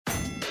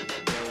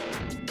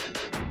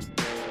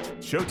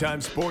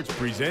Showtime Sports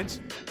presents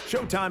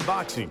Showtime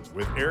Boxing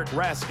with Eric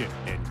Raskin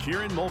and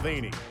Kieran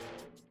Mulvaney.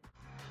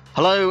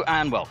 Hello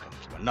and welcome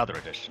to another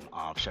edition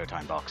of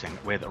Showtime Boxing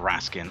with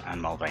Raskin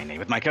and Mulvaney.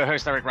 With my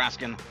co-host Eric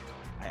Raskin,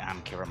 I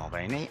am Kieran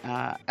Mulvaney.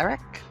 Eric,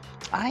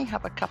 I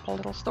have a couple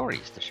little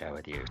stories to share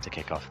with you to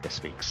kick off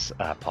this week's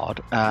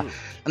pod. And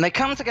they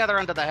come together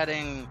under the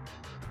heading,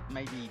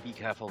 maybe be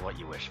careful what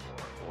you wish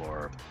for,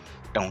 or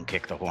don't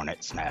kick the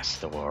hornet's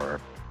nest,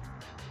 or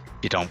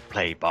you don't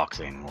play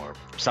boxing, or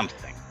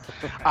something.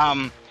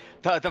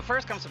 The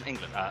first comes from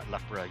England,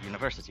 Loughborough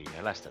University,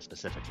 near Leicester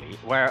specifically,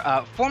 where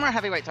former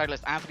heavyweight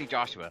titleist Anthony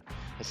Joshua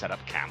has set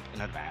up camp in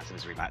advance of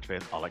his rematch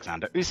with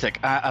Alexander Usyk.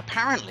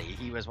 Apparently,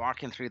 he was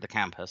walking through the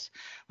campus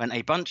when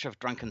a bunch of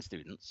drunken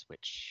students,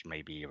 which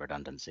may be a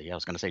redundancy, I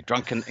was going to say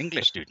drunken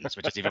English students,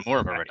 which is even more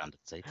of a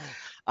redundancy,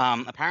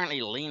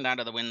 apparently leaned out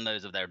of the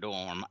windows of their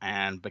dorm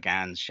and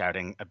began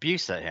shouting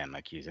abuse at him,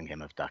 accusing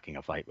him of ducking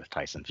a fight with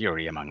Tyson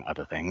Fury, among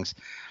other things.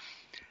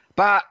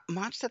 But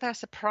much to their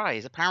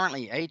surprise,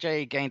 apparently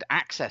AJ gained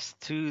access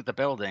to the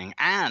building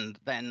and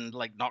then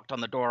knocked on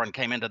the door and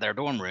came into their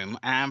dorm room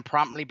and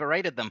promptly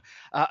berated them.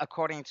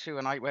 According to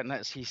an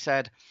eyewitness, he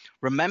said,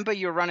 "Remember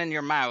you're running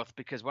your mouth,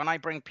 because when I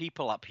bring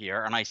people up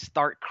here and I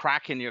start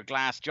cracking your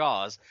glass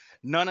jaws,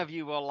 none of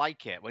you will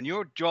like it. When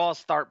your jaws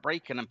start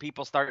breaking and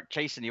people start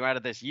chasing you out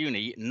of this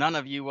uni, none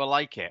of you will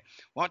like it.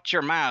 Watch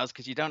your mouths,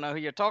 because you don't know who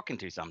you're talking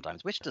to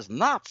sometimes," which does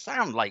not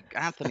sound like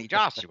Anthony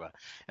Joshua,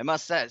 I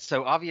must say.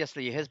 So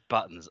obviously his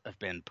buttons have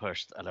been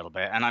pushed a little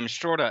bit, and I'm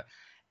sure that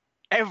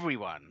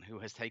everyone who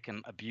has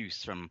taken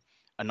abuse from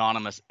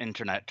anonymous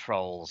internet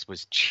trolls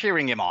was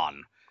cheering him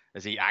on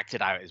as he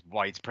acted out his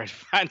widespread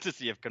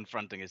fantasy of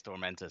confronting his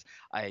tormentors.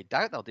 I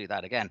doubt they'll do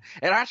that again.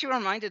 It actually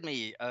reminded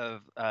me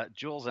of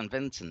Jules and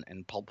Vincent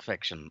in Pulp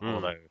Fiction,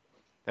 although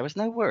there was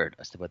no word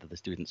as to whether the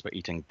students were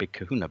eating Big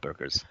Kahuna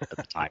burgers at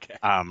the time.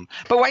 Okay.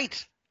 But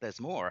wait, there's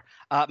more.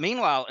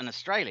 Meanwhile, in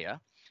Australia,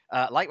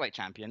 lightweight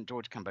champion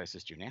George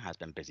Kambosos Jr. has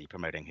been busy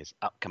promoting his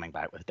upcoming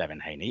bout with Devin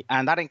Haney,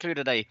 and that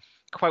included a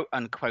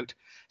quote-unquote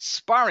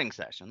sparring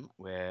session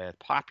with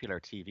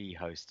popular TV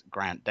host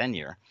Grant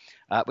Denyer,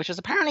 which is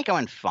apparently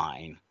going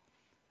fine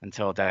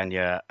until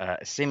Denyer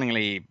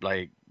seemingly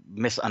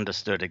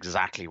misunderstood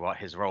exactly what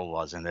his role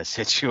was in this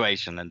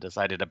situation and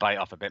decided to bite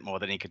off a bit more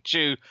than he could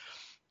chew.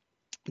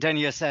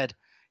 Denyer said,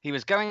 "He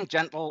was going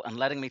gentle and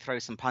letting me throw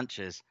some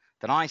punches.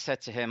 Then I said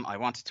to him I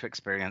wanted to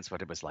experience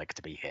what it was like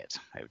to be hit."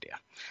 Oh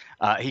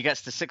dear. He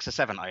gets to 6 or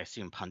 7, I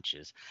assume,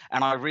 punches,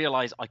 and I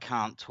realize I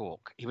can't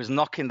talk. He was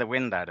knocking the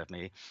wind out of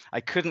me.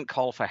 I couldn't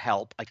call for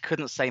help. I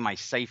couldn't say my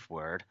safe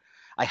word.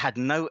 I had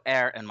no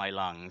air in my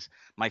lungs.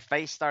 My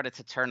face started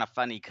to turn a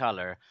funny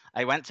color.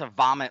 I went to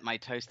vomit my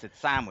toasted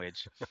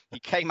sandwich. He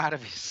came out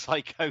of his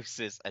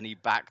psychosis and he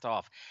backed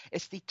off.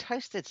 It's the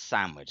toasted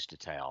sandwich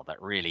detail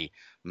that really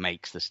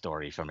makes the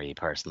story for me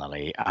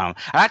personally. It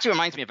actually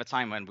reminds me of a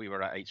time when we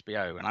were at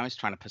HBO and I was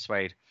trying to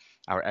persuade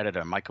our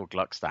editor, Michael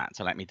Gluckstadt,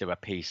 to let me do a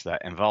piece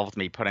that involved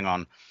me putting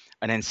on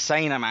an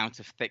insane amount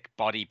of thick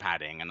body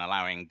padding and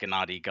allowing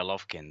Gennady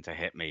Golovkin to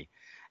hit me.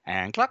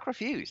 And Gluck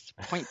refused,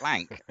 point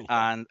blank.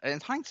 And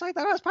in hindsight,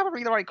 that was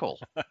probably the right call.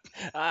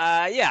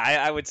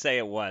 I would say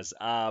it was.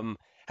 Have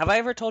I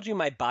ever told you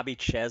my Bobby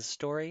Ches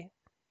story?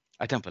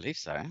 I don't believe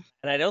so.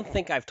 And I don't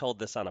think I've told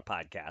this on a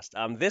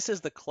podcast. This is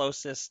the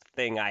closest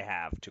thing I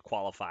have to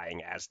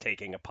qualifying as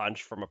taking a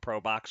punch from a pro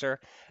boxer.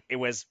 It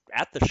was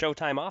at the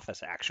Showtime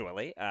office,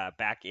 actually,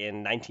 back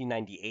in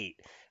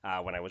 1998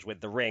 when I was with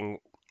The Ring.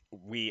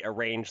 We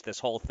arranged this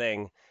whole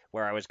thing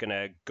where I was going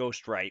to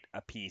ghostwrite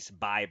a piece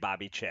by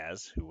Bobby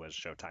Ches, who was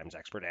Showtime's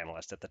expert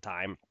analyst at the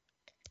time,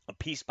 a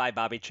piece by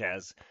Bobby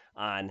Ches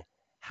on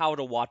how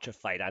to watch a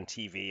fight on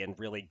TV and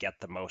really get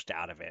the most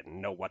out of it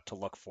and know what to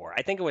look for.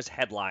 I think it was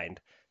headlined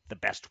 "The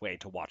Best Way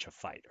to Watch a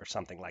Fight" or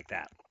something like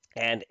that.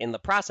 And in the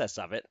process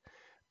of it,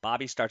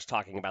 Bobby starts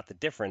talking about the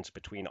difference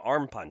between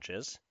arm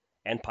punches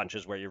and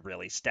punches where you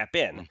really step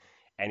in.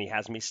 And he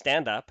has me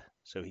stand up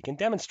so he can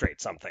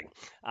demonstrate something.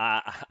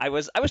 I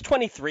was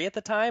 23 at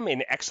the time,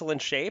 in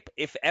excellent shape.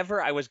 If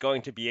ever I was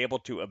going to be able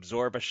to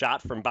absorb a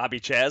shot from Bobby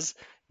Ches,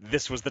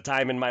 this was the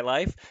time in my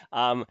life.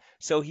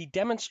 So he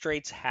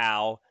demonstrates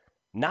how,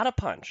 not a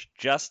punch,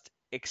 just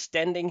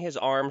extending his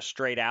arm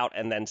straight out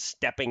and then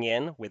stepping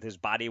in with his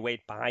body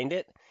weight behind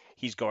it,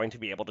 he's going to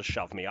be able to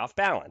shove me off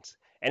balance.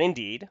 And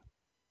indeed,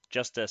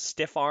 just a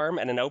stiff arm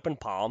and an open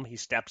palm, he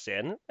steps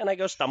in, and I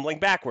go stumbling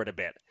backward a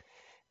bit.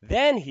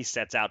 Then he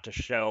sets out to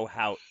show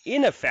how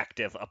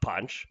ineffective a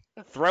punch,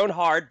 thrown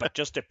hard but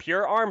just a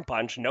pure arm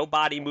punch, no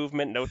body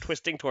movement, no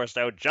twisting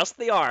torso, just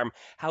the arm,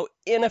 how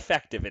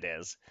ineffective it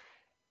is,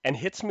 and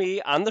hits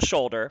me on the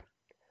shoulder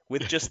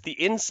with just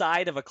the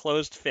inside of a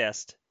closed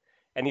fist,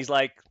 and he's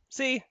like,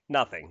 "See,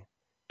 nothing."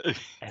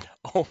 And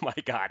oh my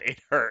God, it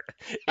hurt.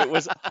 It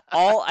was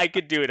all I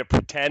could do to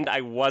pretend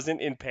I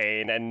wasn't in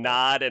pain and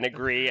nod and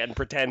agree and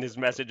pretend his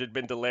message had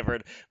been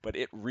delivered, but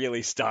it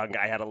really stung.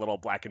 I had a little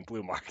black and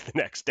blue mark the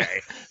next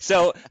day.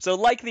 So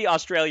like the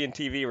Australian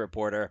TV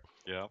reporter,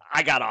 Yeah.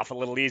 I got off a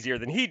little easier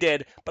than he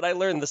did, but I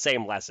learned the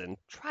same lesson.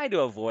 Try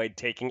to avoid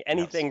taking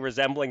anything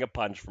resembling a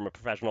punch from a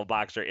professional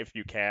boxer if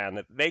you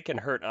can. They can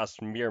hurt us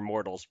mere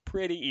mortals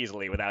pretty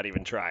easily without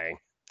even trying.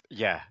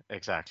 Yeah,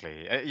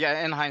 exactly.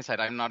 Yeah, in hindsight,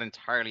 I'm not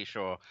entirely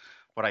sure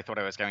what I thought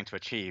I was going to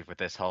achieve with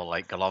this whole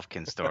like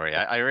Golovkin story.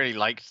 I really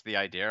liked the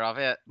idea of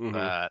it, Hmm.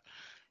 but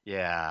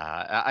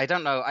yeah, I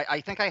don't know.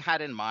 I think I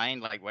had in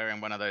mind like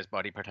wearing one of those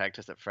body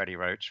protectors that Freddie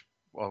Roach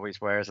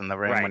always wears in the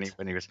ring Right.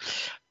 when he was,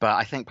 but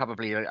I think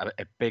probably a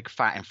big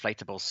fat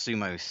inflatable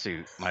sumo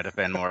suit might have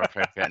been more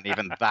appropriate, and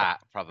even that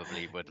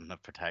probably wouldn't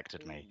have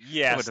protected me. It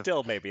Yeah, would have,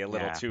 still maybe a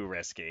little yeah. too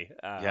risky.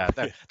 Yeah,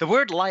 the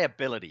word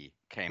liability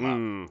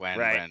came up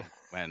Right.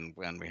 when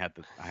I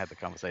had the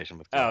conversation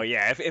with Oh Gluck.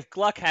 yeah, if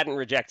Gluck hadn't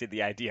rejected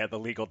the idea, the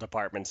legal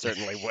department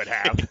certainly would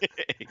have.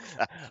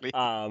 Exactly.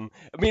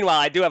 Meanwhile,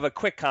 I do have a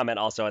quick comment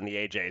also on the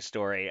AJ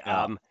story.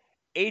 Yeah.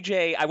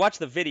 AJ, I watched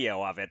the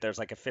video of it. There's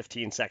like a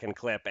 15-second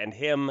clip, and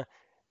him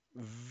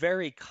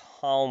very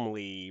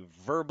calmly,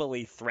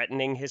 verbally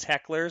threatening his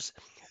hecklers.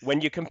 When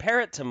you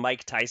compare it to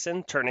Mike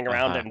Tyson turning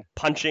around Uh-huh. and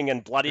punching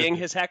and bloodying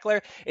his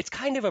heckler, it's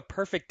kind of a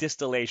perfect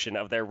distillation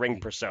of their ring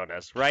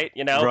personas, right?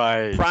 You know,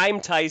 Right. Prime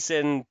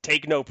Tyson,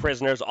 take no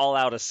prisoners, all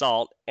out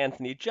assault.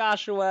 Anthony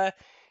Joshua,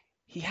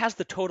 he has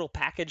the total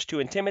package to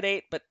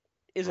intimidate, but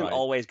isn't Right.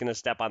 always going to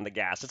step on the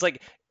gas. It's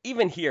like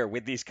even here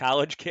with these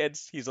college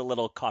kids, he's a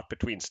little caught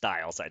between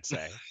styles, I'd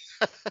say.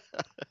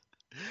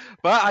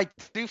 But I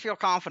do feel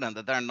confident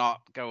that they're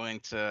going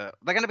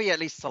to be at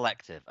least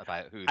selective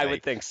about who I they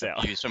would think so.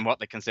 use from what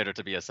they consider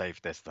to be a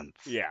safe distance.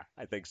 Yeah,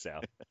 I think so.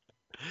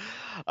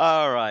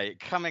 All right,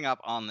 coming up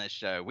on this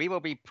show, we will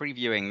be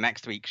previewing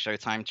next week's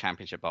Showtime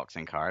Championship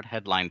Boxing card,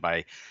 headlined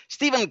by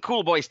Stephen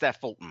Coolboy Steph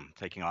Fulton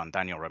taking on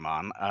Daniel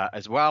Roman,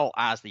 as well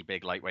as the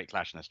big lightweight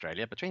clash in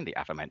Australia between the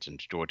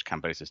aforementioned George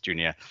Kambosos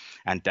Jr.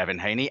 and Devin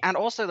Haney, and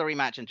also the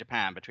rematch in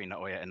Japan between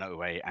Naoya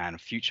Inoue and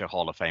future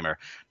Hall of Famer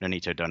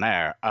Nonito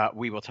Donaire.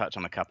 We will touch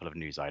on a couple of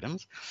news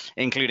items,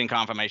 including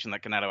confirmation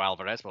that Canelo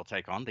Alvarez will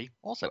take on the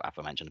also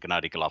aforementioned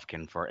Gennady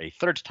Golovkin for a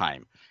third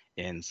time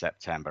in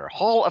September.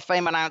 Hall of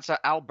Fame announcer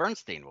Al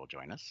Bernstein will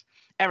join us.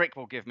 Eric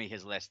will give me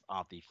his list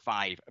of the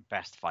 5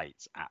 best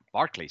fights at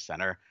Barclays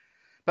Center.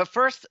 But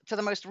first, to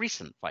the most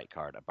recent fight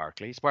card at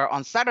Barclays, where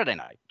on Saturday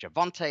night,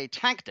 Gervonta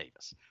Tank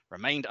Davis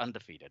remained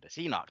undefeated as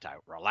he knocked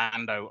out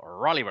Rolando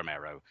Rolly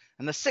Romero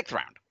in the 6th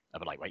round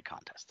of a lightweight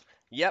contest.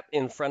 Yep,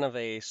 in front of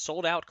a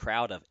sold-out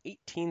crowd of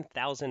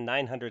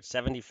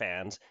 18,970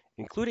 fans,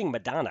 including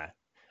Madonna.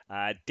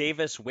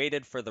 Davis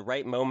waited for the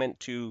right moment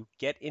to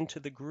get into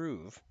the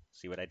groove.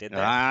 See what I did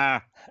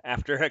there?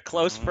 After a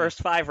close first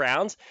 5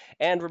 rounds,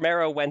 and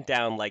Romero went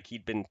down like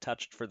he'd been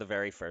touched for the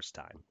very first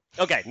time.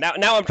 Okay, now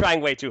I'm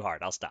trying way too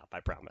hard. I'll stop, I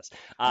promise.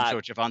 I'm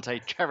sure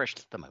Gervonta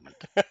cherished the moment.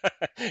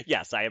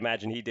 Yes, I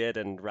imagine he did,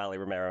 and Rolly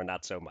Romero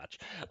not so much.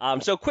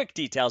 So quick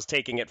details,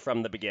 taking it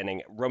from the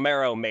beginning.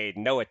 Romero made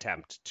no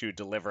attempt to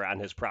deliver on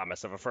his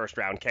promise of a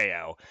first-round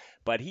KO,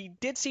 but he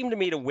did seem to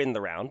me to win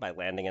the round by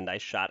landing a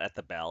nice shot at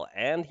the bell,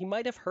 and he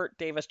might have hurt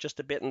Davis just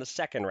a bit in the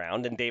second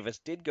round, and Davis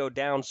did go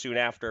down soon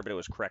after, but it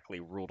was correctly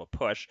ruled a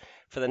push.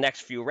 For the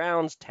next few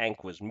rounds,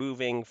 Tank was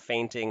moving,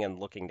 feinting, and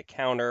looking to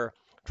counter,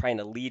 trying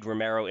to lead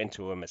Romero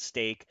into a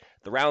mistake.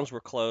 The rounds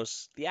were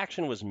close. The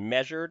action was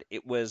measured.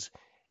 It was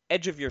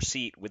edge of your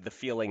seat with the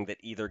feeling that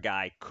either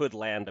guy could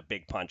land a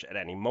big punch at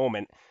any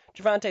moment.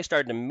 Gervonta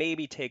started to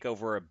maybe take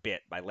over a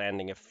bit by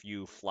landing a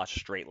few flush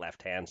straight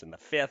left hands in the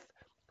 5th,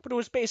 but it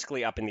was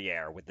basically up in the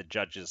air with the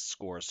judges'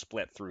 scores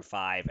split through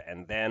 5,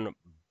 and then,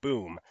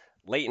 boom,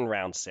 late in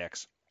round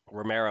 6,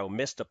 Romero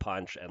missed a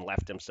punch and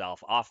left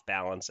himself off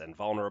balance and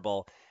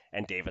vulnerable,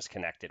 and Davis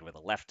connected with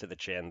a left to the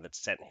chin that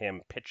sent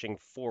him pitching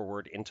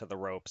forward into the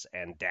ropes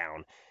and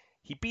down.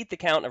 He beat the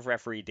count of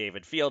referee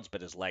David Fields,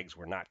 but his legs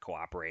were not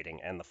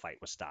cooperating, and the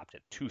fight was stopped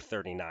at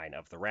 2:39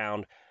 of the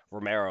round.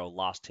 Romero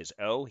lost his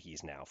O.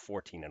 He's now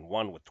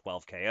 14-1 with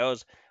 12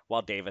 KOs,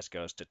 while Davis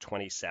goes to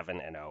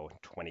 27-0,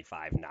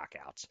 25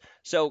 knockouts.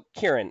 So,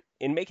 Kieran,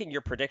 in making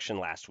your prediction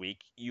last week,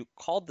 you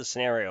called the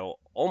scenario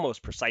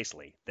almost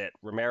precisely that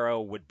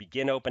Romero would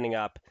begin opening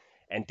up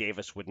and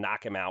Davis would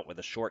knock him out with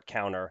a short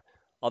counter,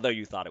 although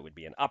you thought it would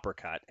be an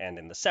uppercut, and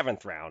in the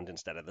 7th round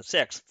instead of the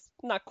 6th.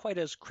 Not quite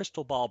as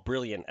crystal ball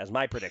brilliant as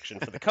my prediction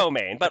for the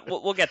co-main, but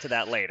we'll get to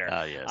that later.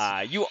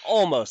 Yes. You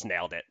almost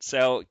nailed it.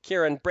 So,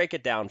 Kieran, break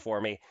it down for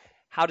me.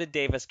 How did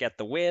Davis get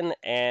the win,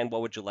 and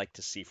what would you like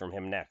to see from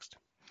him next?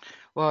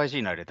 Well, as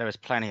you noted, there was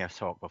plenty of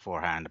talk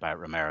beforehand about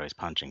Romero's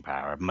punching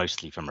power,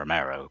 mostly from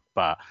Romero,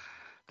 but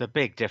the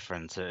big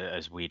difference,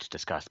 as we'd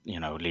discussed,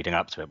 leading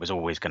up to it, was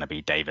always going to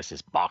be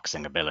Davis's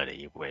boxing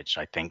ability, which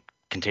I think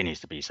continues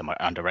to be somewhat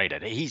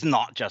underrated. He's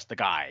not just the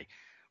guy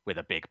with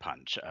a big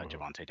punch,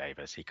 Gervonta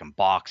Davis. He can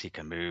box, he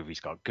can move, he's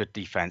got good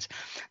defense.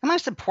 The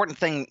most important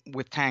thing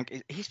with Tank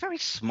is he's very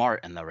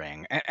smart in the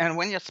ring. And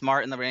when you're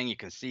smart in the ring, you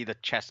can see the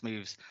chess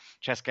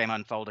game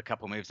unfold a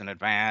couple moves in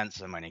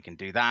advance. And when you can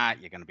do that,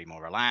 you're going to be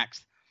more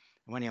relaxed.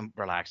 And when you're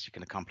relaxed, you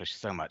can accomplish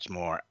so much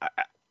more.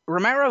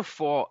 Romero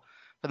fought,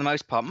 for the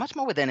most part, much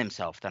more within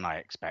himself than I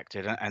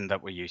expected and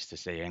that we're used to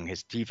seeing.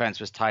 His defense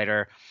was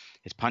tighter,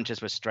 his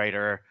punches were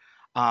straighter.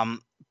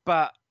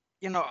 But,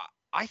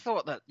 I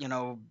thought that,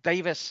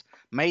 Davis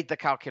made the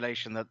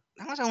calculation that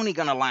was only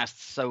going to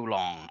last so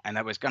long, and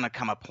there was going to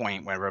come a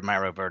point where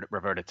Romero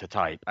reverted to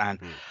type.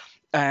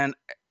 And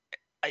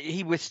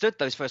he withstood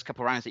those first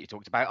couple of rounds that you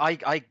talked about.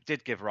 I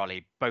did give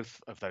Rolly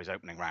both of those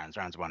opening rounds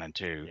 1 and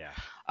 2.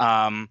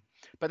 Yeah.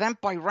 But then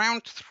by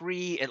round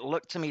 3, it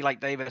looked to me like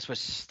Davis was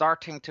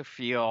starting to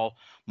feel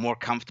more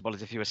comfortable,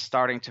 as if he was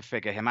starting to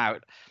figure him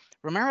out.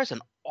 Romero's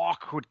an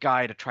awkward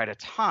guy to try to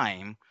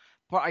time,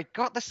 but I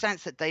got the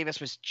sense that Davis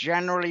was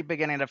generally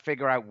beginning to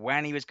figure out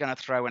when he was going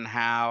to throw and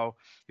how.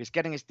 He was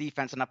getting his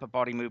defense and upper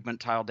body movement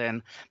tiled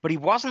in, but he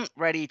wasn't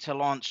ready to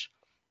launch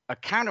a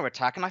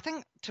counterattack. And I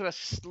think to a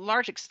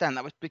large extent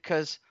that was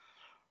because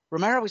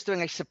Romero was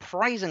doing a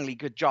surprisingly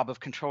good job of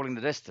controlling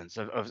the distance,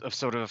 of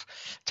sort of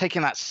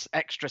taking that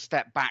extra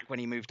step back when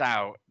he moved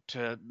out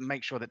to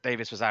make sure that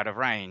Davis was out of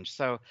range.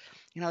 So,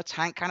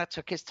 Tank kind of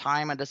took his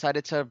time and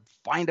decided to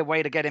find a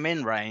way to get him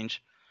in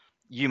range.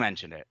 You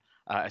mentioned it.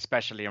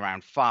 Especially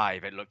around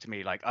 5, it looked to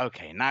me like,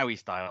 okay, now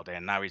he's dialed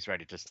in. Now he's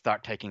ready to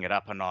start taking it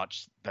up a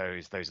notch.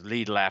 Those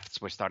lead lefts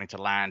were starting to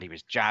land. He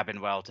was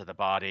jabbing well to the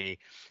body.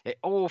 It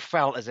all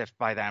felt as if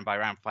by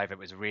round 5, it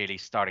was really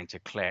starting to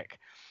click.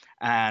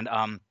 And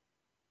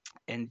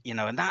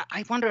that,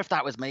 I wonder if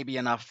that was maybe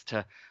enough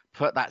to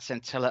put that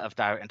scintilla of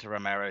doubt into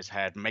Romero's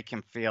head, make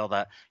him feel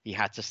that he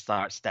had to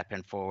start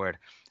stepping forward.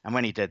 And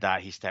when he did that,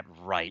 he stepped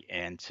right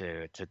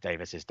into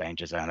Davis's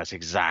danger zone. That's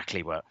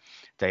exactly what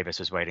Davis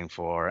was waiting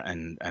for.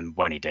 And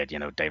when he did,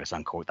 Davis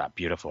uncaught that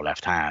beautiful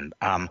left hand.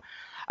 And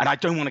I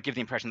don't want to give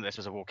the impression that this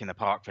was a walk in the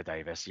park for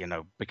Davis,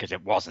 because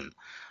it wasn't.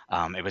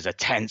 It was a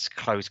tense,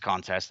 close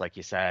contest, like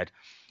you said.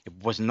 It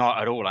was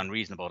not at all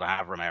unreasonable to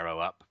have Romero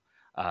up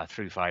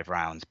through 5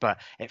 rounds. But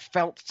it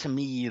felt to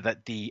me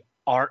that the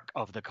arc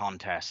of the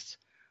contest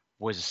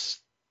was,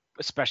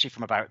 especially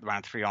from about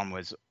round 3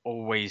 onwards,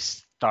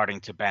 always starting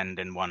to bend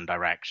in one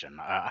direction.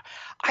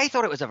 I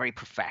thought it was a very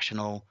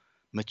professional,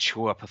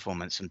 mature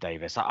performance from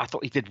Davis. I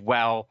thought he did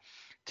well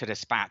to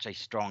dispatch a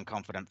strong,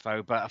 confident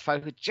foe, but a foe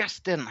who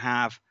just didn't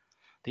have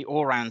the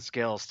all-round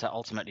skills to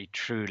ultimately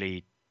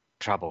truly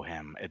trouble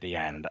him at the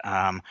end.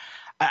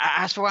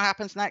 As for what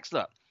happens next,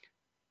 look,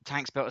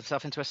 Tank's built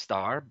himself into a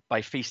star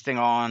by feasting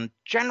on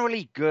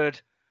generally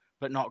good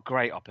but not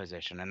great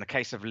opposition. In the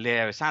case of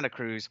Leo Santa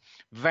Cruz,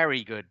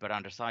 very good but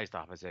undersized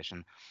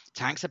opposition.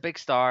 Tank's a big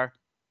star.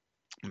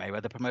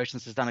 Mayweather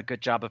Promotions has done a good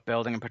job of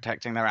building and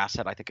protecting their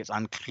asset. I think it's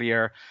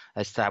unclear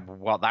as to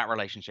what that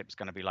relationship is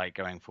going to be like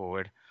going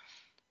forward.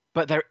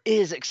 But there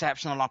is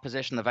exceptional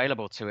opposition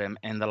available to him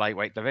in the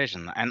lightweight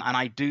division. And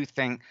I do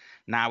think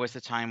now is the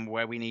time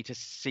where we need to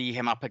see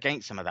him up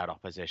against some of that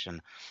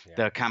opposition.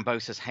 Yeah. The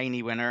Kambosos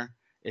Haney winner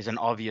is an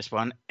obvious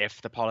one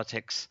if the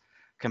politics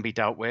can be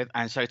dealt with,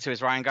 and so too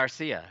is Ryan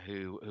Garcia,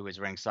 who is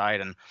ringside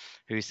and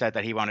who said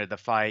that he wanted the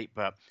fight,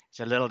 but it's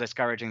a little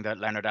discouraging that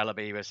Leonard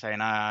Ellaby was saying,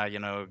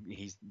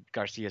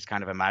 Garcia's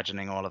kind of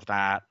imagining all of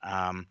that.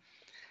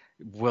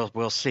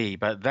 We'll see,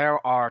 but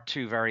there are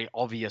 2 very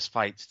obvious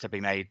fights to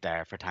be made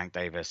there for Tank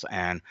Davis,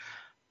 and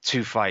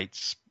 2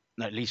 fights,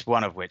 at least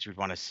one of which we'd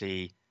want to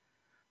see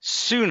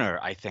sooner,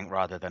 I think,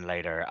 rather than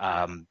later.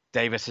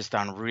 Davis has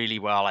done really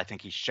well. I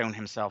think he's shown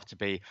himself to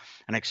be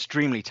an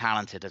extremely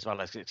talented as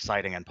well as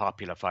exciting and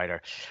popular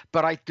fighter.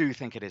 But I do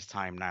think it is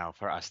time now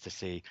for us to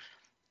see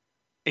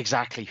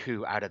exactly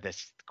who out of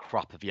this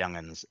crop of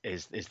young'uns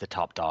is the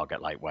top dog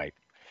at lightweight.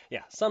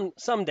 Yeah,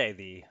 someday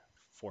the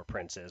 4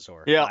 princes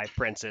or 5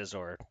 princes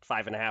or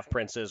 5.5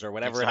 princes or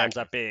whatever it ends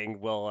up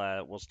being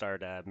will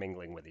start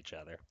mingling with each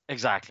other.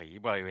 Exactly.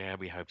 Well, yeah,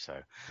 we hope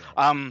so.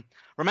 Yeah.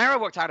 Romero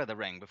walked out of the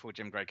ring before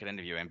Jim Gray could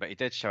interview him, but he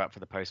did show up for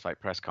the post-fight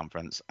press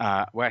conference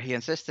where he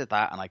insisted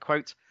that, and I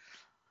quote,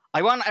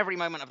 "I won every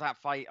moment of that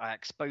fight. I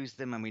exposed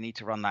them, and we need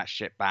to run that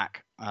shit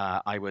back.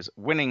 I was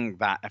winning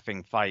that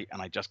effing fight,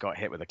 and I just got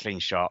hit with a clean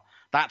shot.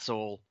 That's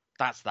all.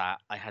 That's that.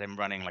 I had him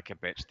running like a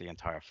bitch the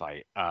entire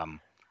fight."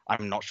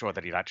 I'm not sure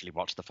that he'd actually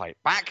watched the fight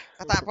back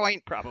at that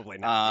point. Probably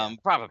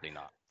not. Probably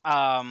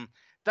not.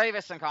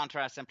 Davis, in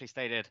contrast, simply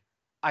stated,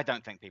 "I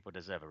don't think people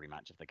deserve a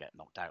rematch if they get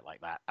knocked out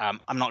like that.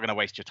 I'm not going to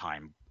waste your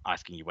time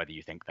asking you whether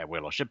you think there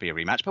will or should be a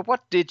rematch. But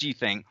what did you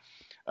think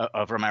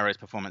of Romero's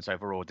performance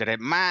overall? Did it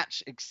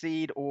match,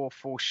 exceed, or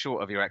fall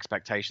short of your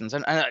expectations?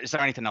 And is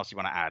there anything else you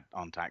want to add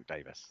on Tank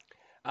Davis?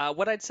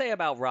 What I'd say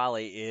about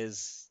Rolly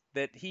is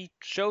that he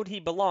showed he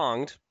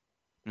belonged.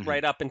 Mm-hmm.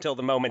 Right up until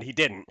the moment he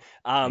didn't.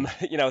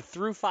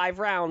 Through 5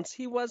 rounds,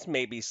 he was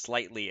maybe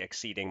slightly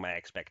exceeding my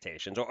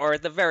expectations, or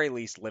at the very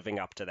least living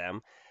up to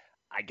them.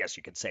 I guess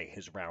you could say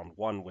his round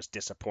one was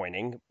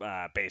disappointing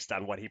based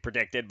on what he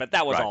predicted, but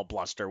that was Right. all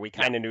bluster. We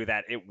kind of knew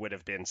that it would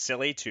have been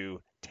silly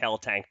to tell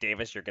Tank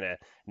Davis you're going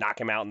to knock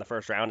him out in the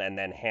first round and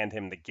then hand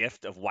him the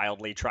gift of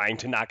wildly trying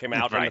to knock him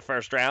out in the Right.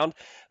 first round.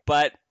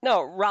 But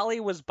no, Raleigh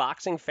was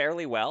boxing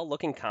fairly well,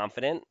 looking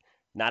confident,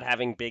 not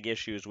having big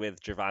issues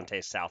with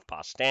Gervonta's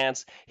southpaw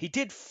stance. He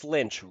did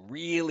flinch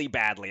really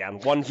badly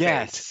on one feint,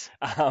 Yes.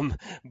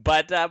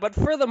 but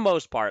for the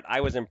most part, I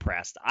was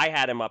impressed. I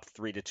had him up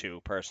 3-2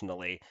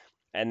 personally,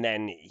 and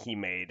then he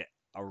made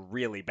a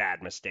really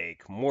bad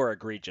mistake, more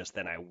egregious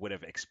than I would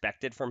have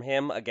expected from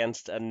him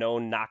against a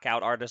known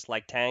knockout artist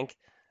like Tank,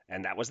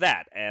 and that was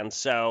that. And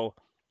so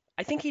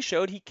I think he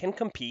showed he can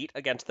compete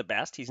against the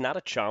best. He's not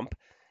a chump,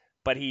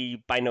 but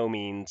he by no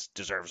means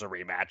deserves a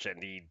rematch,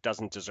 and he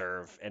doesn't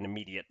deserve an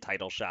immediate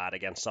title shot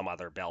against some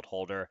other belt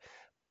holder.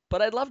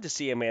 But I'd love to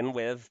see him in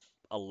with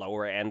a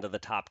lower end of the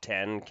top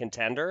 10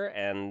 contender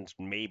and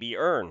maybe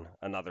earn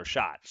another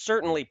shot.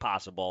 Certainly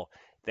possible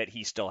that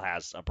he still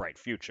has a bright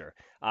future.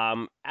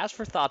 As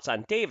for thoughts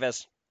on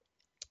Davis,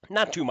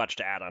 not too much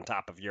to add on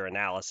top of your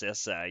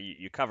analysis.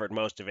 You covered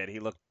most of it. He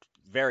looked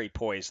very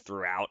poised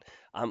throughout.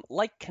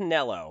 Like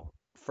Canelo,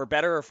 for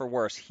better or for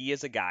worse, he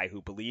is a guy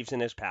who believes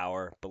in his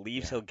power,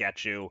 believes he'll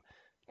get you,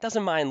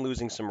 doesn't mind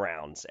losing some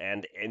rounds.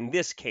 And in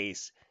this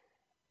case,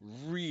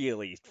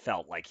 really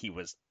felt like he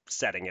was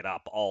setting it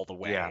up all the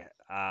way.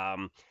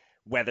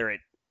 Whether it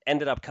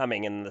ended up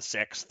coming in the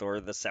 6th or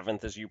the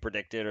 7th as you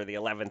predicted or the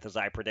 11th as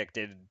I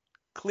predicted,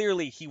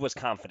 clearly he was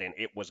confident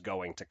it was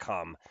going to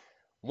come.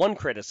 One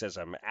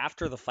criticism,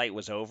 after the fight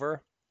was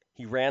over,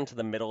 he ran to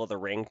the middle of the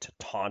ring to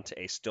taunt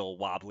a still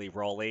wobbly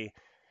Rolly.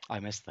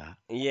 I missed that.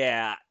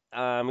 Yeah, he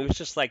was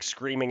just like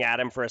screaming at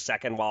him for a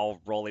second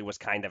while Rolly was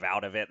kind of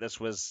out of it. This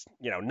was,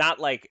 not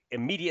like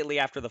immediately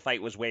after the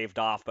fight was waved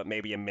off, but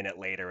maybe a minute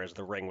later as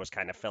the ring was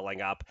kind of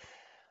filling up.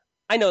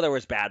 I know there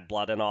was bad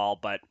blood and all,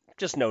 but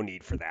just no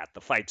need for that. The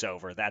fight's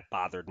over. That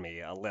bothered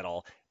me a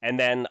little. And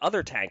then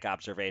other Tank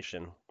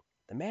observation.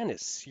 The man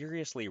is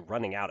seriously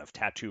running out of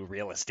tattoo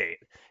real estate.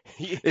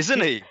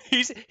 Isn't he?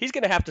 He's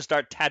going to have to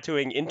start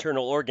tattooing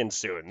internal organs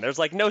soon. There's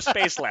like no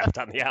space left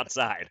on the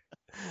outside.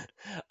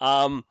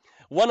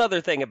 One other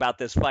thing about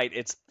this fight,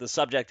 it's the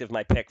subject of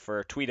my pick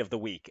for Tweet of the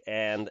Week.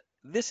 And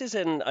this is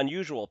an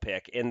unusual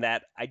pick in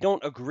that I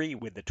don't agree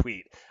with the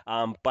tweet,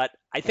 but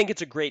I think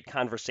it's a great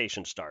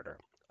conversation starter.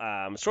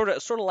 Sort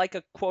of like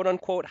a quote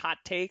unquote hot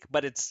take,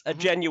 but it's a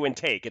genuine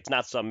take. It's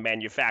not some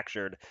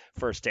manufactured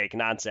first take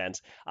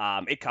nonsense.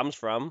 It comes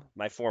from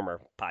my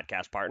former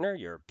podcast partner,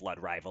 your blood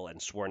rival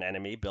and sworn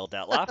enemy, Bill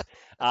Detloff.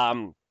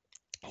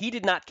 He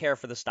did not care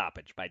for the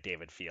stoppage by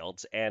David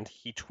Fields, and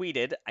he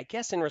tweeted, I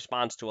guess in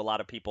response to a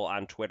lot of people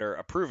on Twitter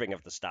approving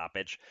of the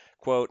stoppage,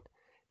 quote,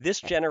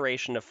 "This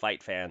generation of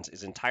fight fans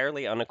is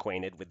entirely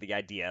unacquainted with the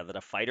idea that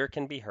a fighter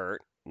can be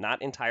hurt,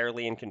 not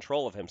entirely in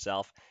control of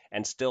himself,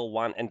 and still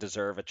want and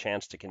deserve a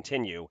chance to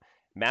continue.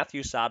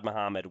 Matthew Saad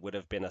Muhammad would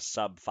have been a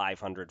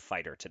sub-500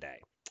 fighter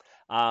today."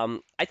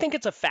 I think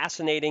it's a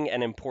fascinating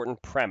and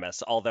important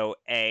premise, although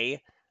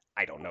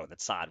I don't know that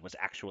Saad was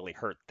actually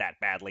hurt that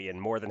badly in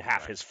more than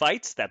half his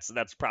fights.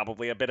 That's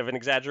probably a bit of an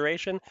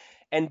exaggeration.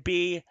 And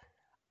B,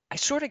 I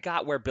sort of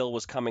got where Bill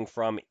was coming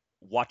from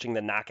watching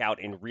the knockout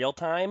in real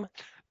time.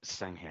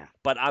 Same here.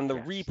 But on the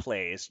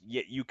replays,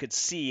 you could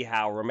see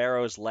how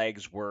Romero's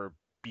legs were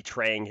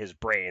betraying his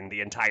brain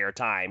the entire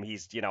time.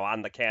 He's,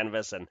 on the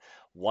canvas and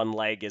one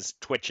leg is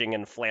twitching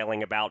and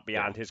flailing about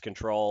beyond his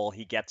control.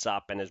 He gets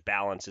up and his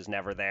balance is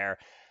never there.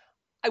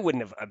 I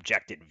wouldn't have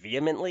objected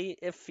vehemently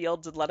if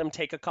Fields had let him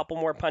take a couple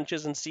more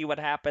punches and see what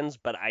happens,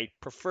 but I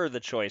prefer the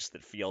choice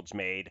that Fields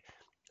made.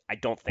 I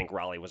don't think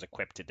Raleigh was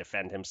equipped to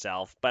defend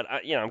himself, but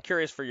I'm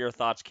curious for your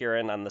thoughts,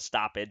 Kieran, on the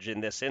stoppage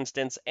in this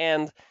instance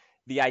and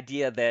the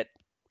idea that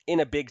in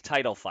a big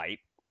title fight,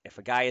 if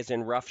a guy is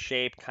in rough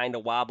shape, kind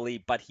of wobbly,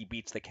 but he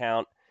beats the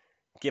count,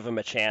 give him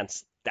a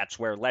chance. That's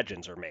where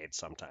legends are made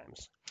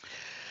sometimes.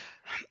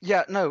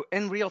 Yeah, no,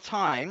 in real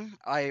time,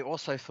 I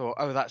also thought,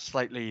 oh, that's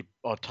slightly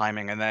odd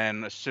timing. And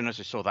then as soon as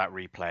I saw that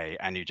replay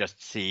and you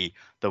just see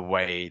the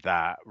way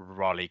that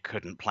Raleigh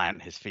couldn't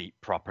plant his feet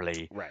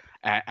properly Right.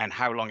 and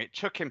how long it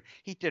took him,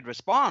 he did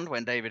respond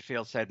when David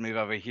Fields said, move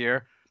over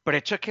here. But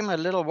it took him a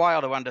little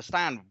while to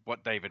understand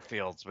what David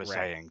Fields was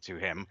saying to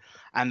him.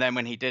 And then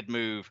when he did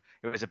move,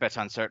 it was a bit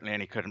uncertain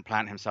and he couldn't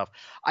plant himself.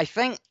 I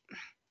think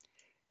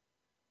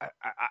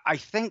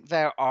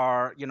there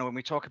are, when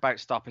we talk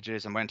about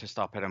stoppages and when to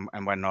stop it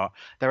and when not,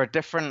 there are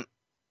different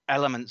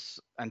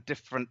elements and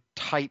different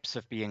types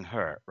of being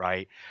hurt,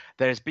 right?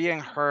 There's being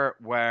hurt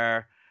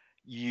where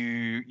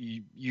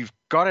you've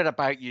got it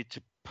about you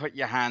to put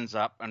your hands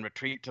up and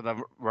retreat to the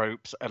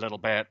ropes a little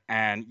bit,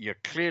 and you're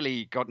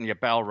clearly gotten your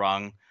bell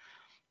rung,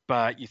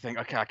 but you think,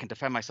 okay, I can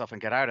defend myself and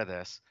get out of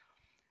this.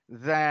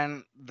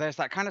 Then there's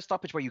that kind of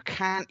stoppage where you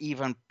can't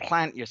even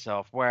plant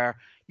yourself, where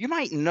you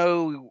might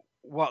know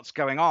what's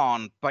going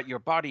on, but your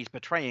body's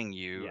betraying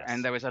you. Yes.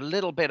 And there was a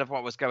little bit of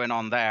what was going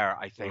on there,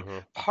 I think. Mm-hmm.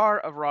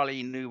 Part of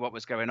Raleigh knew what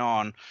was going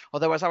on.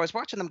 Although as I was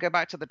watching them go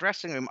back to the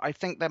dressing room, I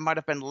think there might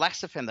have been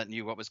less of him that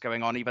knew what was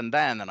going on even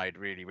then than I'd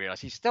really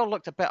realized. He still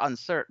looked a bit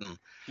uncertain.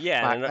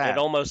 Yeah, and then. it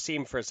almost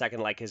seemed for a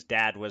second like his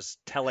dad was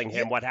telling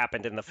him what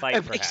happened in the fight,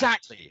 perhaps.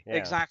 Exactly, Yeah.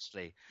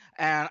 exactly.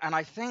 And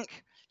I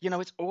think,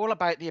 it's all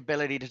about the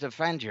ability to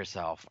defend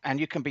yourself. And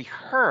you can be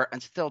hurt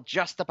and still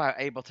just about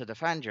able to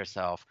defend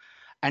yourself.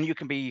 And you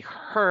can be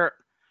hurt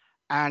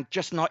and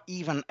just not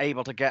even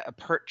able to get a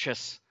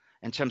purchase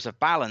in terms of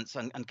balance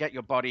and get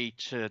your body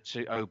to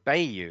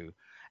obey you.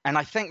 And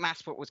I think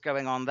that's what was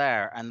going on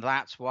there. And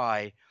that's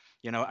why,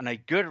 and a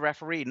good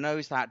referee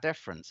knows that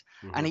difference.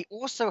 Mm-hmm. And he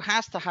also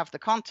has to have the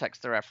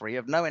context, the referee,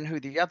 of knowing who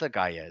the other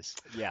guy is.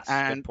 Yes,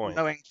 and good point.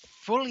 Knowing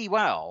fully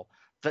well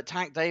that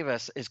Tank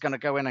Davis is going to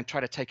go in and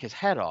try to take his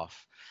head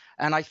off.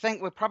 And I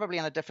think we're probably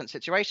in a different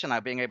situation now,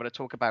 being able to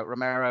talk about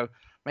Romero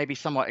maybe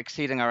somewhat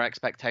exceeding our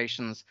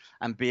expectations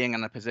and being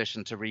in a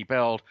position to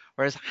rebuild.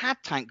 Whereas had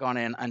Tank gone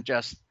in and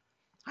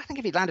I think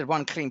if he'd landed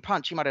one clean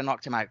punch, he might have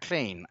knocked him out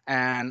clean.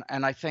 And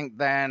I think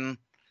then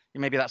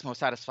maybe that's more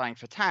satisfying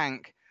for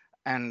Tank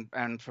and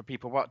for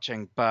people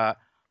watching, but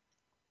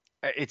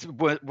it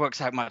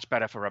works out much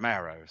better for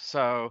Romero.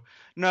 So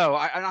no,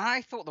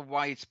 I thought the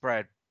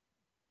widespread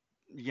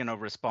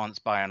response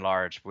by and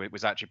large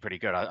was actually pretty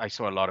good. I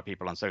saw a lot of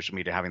people on social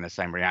media having the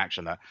same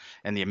reaction, that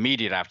in the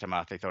immediate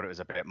aftermath they thought it was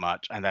a bit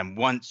much, and then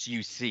once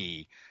you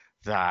see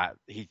that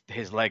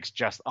his legs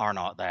just are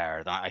not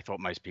there, that I thought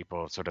most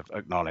people sort of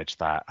acknowledged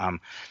that.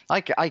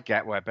 I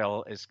get where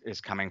Bill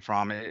is coming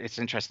from. It's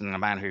interesting in a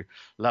man who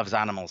loves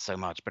animals so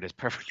much, but is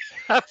perfectly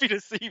happy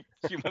to see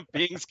human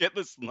beings get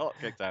the snot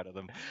kicked out of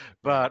them.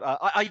 But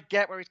I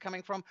get where he's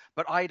coming from,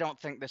 but I don't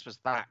think this was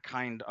that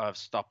kind of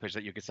stoppage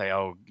that you could say,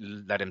 oh,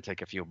 let him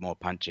take a few more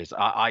punches.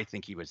 I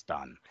think he was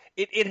done.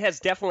 It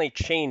has definitely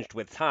changed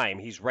with time.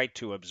 He's right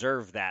to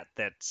observe that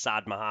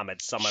Saad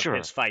Muhammad, some of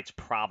his fights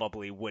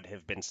probably would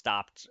have been stopped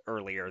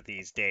earlier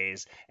these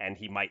days, and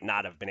he might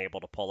not have been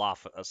able to pull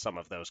off some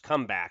of those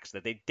comebacks.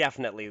 That they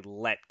definitely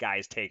let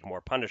guys take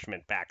more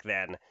punishment back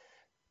then,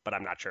 but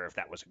I'm not sure if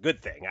that was a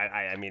good thing.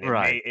 I mean,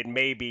 it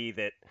may be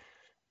that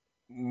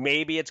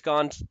maybe it's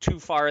gone too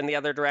far in the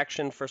other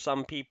direction for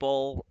some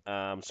people.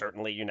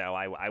 Certainly,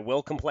 I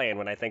will complain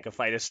when I think a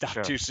fight is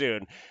stopped too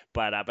soon,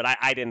 but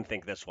I didn't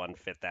think this one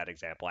fit that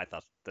example. I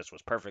thought this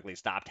was perfectly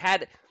stopped.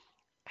 Had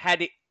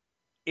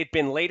it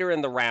been later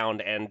in the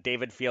round and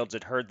David Fields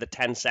had heard the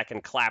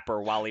 10-second clapper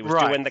while he was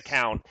doing the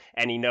count,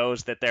 and he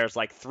knows that there's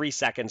like 3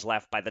 seconds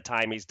left by the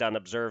time he's done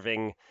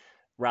observing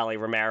Raleigh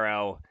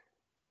Romero,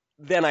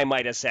 then I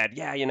might have said,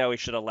 yeah, he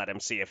should have let him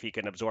see if he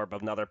can absorb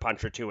another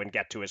punch or two and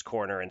get to his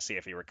corner and see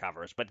if he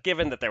recovers. But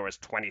given that there was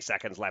 20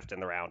 seconds left in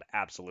the round,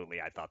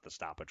 absolutely, I thought the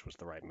stoppage was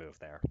the right move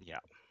there. Yeah.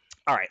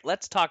 All right,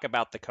 let's talk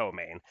about the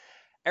co-main.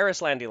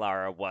 Erislandy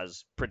Lara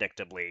was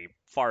predictably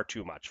far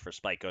too much for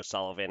Spike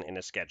O'Sullivan in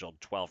a scheduled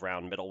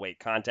 12-round middleweight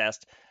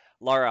contest.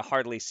 Lara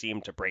hardly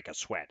seemed to break a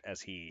sweat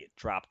as he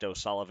dropped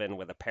O'Sullivan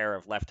with a pair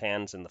of left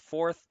hands in the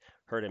fourth,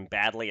 hurt him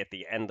badly at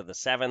the end of the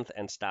seventh,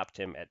 and stopped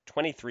him at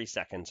 23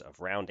 seconds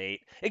of round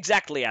 8,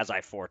 exactly as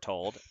I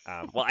foretold.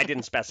 Well, I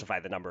didn't specify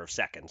the number of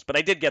seconds, but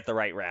I did get the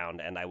right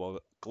round, and I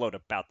will gloat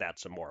about that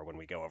some more when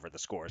we go over the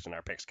scores in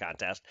our picks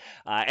contest.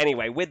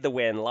 Anyway, with the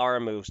win, Lara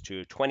moves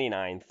to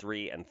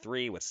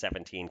 29-3-3 with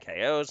 17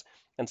 KOs,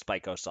 and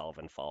Spike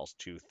O'Sullivan falls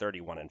to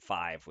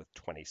 31-5 with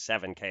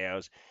 27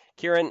 KOs.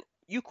 Kieran,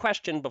 you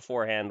questioned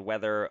beforehand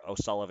whether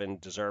O'Sullivan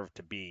deserved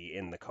to be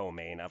in the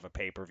co-main of a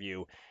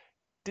pay-per-view.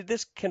 Did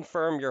this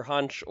confirm your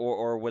hunch,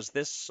 or was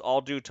this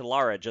all due to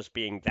Lara just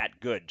being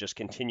that good, just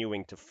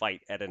continuing to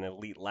fight at an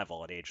elite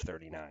level at age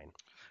 39?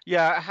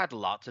 Yeah, it had a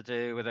lot to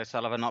do with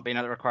O'Sullivan not being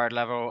at the required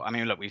level. I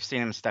mean, look, we've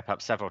seen him step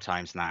up several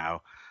times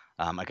now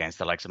against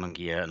the likes of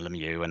Munguia and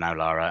Lemieux and now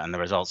Lara, and the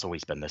results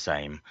always been the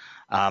same.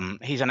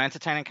 He's an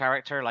entertaining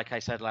character, like I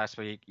said last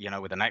week,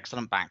 with an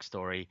excellent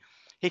backstory.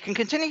 He can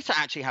continue to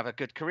actually have a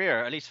good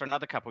career, at least for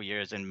another couple of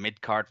years in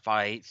mid-card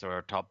fights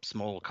or top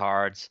small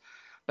cards,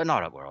 but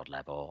not at world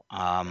level.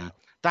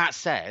 That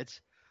said,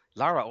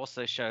 Lara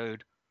also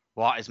showed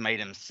what has made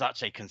him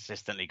such a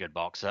consistently good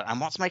boxer and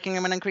what's making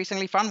him an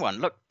increasingly fun one.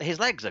 Look, his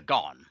legs are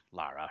gone,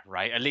 Lara,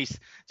 right? At least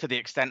to the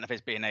extent of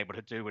his being able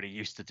to do what he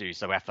used to do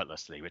so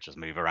effortlessly, which was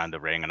move around the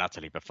ring and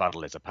utterly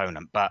befuddle his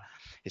opponent. But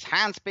his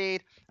hand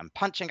speed and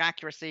punching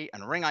accuracy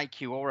and ring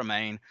IQ all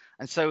remain.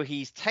 And so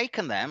he's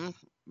taken them,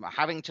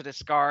 having to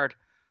discard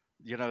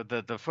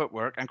the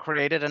footwork, and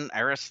created an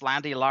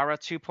Erislandy Lara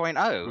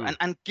 2.0.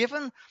 And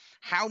given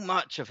how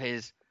much of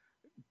his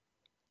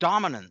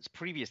dominance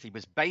previously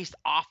was based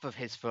off of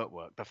his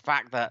footwork, the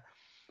fact that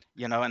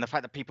and the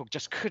fact that people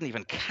just couldn't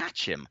even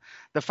catch him,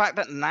 the fact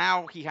that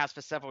now he has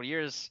for several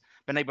years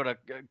been able to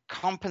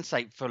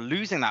compensate for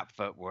losing that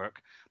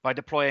footwork by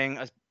deploying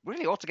a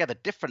really altogether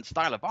different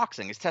style of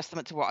boxing is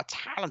testament to what a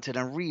talented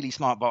and really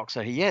smart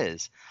boxer he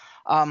is.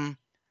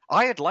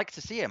 I'd like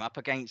to see him up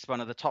against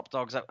one of the top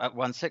dogs at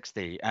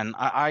 160, and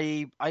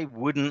I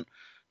wouldn't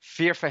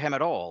fear for him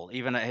at all,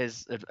 even at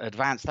his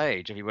advanced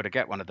age, if he were to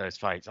get one of those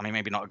fights. I mean,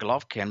 maybe not a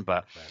Golovkin,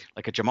 but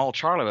like a Jamal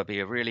Charlo would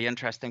be a really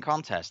interesting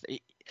contest.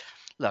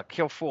 Look,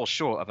 he'll fall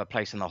short of a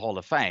place in the Hall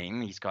of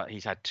Fame.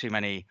 He's had too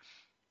many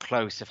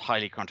close, if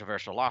highly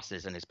controversial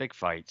losses in his big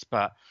fights,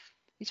 but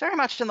he's very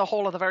much in the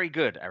hall of the very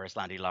good,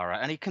 Erislandy Lara,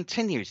 and he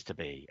continues to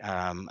be.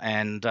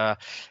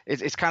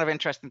 It's kind of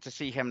interesting to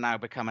see him now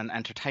become an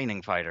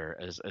entertaining fighter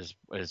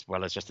as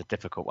well as just a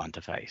difficult one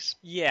to face.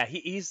 Yeah,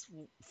 he's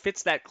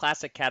fits that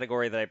classic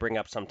category that I bring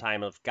up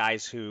sometime of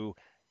guys who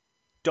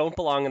don't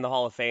belong in the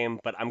Hall of Fame,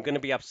 but I'm going to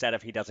be upset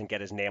if he doesn't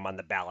get his name on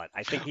the ballot.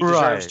 I think he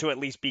deserves to at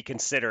least be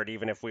considered,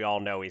 even if we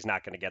all know he's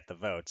not going to get the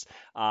votes.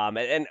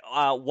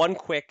 One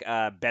quick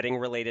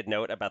betting-related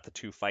note about the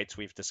two fights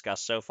we've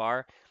discussed so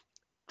far.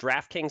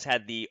 DraftKings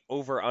had the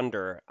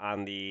over-under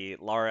on the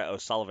Lara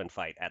O'Sullivan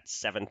fight at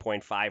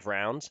 7.5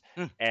 rounds,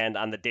 and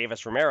on the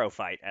Davis Romero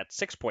fight at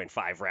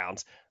 6.5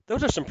 rounds.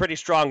 Those are some pretty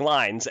strong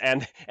lines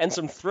and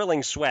some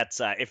thrilling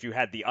sweats if you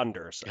had the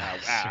unders.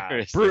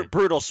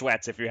 Brutal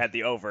sweats if you had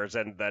the overs,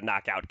 and the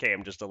knockout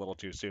came just a little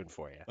too soon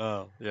for you.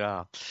 Oh,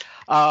 yeah.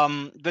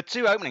 The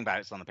two opening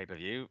bouts on the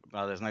pay-per-view,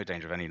 there's no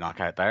danger of any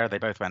knockout there. They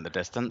both went the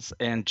distance.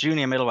 In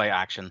junior middleweight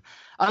action,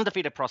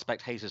 undefeated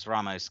prospect Jesus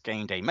Ramos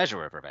gained a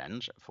measure of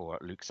revenge for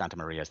Luke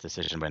Santamaria's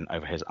decision win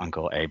over his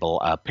uncle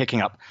Abel,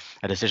 picking up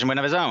a decision win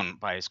of his own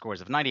by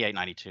scores of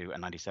 98-92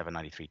 and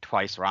 97-93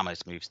 twice.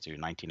 Ramos moves to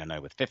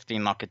 19-0 with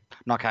 15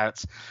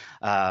 knockouts.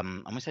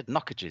 And we said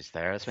knockages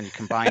there. That's when you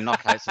combine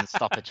knockouts and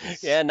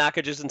stoppages. Yeah,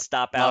 knockages and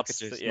stopouts.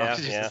 Knockages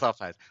and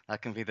stopouts.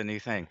 That can be the new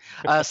thing.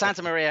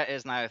 Santamaria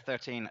is now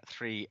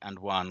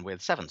 13-3-1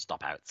 with 7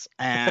 stopouts.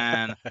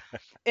 And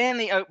in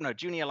the opener,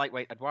 junior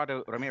lightweight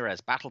Eduardo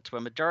Ramirez battled to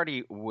a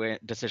majority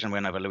decision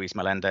win over Luis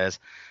Melendez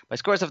by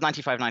scores of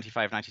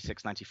 95-95,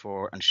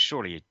 96-94, and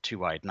surely too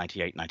wide,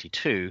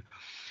 98-92.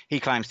 He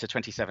climbs to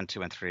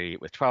 27-2-3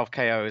 with 12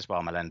 KOs,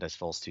 while Melendez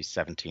falls to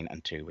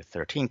 17-2 with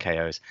 13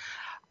 KOs.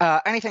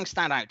 Anything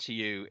stand out to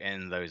you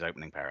in those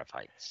opening pair of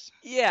fights?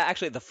 Yeah,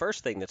 actually, the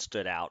first thing that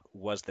stood out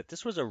was that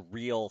this was a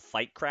real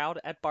fight crowd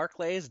at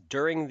Barclays.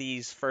 During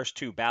these first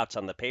two bouts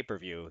on the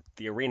pay-per-view,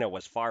 the arena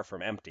was far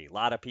from empty. A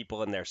lot of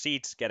people in their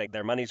seats getting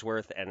their money's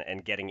worth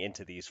and getting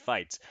into these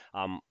fights.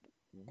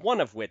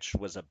 One of which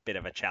was a bit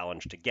of a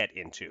challenge to get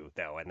into,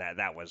 though, and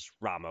that was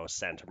Ramos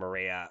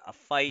Santamaria. A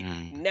fight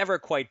never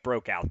quite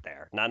broke out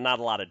there. Not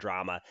a lot of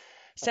drama.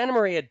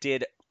 Santamaria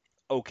did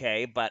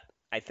okay, but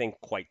I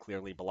think quite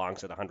clearly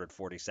belongs at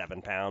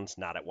 147 pounds,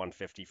 not at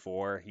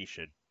 154. He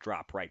should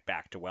drop right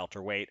back to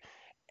welterweight.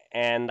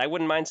 And I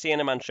wouldn't mind seeing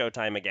him on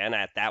Showtime again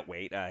at that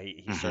weight.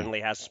 He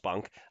certainly has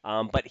spunk.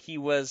 But he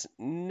was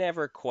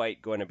never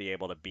quite going to be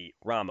able to beat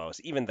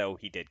Ramos, even though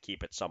he did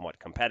keep it somewhat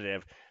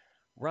competitive.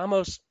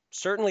 Ramos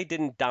certainly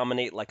didn't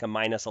dominate like a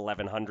minus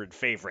 1,100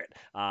 favorite.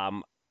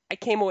 I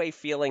came away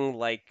feeling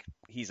like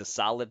he's a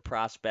solid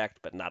prospect,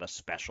 but not a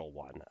special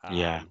one.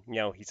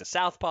 He's a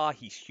southpaw.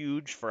 He's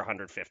huge for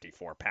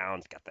 154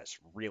 pounds. Got this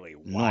really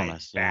wide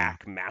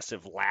back,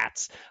 massive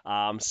lats.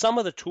 Some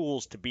of the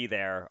tools to be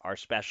there are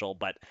special,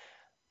 but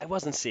I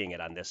wasn't seeing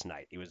it on this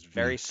night. He was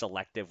very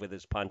selective with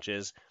his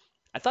punches.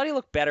 I thought he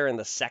looked better in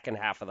the second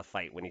half of the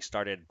fight when he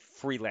started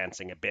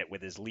freelancing a bit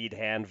with his lead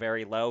hand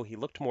very low. He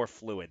looked more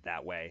fluid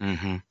that way.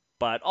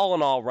 But all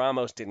in all,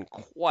 Ramos didn't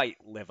quite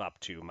live up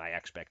to my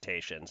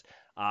expectations.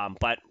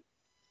 But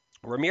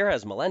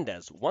Ramirez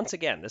Melendez, once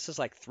again, this is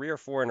like 3 or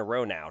 4 in a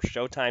row now.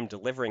 Showtime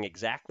delivering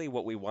exactly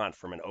what we want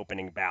from an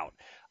opening bout.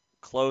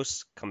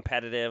 Close,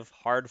 competitive,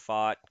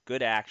 hard-fought,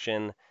 good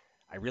action.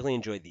 I really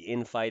enjoyed the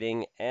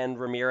infighting, and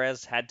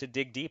Ramirez had to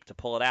dig deep to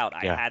pull it out.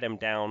 I had him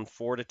down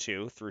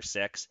 4-2 through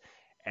 6.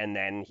 And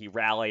then he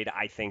rallied,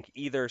 I think,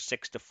 either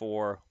 6-4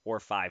 or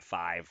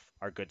 5-5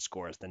 are good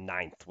scores. The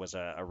 9th was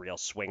a real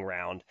swing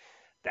round.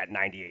 That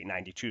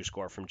 98-92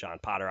 score from John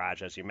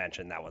Potteraj, as you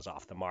mentioned, that was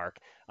off the mark.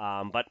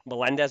 But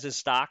Melendez's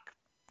stock,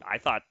 I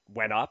thought,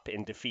 went up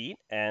in defeat,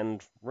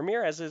 and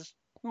Ramirez's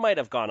might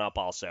have gone up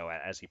also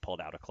as he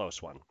pulled out a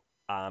close one.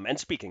 And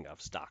speaking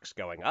of stocks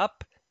going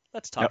up,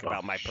 let's talk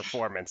about my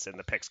performance in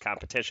the picks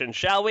competition,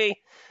 shall we?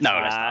 No,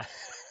 let's not.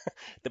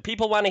 The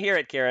people want to hear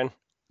it, Kieran.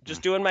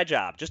 Just doing my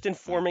job, just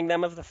informing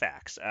them of the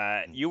facts.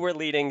 You were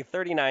leading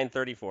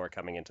 39-34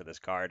 coming into this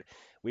card.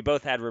 We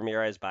both had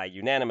Ramirez by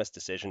unanimous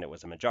decision. It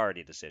was a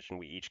majority decision.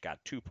 We each got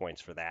 2 points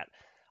for that.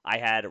 I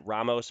had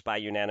Ramos by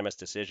unanimous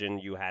decision.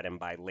 You had him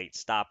by late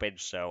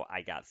stoppage, so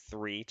I got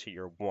 3 to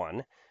your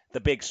 1. The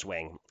big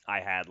swing,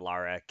 I had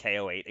Lara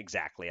KO8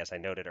 exactly, as I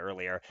noted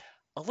earlier.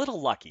 A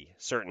little lucky,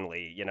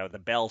 certainly. You know, the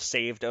bell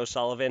saved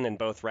O'Sullivan in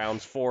both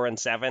rounds 4 and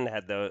 7.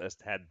 Had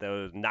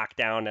the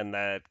knockdown and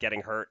the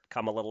getting hurt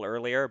come a little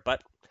earlier,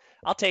 but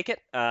I'll take it.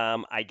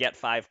 I get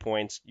 5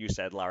 points. You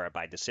said Lara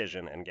by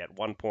decision and get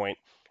 1 point.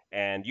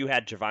 And you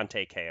had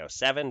Gervonta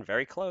KO7,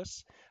 very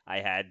close.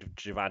 I had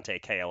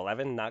Gervonta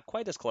KO11, not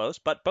quite as close,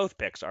 but both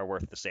picks are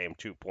worth the same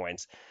 2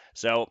 points.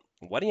 So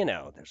what do you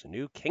know? There's a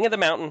new King of the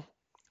Mountain.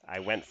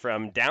 I went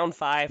from down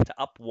 5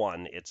 to up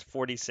 1. It's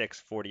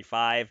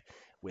 46-45.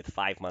 With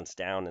 5 months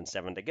down and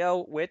 7 to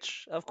go,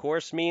 which, of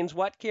course, means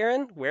what,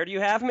 Kieran? Where do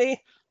you have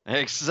me?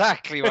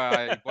 Exactly where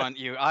I want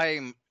you.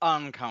 I'm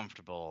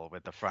uncomfortable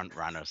with the front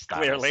runner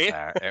status Clearly.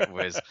 there.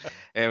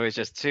 It was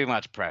just too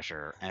much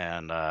pressure,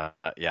 and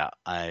yeah,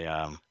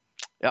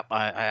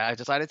 I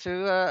decided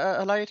to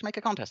allow you to make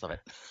a contest of it.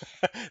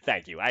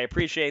 Thank you. I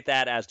appreciate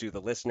that, as do the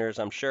listeners,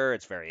 I'm sure.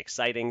 It's very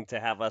exciting to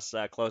have us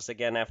close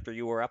again after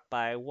you were up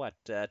by, what,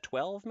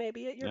 12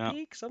 maybe at your Yeah,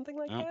 peak? Something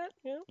like yeah. that?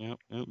 Yeah.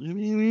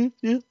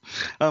 Yeah.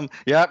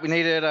 Yeah, we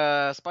needed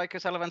Spike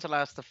O'Sullivan to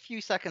last a few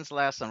seconds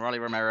less and Rolly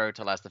Romero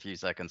to last a few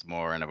seconds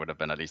more, and it would have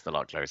been at least a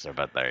lot closer.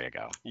 But there you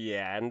go.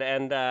 Yeah,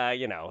 and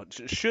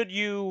should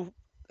you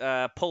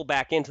pull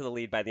back into the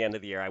lead by the end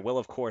of the year, I will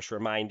of course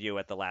remind you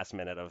at the last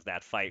minute of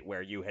that fight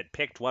where you had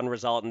picked one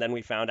result and then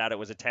we found out it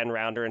was a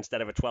 10-rounder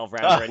instead of a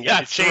 12-rounder, and you had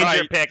to That's change your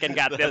right. pick and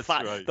got That's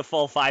right. the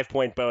full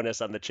 5-point bonus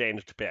on the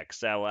changed pick.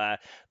 So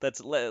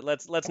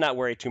let's not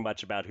worry too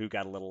much about who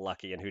got a little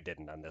lucky and who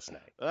didn't on this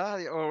night.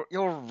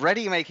 You're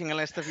already making a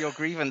list of your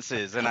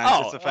grievances in Oh yeah.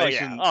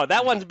 anticipation. Oh,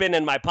 that one's been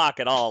in my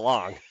pocket all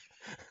along.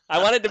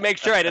 I wanted to make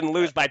sure I didn't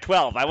lose by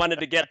 12. I wanted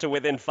to get to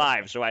within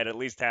 5, so I'd at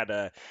least had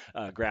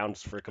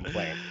grounds for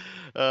complaint.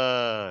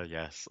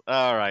 Yes.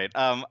 All right.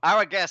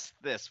 Our guest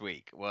this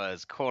week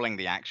was calling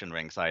the action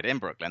ringside in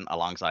Brooklyn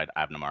alongside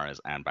Abner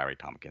Morris and Barry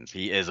Tompkins.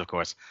 He is, of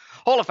course,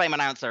 Hall of Fame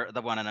announcer,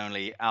 the one and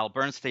only Al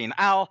Bernstein.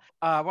 Al,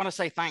 I want to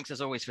say thanks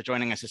as always for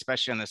joining us,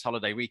 especially on this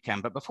holiday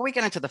weekend. But before we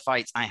get into the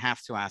fights, I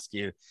have to ask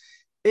you,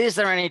 is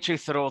there any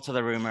truth at all to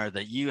the rumor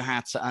that you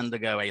had to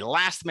undergo a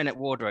last-minute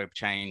wardrobe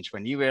change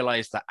when you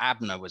realized that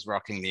Abner was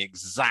rocking the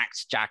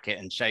exact jacket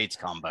and shades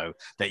combo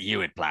that you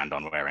had planned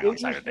on wearing on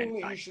Saturday Interesting that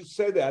you night? should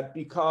say that,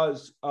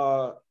 because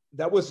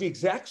that was the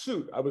exact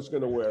suit I was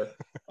going to wear.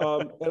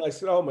 And I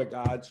said, oh my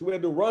God. So we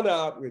had to run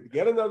out. We had to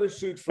get another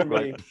suit for me.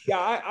 Right. Yeah,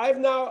 I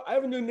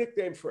have a new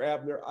nickname for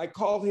Abner. I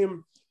called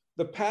him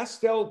the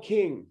Pastel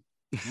King.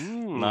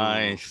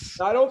 Nice.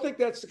 I don't think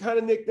that's the kind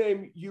of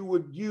nickname you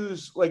would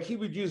use, like he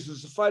would use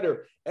as a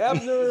fighter.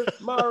 Abner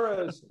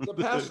Mares, the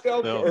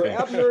Pastel King, or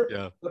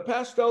Abner, the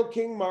Pastel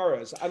King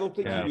Mares. I don't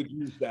think he would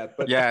use that.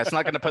 But yeah, it's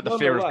not going to put the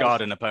fear of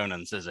God in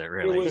opponents, is it?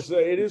 Really?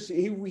 It is.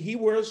 He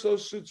wears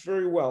those suits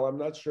very well. I'm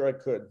not sure I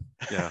could.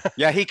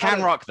 Yeah, he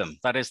can rock them.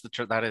 That is the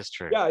truth. That is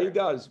true. Yeah, he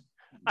does.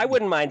 I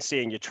wouldn't mind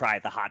seeing you try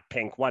the hot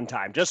pink one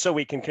time, just so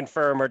we can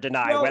confirm or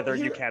deny whether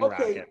you can rock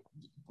it.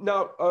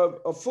 Now,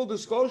 a full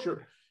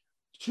disclosure.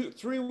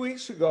 3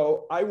 weeks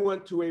ago, I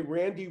went to a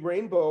Randy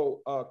Rainbow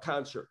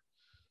concert.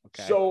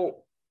 Okay.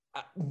 So,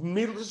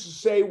 needless to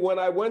say, when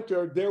I went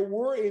there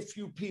were a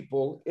few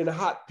people in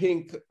hot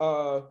pink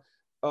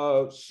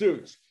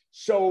suits.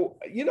 So,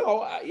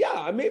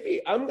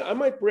 maybe I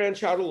might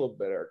branch out a little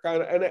bit, Eric.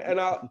 And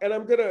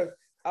I'm gonna,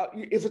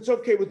 if it's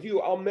okay with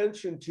you, I'll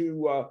mention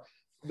to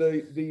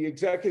the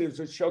executives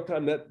at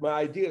Showtime that my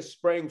idea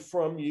sprang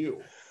from you.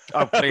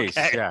 Oh, please.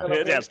 Okay. Yeah.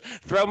 Yes.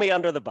 Throw me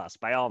under the bus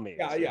by all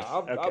means. Yeah.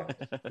 I'll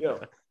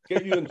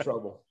get you in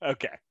trouble.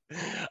 Okay.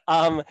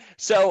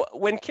 So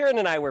when Kieran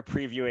and I were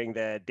previewing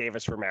the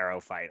Davis Romero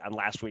fight on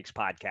last week's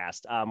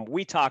podcast,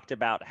 we talked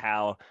about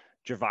how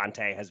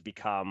Gervonta has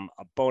become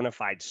a bona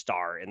fide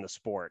star in the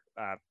sport,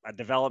 a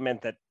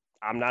development that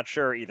I'm not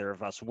sure either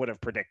of us would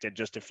have predicted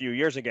just a few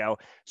years ago.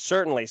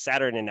 Certainly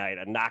Saturday night,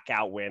 a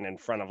knockout win in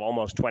front of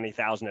almost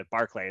 20,000 at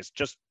Barclays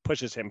just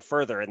pushes him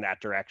further in that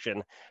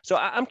direction. So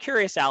I'm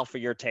curious, Al, for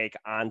your take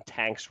on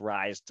Tank's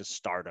rise to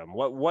stardom.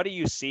 What do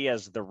you see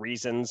as the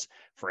reasons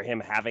for him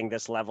having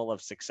this level of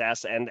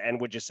success?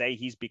 And would you say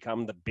he's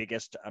become the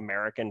biggest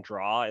American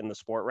draw in the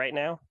sport right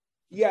now?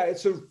 Yeah,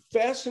 it's a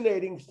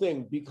fascinating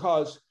thing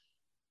because,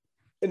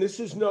 and this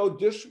is no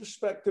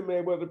disrespect to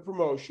Mayweather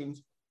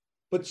Promotions,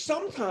 but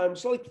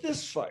sometimes, like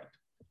this fight,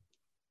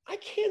 I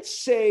can't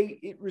say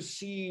it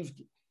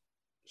received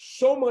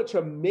so much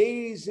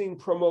amazing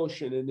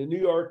promotion in the New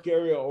York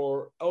area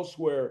or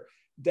elsewhere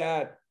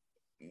that,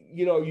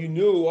 you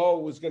knew,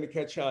 it was going to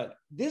catch on.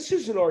 This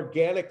is an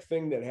organic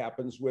thing that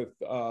happens with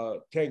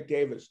Tank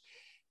Davis.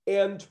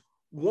 And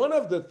one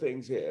of the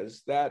things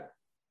is that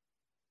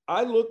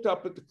I looked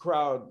up at the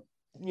crowd,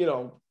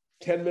 10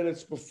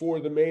 minutes before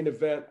the main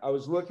event. I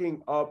was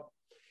looking up,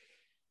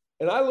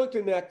 and I looked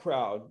in that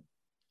crowd,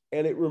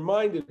 and it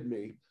reminded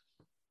me,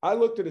 I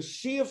looked at a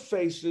sea of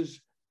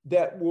faces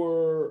that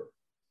were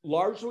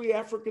largely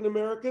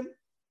African-American,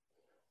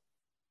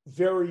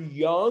 very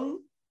young.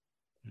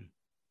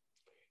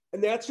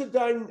 And that's a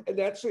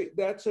demographic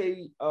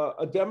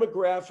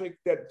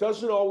that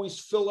doesn't always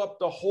fill up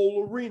the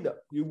whole arena.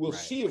 You will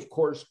see, of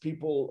course,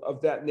 people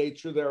of that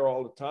nature there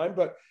all the time,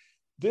 but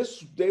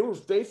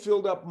they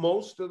filled up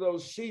most of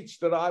those seats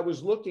that I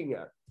was looking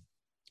at.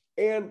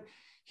 And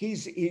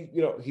he's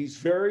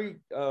very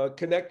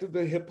connected to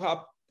the hip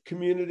hop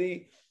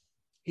community.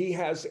 He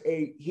has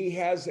a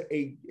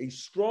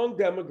strong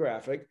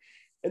demographic.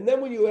 And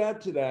then when you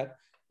add to that,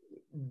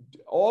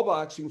 all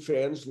boxing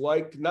fans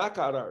like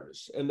knockout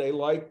artists, and they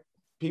like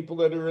people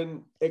that are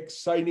in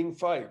exciting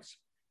fights.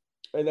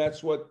 And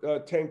that's what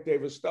Tank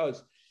Davis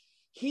does.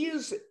 He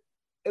is,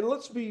 and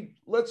let's be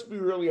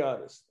really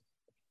honest,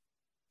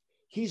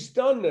 he's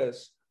done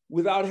this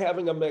without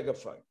having a mega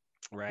fight.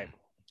 Right.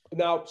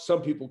 Now,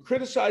 some people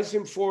criticize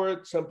him for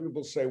it. Some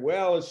people say,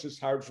 well, it's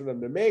just hard for them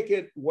to make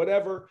it,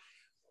 whatever.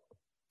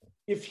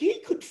 If he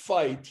could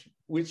fight,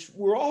 which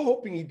we're all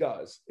hoping he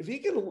does,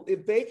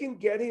 if they can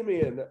get him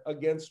in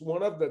against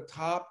one of the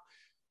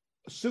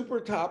super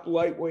top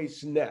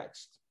lightweights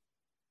next,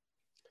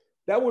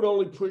 that would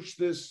only push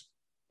this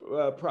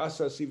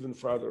process even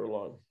farther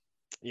along.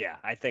 Yeah,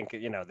 I think,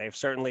 they've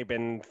certainly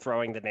been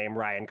throwing the name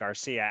Ryan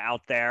Garcia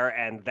out there,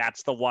 and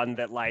that's the one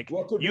that,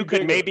 you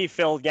could maybe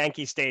fill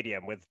Yankee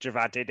Stadium with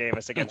Gervonta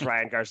Davis against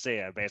Ryan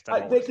Garcia based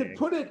on they could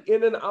put it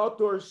in an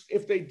outdoors,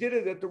 if they did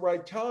it at the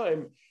right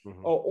time,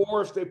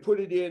 or if they put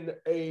it in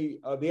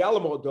the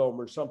Alamo Dome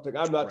or something.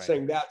 I'm not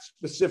saying that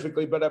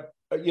specifically, but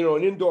an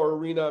indoor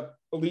arena,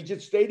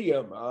 Allegiant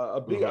Stadium,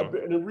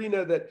 an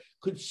arena that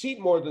could seat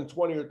more than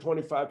 20 or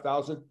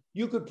 25,000.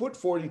 You could put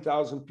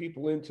 40,000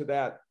 people into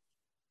that.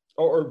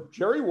 Or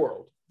Jerry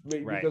World,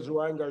 because of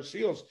Ryan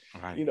Garcia's,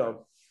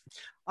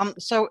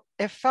 So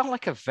it felt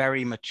like a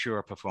very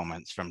mature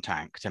performance from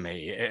Tank to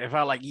me. It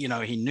felt like,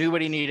 he knew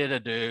what he needed to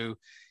do.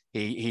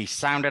 He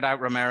sounded out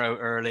Romero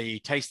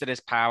early, tasted his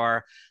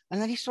power, and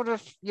then he sort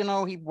of,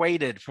 he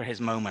waited for his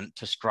moment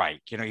to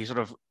strike. He sort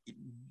of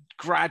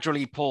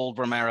gradually pulled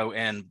Romero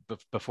in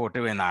before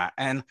doing that.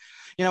 And,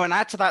 and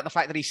add to that the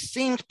fact that he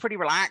seemed pretty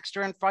relaxed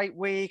during fight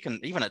week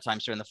and even at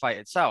times during the fight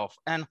itself.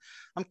 And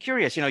I'm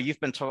curious, you've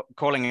been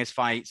calling his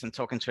fights and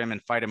talking to him in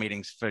fighter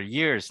meetings for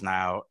years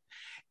now.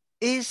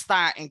 Is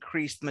that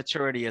increased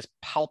maturity as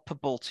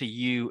palpable to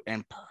you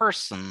in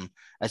person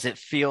as it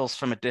feels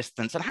from a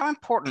distance? And how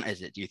important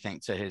is it, do you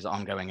think, to his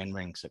ongoing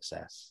in-ring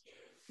success?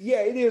 Yeah,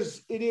 it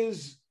is. It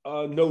is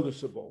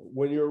noticeable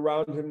when you're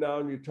around him now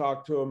and you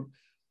talk to him.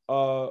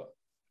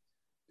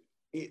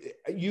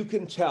 You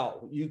can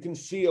tell, you can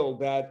feel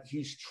that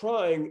he's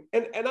trying.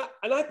 And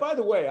I, by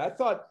the way, I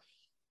thought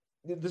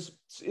this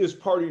is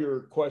part of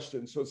your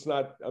question, so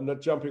I'm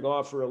not jumping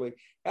off early.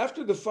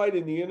 After the fight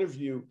in the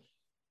interview,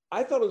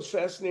 I thought it was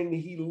fascinating.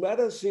 He let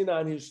us in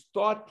on his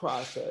thought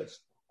process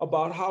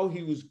about how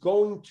he was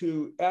going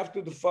to,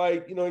 after the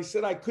fight, he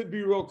said, I could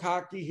be real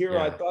cocky here.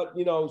 Yeah. I thought,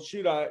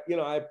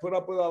 I put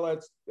up with all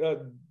that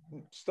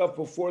stuff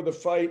before the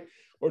fight.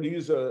 Or to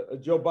use a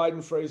Joe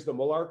Biden phrase, the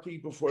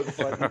malarkey before the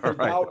fight. Right.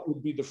 Doubt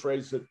would be the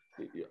phrase that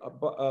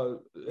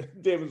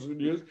Davis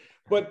would use.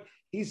 But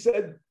he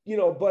said,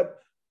 but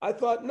I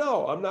thought,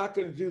 no, I'm not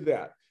going to do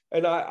that.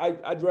 And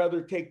I'd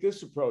rather take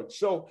this approach.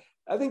 So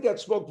I think that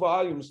spoke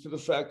volumes to the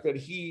fact that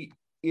he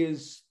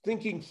is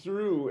thinking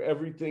through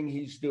everything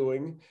he's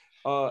doing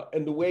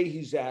and the way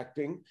he's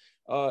acting.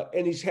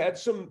 And he's had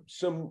some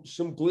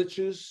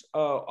glitches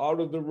out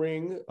of the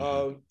ring,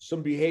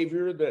 some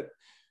behavior that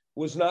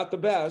was not the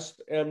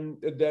best,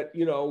 and that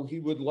he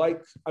would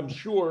like, I'm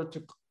sure,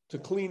 to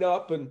clean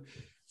up and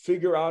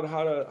figure out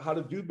how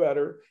to do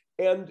better.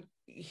 And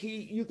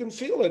you can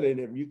feel it in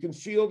him. You can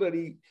feel that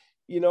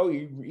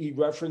he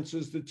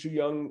references the two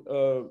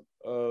young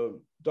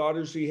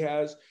daughters he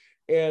has,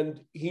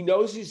 and he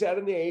knows he's at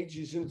an age,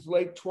 he's in his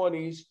late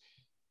 20s,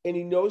 and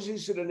he knows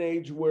he's at an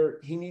age where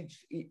he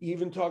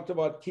even talked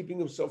about keeping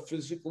himself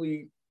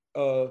physically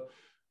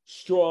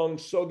strong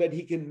so that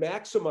he can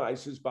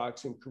maximize his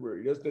boxing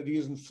career. He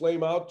doesn't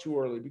flame out too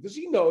early, because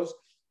he knows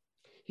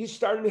he's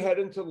starting to head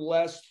into the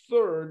last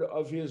third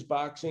of his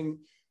boxing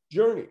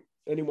journey,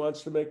 and he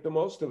wants to make the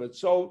most of it.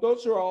 So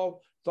those are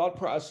all thought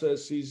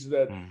processes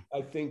that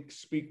I think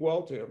speak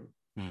well to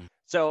him.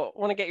 So I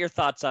want to get your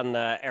thoughts on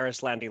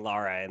Erislandy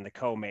Lara in the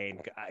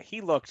co-main.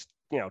 He looked,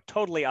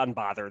 totally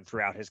unbothered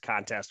throughout his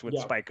contest with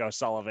Spike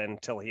O'Sullivan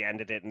till he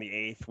ended it in the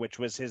 8th, which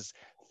was his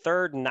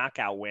third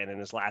knockout win in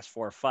his last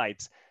 4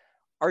 fights.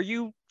 Are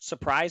you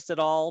surprised at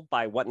all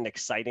by what an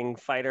exciting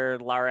fighter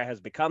Lara has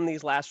become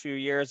these last few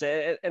years?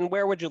 And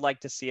where would you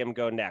like to see him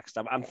go next?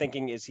 I'm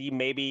thinking, is he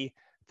maybe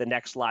the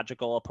next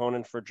logical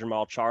opponent for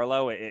Jermall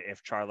Charlo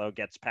if Charlo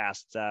gets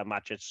past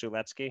Maciej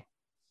Sulecki?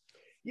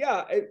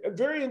 Yeah, a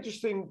very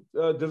interesting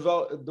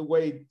the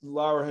way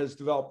Lara has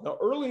developed. Now,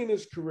 early in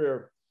his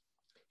career,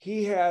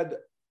 he had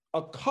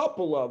a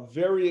couple of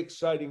very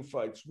exciting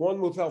fights. One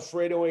with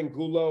Alfredo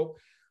Angulo,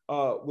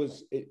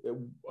 was a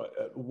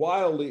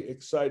wildly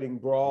exciting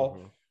brawl.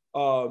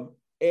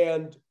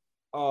 And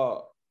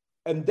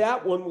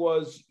that one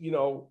was,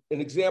 an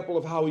example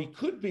of how he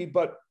could be,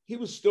 but he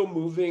was still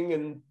moving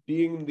and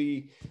being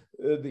the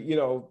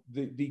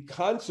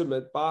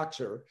consummate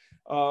boxer,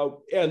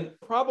 and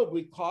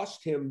probably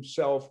cost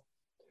himself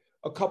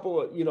a couple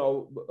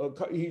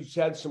of, he's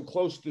had some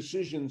close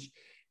decisions.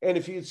 And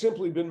if he had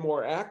simply been a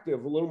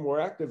little more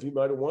active, he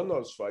might have won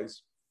those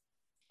fights.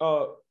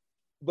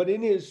 But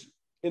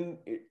in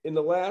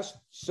the last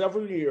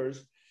several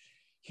years,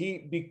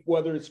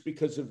 whether it's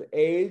because of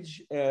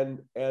age and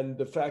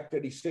the fact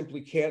that he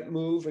simply can't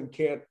move and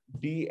can't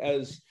be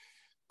as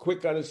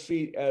quick on his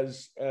feet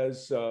as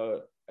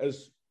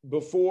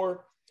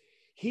before,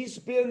 he's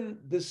been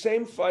the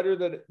same fighter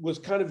that was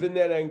kind of in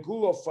that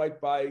Angulo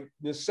fight by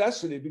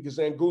necessity, because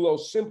Angulo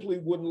simply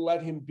wouldn't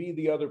let him be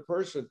the other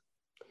person.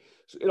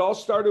 So it all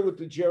started with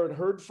the Jarrett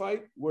Hurd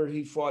fight, where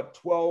he fought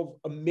 12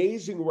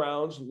 amazing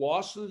rounds,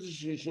 lost the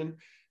decision,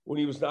 when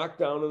he was knocked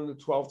down in the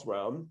 12th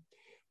round.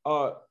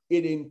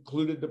 It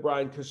included the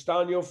Brian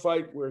Castano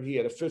fight where he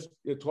had a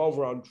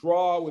 12-round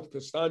draw with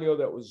Castano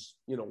that was,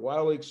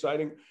 wildly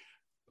exciting.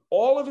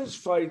 All of his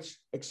fights,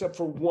 except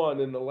for one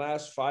in the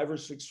last 5 or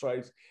 6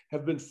 fights,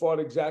 have been fought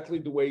exactly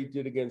the way he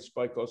did against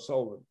Spike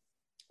O'Sullivan.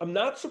 I'm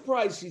not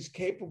surprised he's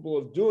capable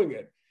of doing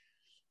it,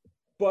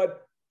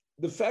 but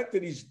the fact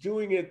that he's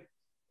doing it,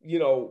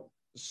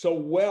 so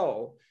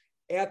well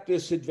at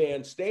this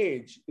advanced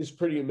age is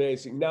pretty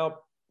amazing. Now,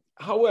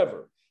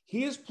 however,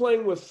 he is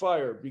playing with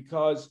fire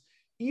because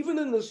even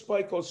in the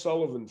Spike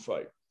O'Sullivan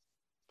fight,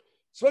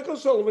 Spike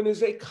O'Sullivan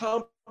is a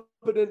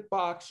competent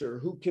boxer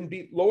who can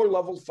beat lower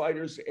level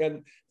fighters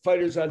and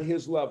fighters on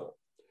his level.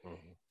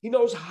 Mm-hmm. He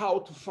knows how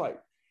to fight.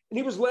 And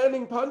he was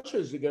landing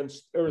punches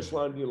against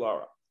Erislandy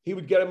Lara. He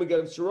would get him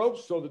against the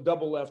ropes, throw the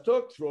double left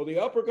hook, throw the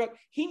uppercut.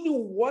 He knew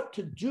what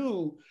to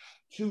do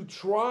to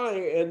try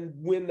and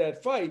win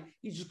that fight.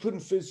 He just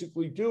couldn't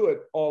physically do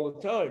it all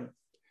the time.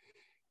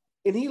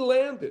 And he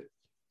landed.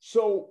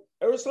 So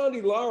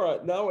Erislandy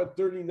Lara, now at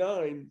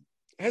 39,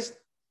 has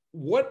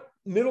what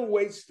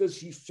middleweights does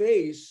he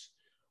face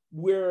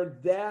where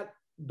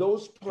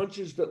those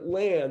punches that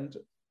land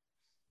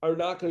are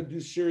not going to do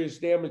serious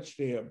damage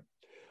to him?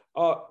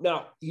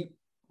 Now,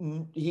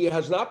 he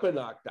has not been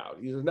knocked out.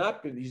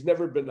 He's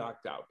never been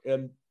knocked out.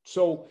 And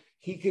so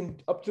he can,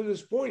 up to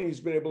this point, he's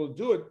been able to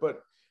do it.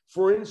 But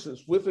for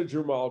instance, with a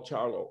Jermall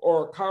Charlo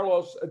or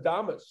Carlos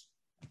Adames,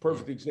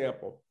 perfect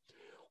example,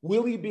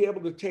 will he be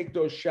able to take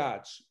those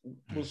shots?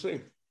 We'll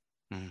see.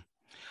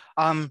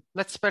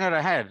 Let's spin it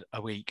ahead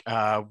a week.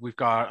 We've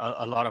got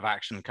a lot of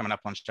action coming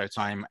up on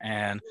Showtime,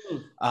 and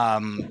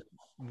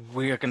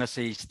we are going to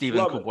see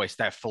Stephen Coolboy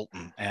Steph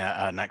Fulton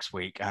next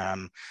week.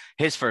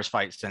 His first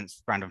fight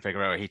since Brandon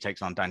Figueroa, he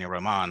takes on Daniel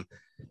Roman.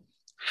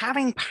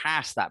 Having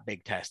passed that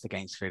big test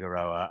against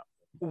Figueroa,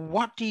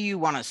 what do you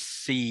want to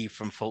see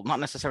from Fulton? Not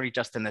necessarily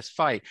just in this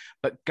fight,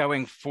 but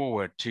going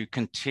forward to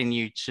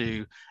continue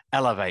to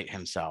elevate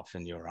himself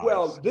in your eyes?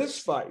 Well, this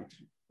fight,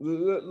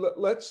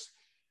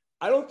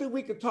 I don't think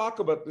we could talk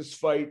about this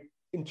fight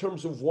in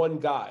terms of one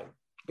guy,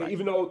 right.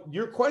 Even though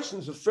your question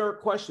is a fair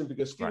question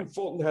because Stephen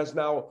Fulton has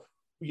now,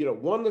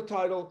 won the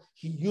title.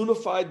 He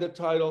unified the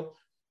title,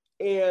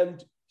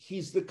 and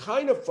he's the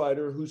kind of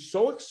fighter who's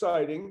so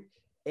exciting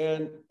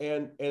and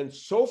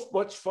so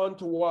much fun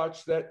to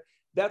watch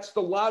that's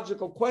the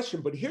logical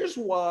question. But here's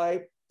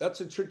why that's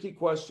a tricky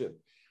question.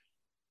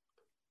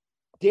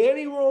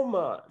 Danny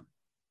Roman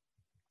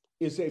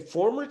is a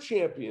former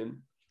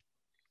champion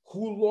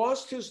who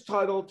lost his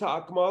title to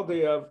Akam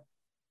Aldeev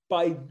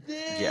by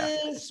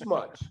this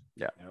much.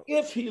 Yeah.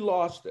 If he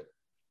lost it.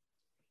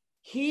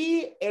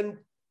 He and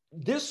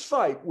this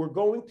fight we're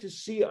going to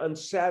see on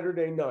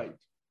Saturday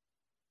night,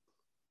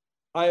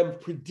 I am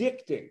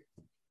predicting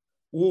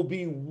will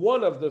be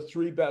one of the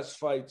 3 best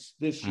fights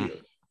this year.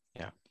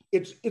 Yeah.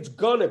 It's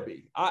gonna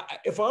be.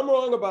 If I'm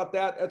wrong about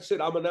that, that's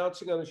it. I'm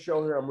announcing on the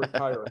show here I'm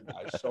retiring,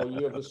 guys. So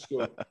you have a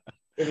scoop.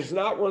 If it's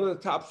not one of the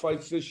top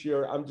fights this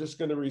year, I'm just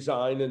going to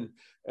resign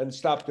and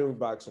stop doing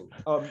boxing.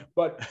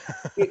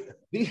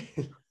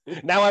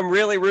 Now I'm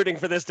really rooting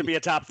for this to be a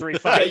top 3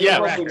 fight.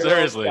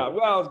 Seriously. Yeah,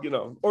 well,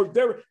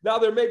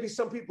 there may be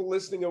some people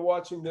listening and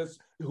watching this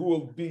who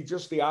will be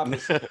just the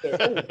opposite.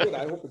 Oh, good.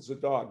 I hope it's a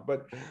dog.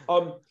 But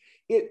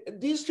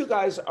these 2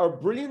 guys are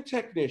brilliant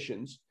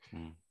technicians.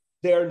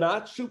 They are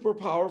not super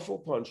powerful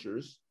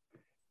punchers,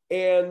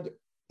 and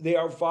they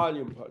are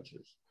volume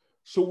punchers.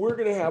 So we're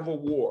going to have a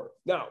war.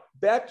 Now,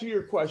 back to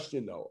your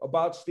question, though,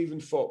 about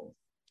Stephen Fulton.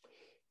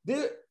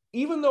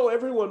 Even though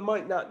everyone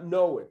might not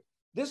know it,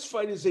 this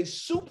fight is a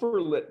super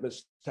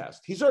litmus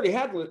test. He's already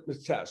had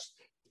litmus tests.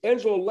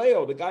 Angelo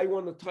Leo, the guy who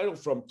won the title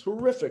from,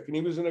 terrific, and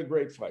he was in a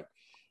great fight.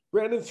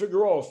 Brandon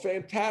Figueroa,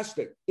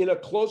 fantastic. In a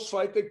close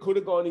fight that could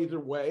have gone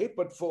either way,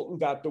 but Fulton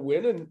got the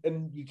win,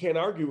 and you can't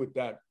argue with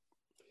that.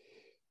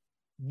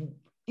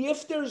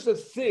 If there's a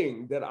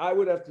thing that I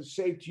would have to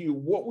say to you,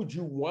 what would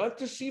you want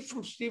to see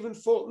from Stephen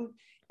Fulton?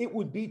 It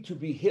would be to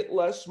be hit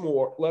less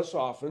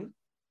often,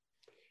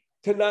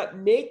 to not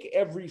make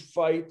every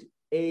fight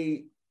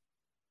a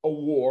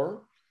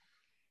war,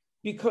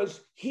 because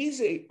he's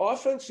an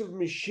offensive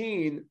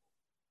machine,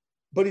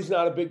 but he's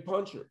not a big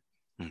puncher.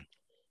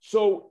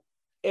 So,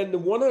 and the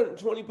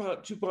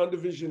 122-pound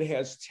division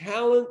has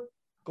talent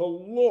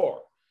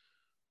galore.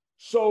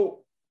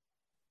 So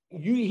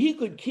he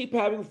could keep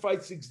having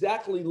fights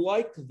exactly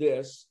like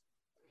this,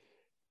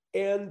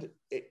 and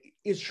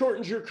it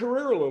shortens your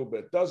career a little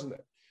bit, doesn't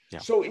it? Yeah.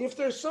 So if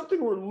there's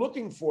something we're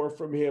looking for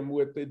from him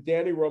with the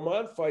Danny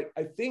Roman fight,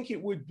 I think it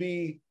would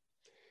be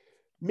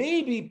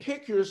maybe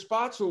pick your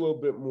spots a little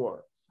bit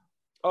more.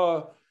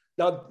 Now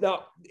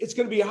it's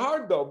going to be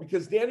hard, though,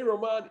 because Danny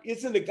Roman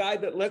isn't a guy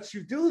that lets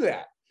you do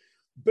that.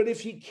 But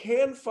if he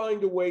can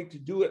find a way to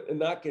do it and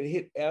not get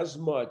hit as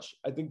much,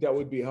 I think that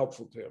would be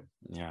helpful to him.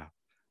 Yeah.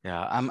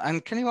 Yeah.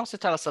 And can you also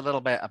tell us a little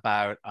bit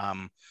about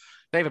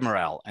David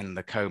Morrell in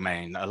the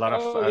co-main? A lot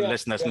of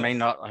listeners may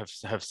not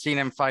have seen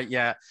him fight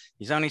yet.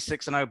 He's only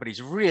 6-0, but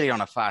he's really on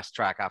a fast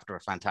track after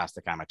a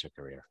fantastic amateur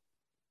career.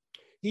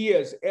 He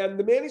is. And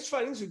the man he's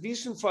fighting is a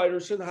decent fighter.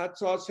 Hot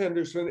Sauce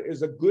Henderson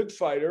is a good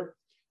fighter,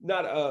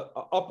 not a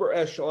upper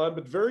echelon,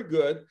 but very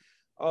good.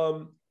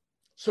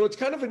 So it's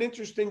kind of an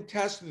interesting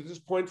test at this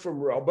point for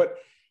Morrell. But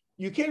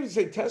you can't even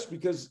say test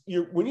because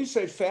when you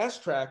say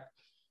fast track,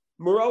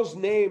 Morrell's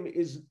name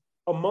is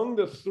among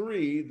the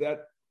three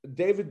that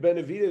David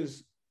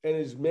Benavidez and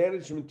his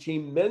management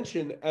team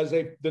mentioned as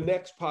the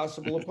next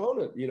possible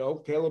opponent. You know,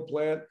 Caleb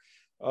Plant,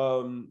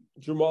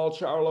 Jamal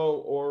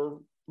Charlo,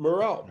 or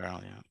Morrell.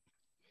 Morrell, yeah.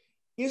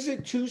 Is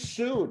it too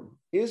soon?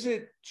 Is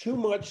it too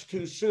much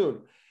too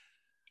soon?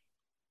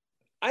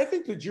 I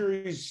think the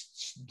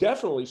jury's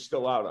definitely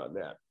still out on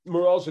that.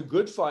 Morrell's a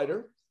good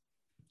fighter,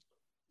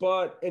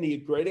 and he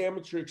had great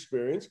amateur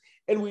experience.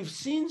 And we've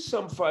seen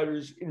some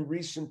fighters in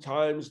recent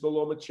times, the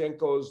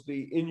Lomachenkos,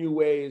 the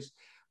Inoues.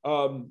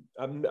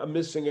 I'm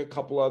missing a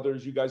couple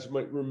others you guys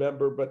might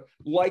remember, but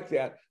like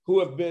that, who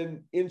have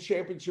been in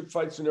championship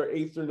fights in their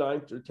 8th or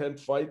 9th or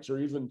 10th fights or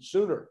even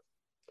sooner.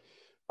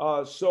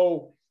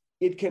 So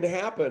it can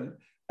happen.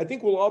 I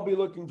think we'll all be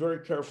looking very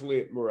carefully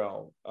at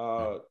Morrell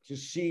to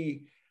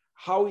see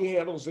how he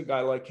handles a guy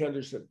like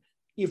Henderson.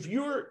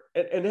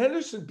 And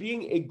Henderson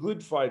being a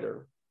good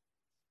fighter,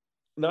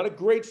 not a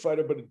great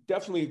fighter, but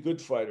definitely a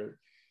good fighter,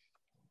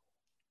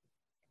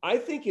 I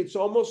think it's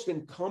almost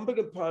incumbent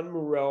upon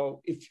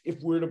Morrell,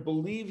 if we're to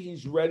believe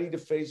he's ready to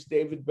face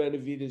David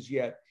Benavidez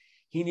yet,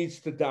 he needs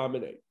to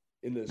dominate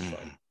in this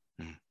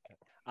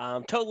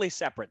fight. Totally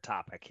separate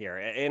topic here.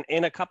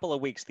 In a couple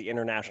of weeks, the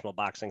International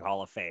Boxing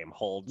Hall of Fame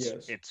holds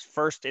its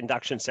first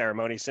induction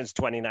ceremony since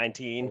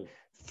 2019.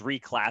 3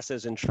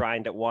 classes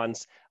enshrined at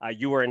once.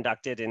 You were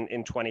inducted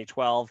in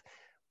 2012.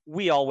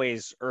 We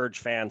always urge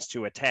fans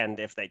to attend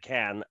if they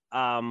can,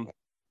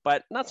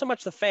 but not so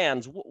much the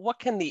fans. What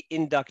can the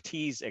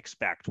inductees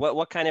expect?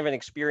 What kind of an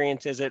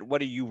experience is it? What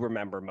do you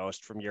remember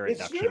most from your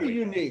induction? It's very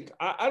unique.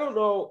 I don't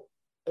know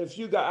if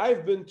you guys,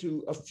 I've been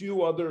to a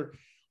few other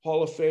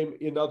Hall of Fame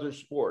in other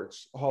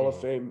sports, Hall of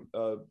Fame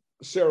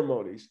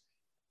ceremonies.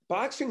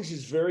 Boxing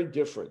is very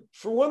different.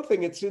 For one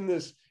thing,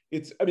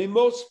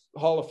 most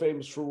Hall of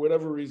Fames, for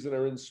whatever reason,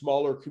 are in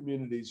smaller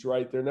communities,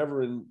 right? They're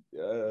never in,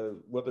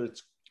 whether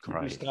it's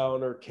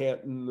Cooperstown or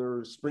Canton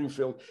or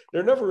Springfield,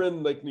 they're never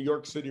in like New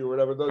York City or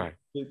whatever.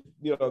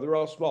 They're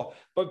all small.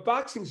 But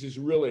boxing is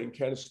really in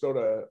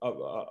Canastota,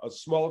 a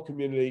small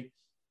community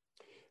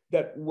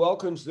that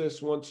welcomes this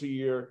once a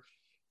year.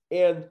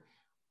 And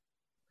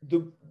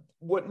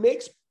what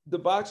makes the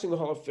Boxing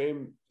Hall of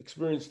Fame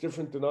experience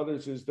different than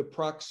others is the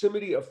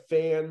proximity of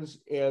fans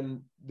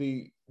and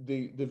the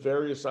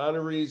various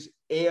honorees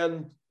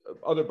and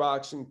other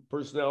boxing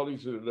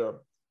personalities that are there.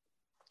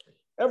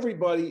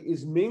 Everybody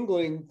is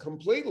mingling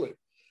completely.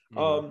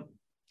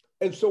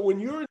 And so when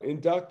you're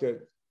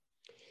inducted,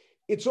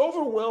 it's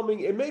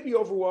overwhelming. It may be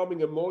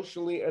overwhelming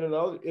emotionally and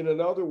in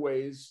other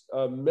ways,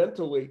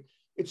 mentally.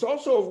 It's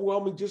also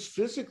overwhelming just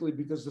physically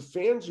because the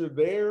fans are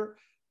there.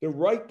 They're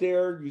right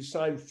there. You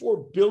sign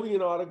 4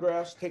 billion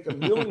autographs, take 1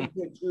 million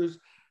pictures,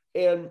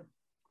 and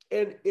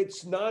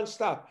it's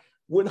nonstop.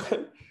 When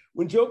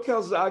Joe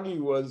Calzaghe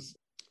was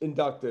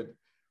inducted,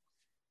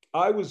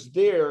 I was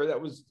there.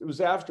 It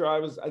was after I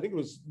think it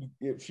was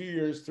a few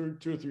years, 2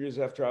 or 3 years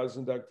after I was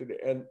inducted,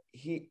 and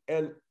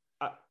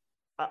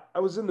I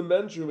was in the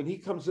men's room, and he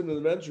comes into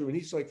the men's room, and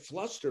he's like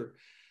flustered,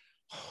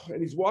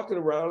 and he's walking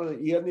around,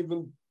 and he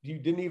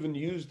didn't even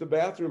use the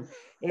bathroom.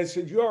 And I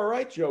said, "You all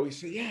right, Joe?" He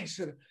said, "Yeah." I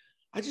said,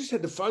 "I just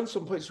had to find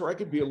some place where I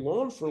could be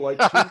alone for like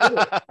 2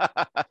 minutes."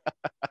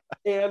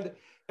 And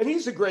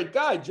he's a great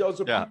guy. Joe's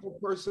a people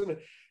person.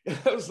 And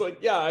I was like,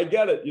 "Yeah, I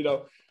get it,"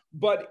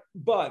 But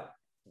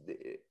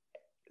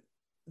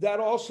that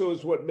also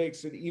is what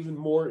makes it even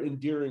more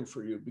endearing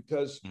for you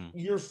because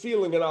you're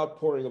feeling an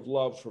outpouring of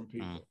love from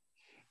people.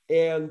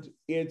 And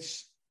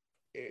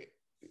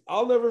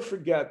I'll never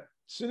forget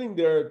sitting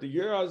there the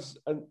year I was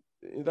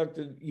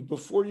inducted.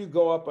 Before you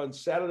go up on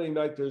Saturday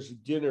night, there's a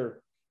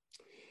dinner.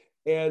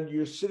 And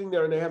you're sitting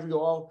there and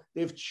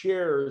they have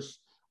chairs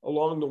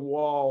along the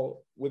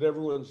wall with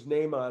everyone's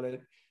name on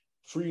it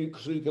for you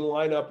so you can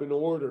line up in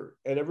order.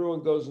 And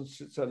everyone goes and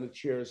sits on the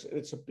chairs. And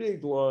it's a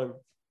big, long,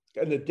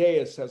 and the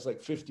dais has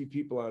like 50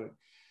 people on it.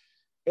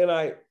 And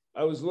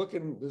I was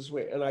looking this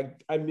way and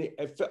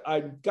I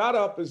got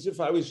up as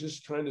if I was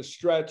just trying to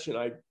stretch and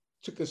I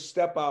took a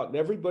step out and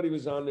everybody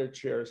was on their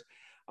chairs.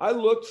 I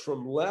looked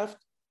from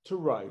left to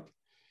right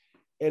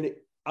and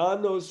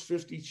on those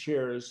 50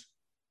 chairs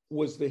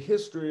was the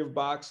history of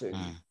boxing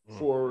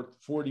for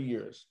 40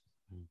 years.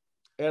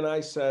 And I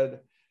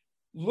said,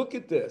 look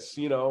at this,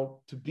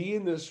 to be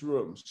in this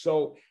room.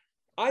 So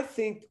I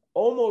think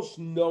almost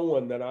no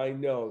one that I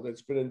know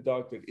that's been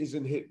inducted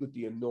isn't hit with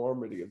the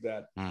enormity of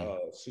that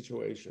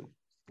situation.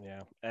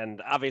 Yeah.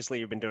 And obviously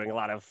you've been doing a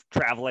lot of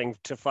traveling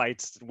to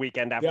fights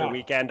weekend after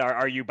weekend.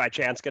 Are you by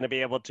chance going to be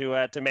able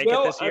to make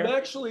it this year? I'm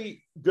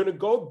actually going to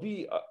go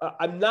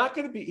I'm not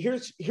going to be,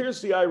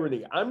 here's the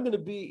irony. I'm going to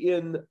be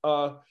in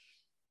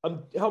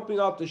I'm helping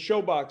out the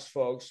Showbox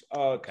folks.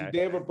 They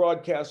have a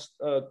broadcast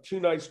 2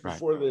 nights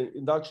before the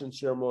induction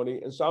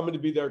ceremony, and so I'm going to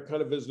be there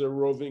kind of as their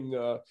roving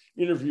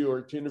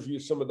interviewer to interview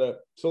some of the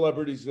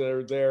celebrities that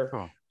are there.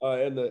 Cool.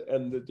 And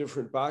the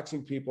different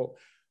boxing people.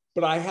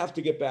 But I have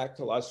to get back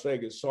to Las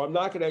Vegas. So I'm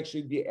not going to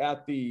actually be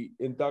at the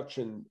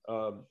induction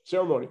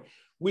ceremony,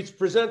 which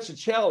presents a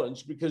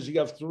challenge because you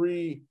have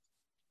 3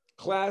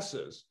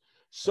 classes.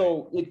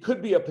 So it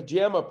could be a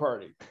pajama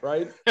party,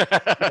 right?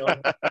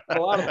 A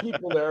lot of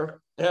people there.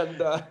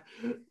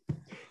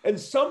 And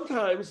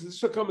sometimes,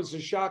 this will come as a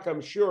shock, I'm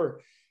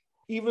sure,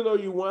 even though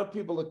you want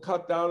people to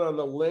cut down on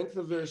the length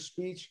of their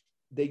speech,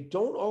 they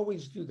don't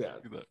always do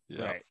that.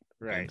 Yeah.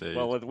 Right. Indeed.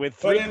 Well, with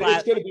 3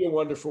 it's going to be a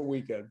wonderful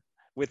weekend.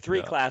 With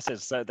 3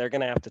 classes, they're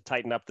going to have to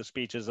tighten up the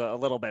speeches a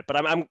little bit.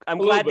 But I'm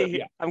glad to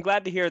hear. I'm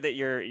glad to hear that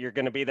you're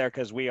going to be there,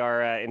 because we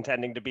are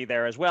intending to be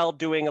there as well,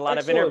 doing a lot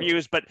of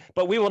interviews. But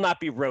we will not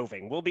be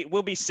roving.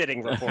 We'll be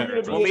sitting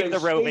reporters. We'll leave the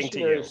roving to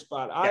you.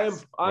 Spot.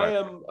 Yes. I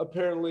am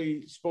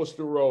apparently supposed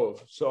to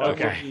rove, so I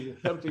will be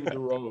attempting to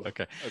rove.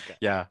 Okay.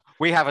 Yeah,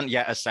 we haven't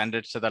yet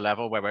ascended to the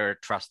level where we're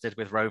trusted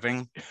with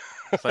roving.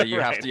 So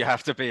you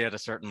have to be at a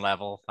certain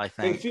level, I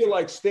think. They feel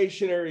like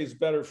stationary is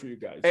better for you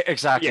guys.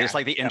 Exactly. Yeah. It's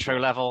like the intro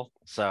level.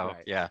 So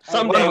yeah.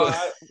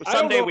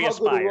 Someday we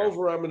aspire. How good a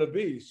rover I'm going to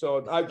be.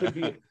 So I could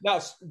be now.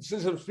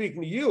 Since I'm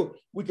speaking to you,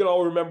 we can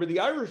all remember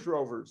the Irish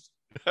Rovers.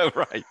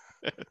 Right.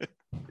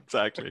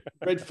 Exactly.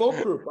 Great folk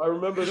group. I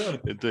remember them.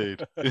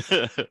 Indeed.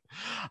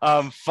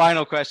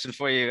 Final question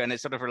for you, and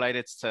it sort of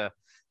related to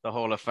the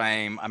Hall of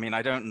Fame. I mean,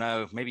 I don't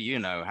know. Maybe you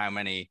know how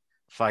many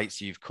fights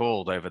you've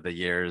called over the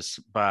years,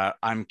 but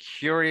I'm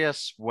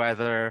curious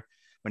whether,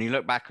 when you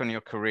look back on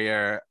your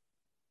career,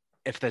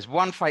 if there's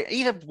one fight,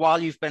 either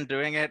while you've been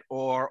doing it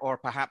or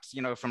perhaps,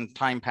 from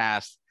time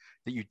past,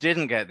 that you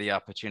didn't get the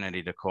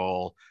opportunity to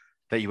call,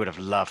 that you would have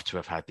loved to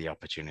have had the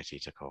opportunity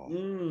to call.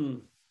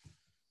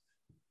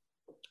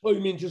 Oh, you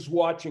mean just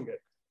watching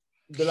it?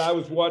 That I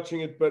was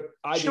watching it, but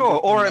I didn't. Sure,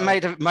 or it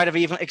might have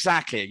even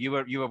exactly you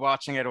were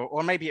watching it,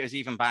 or maybe it was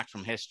even back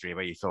from history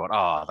where you thought,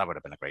 oh, that would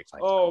have been a great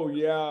fight. Oh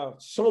yeah,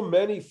 so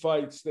many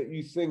fights that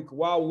you think,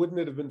 wow, wouldn't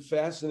it have been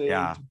fascinating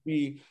to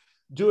be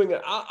doing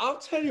it? I'll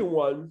tell you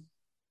one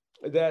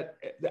that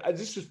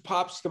this just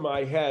pops to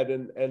my head,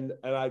 and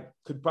I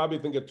could probably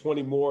think of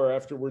 20 more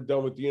after we're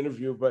done with the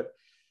interview, but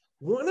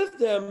one of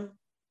them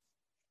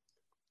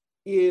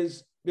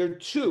is, there are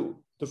 2.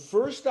 The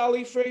first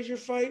Ali Frazier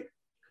fight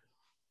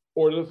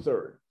or the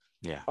third.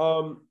 Yeah.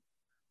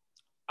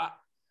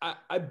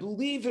 I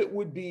believe it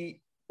would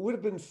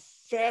have been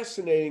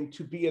fascinating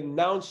to be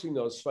announcing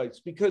those fights,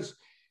 because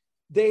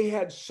they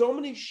had so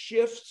many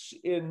shifts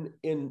in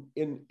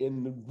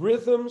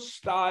rhythm,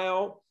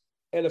 style,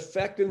 and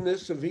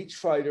effectiveness of each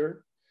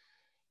fighter.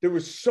 There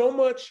was so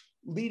much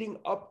leading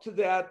up to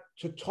that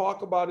to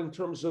talk about in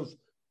terms of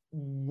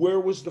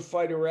where was the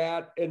fighter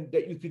at, and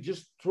that you could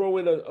just throw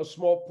in a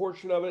small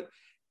portion of it,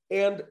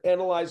 and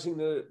analyzing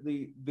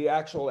the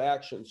actual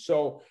action.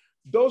 So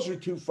those are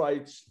 2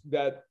 fights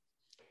that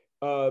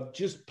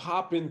just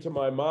pop into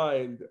my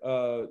mind,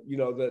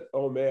 that,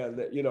 oh man,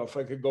 that, if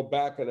I could go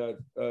back and,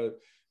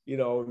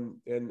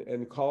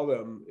 and call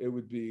them, it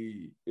would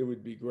be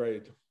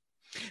great.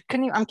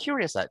 I'm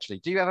curious, actually,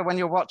 do you ever, when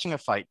you're watching a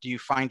fight, do you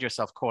find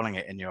yourself calling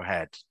it in your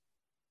head?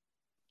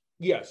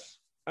 Yes.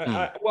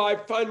 I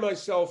find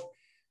myself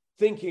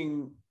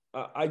thinking,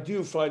 I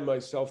do find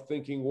myself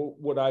thinking, what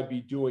would I be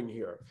doing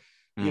here?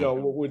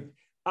 What would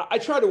I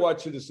try to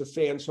watch it as a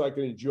fan so I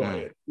can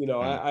enjoy it.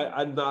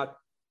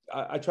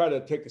 I try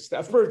to take a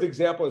step. First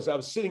example is I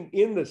was sitting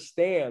in the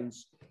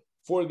stands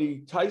for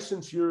the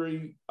Tyson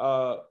Fury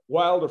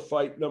Wilder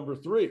fight number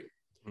 3.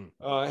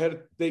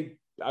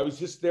 I was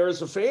just there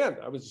as a fan.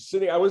 I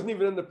wasn't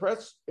even in the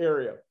press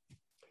area.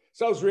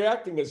 So I was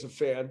reacting as a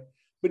fan.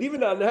 But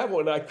even on that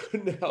one, I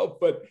couldn't help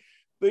but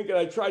thinking,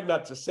 I tried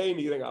not to say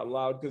anything out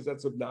loud because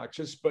that's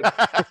obnoxious. But,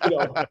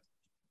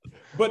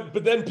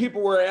 but then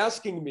people were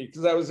asking me,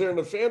 because I was there in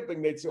the fan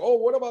thing, they'd say, oh,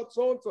 what about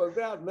so-and-so,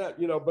 that and that,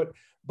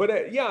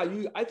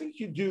 I think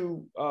you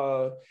do.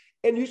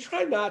 And you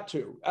try not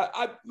to.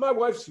 My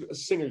wife's a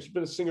singer. She's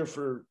been a singer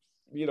for,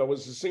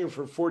 was a singer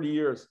for 40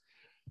 years.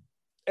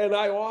 And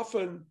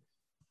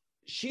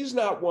she's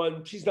not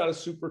a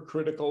super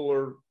critical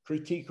or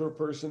critiquer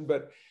person,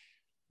 but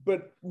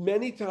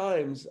many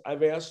times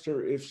I've asked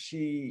her if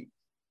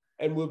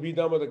and we'll be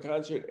done with the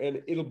concert,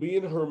 and it'll be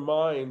in her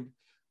mind,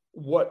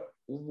 what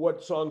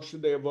songs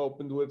should they have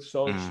opened with,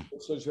 songs.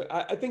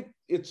 I think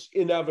it's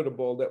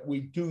inevitable that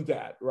we do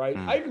that, right?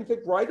 I even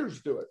think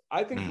writers do it.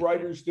 I think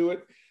writers do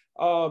it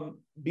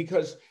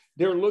because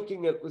they're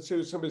looking at, let's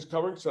say somebody's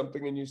covering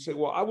something and you say,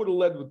 well, I would have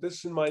led with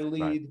this in my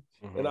lead,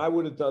 and I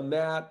would have done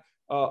that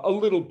a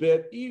little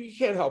bit. You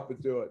can't help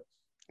but do it.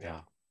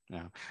 Yeah.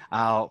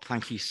 Al,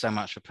 thank you so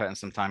much for putting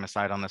some time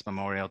aside on this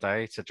Memorial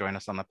Day to join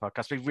us on the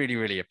podcast. We really,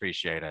 really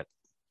appreciate it.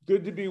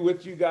 Good to be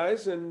with you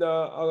guys, and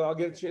I'll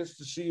get a chance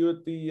to see you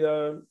at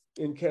the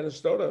in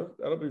Canastota.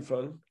 That'll be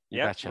fun.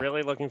 Yeah,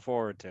 really looking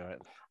forward to it.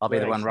 I'll be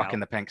the one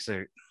rocking the pink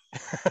suit.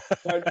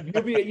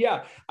 You'll be,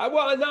 yeah.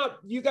 Well, now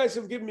you guys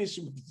have given me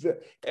some.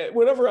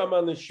 Whenever I'm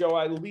on the show,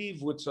 I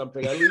leave with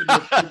something. I leave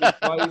with some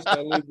advice.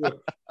 I leave with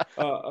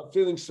a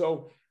feeling.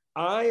 So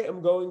I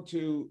am going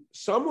to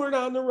somewhere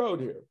down the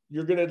road here.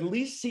 You're going to at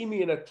least see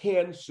me in a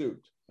tan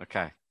suit.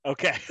 Okay.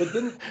 Okay. But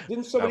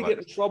didn't somebody get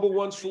in trouble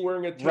once for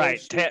wearing a tan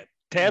suit?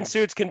 Tan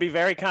suits can be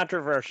very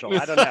controversial.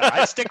 I don't know.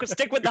 I stick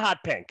with the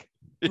hot pink.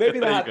 Maybe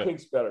the hot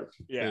pink's better.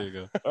 Yeah. There you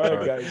go. All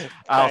right, guys.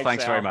 Al,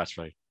 thanks very much,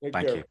 mate.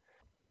 Thank you.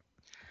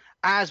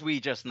 As we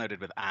just noted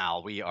with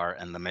Al, we are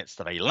in the midst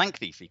of a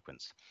lengthy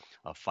sequence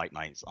of fight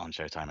nights on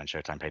Showtime and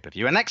Showtime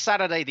pay-per-view. And next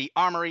Saturday, the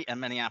Armory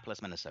in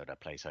Minneapolis, Minnesota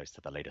plays host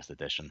to the latest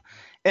edition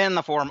in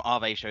the form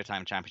of a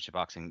Showtime Championship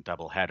Boxing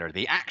doubleheader.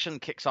 The action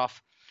kicks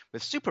off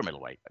with super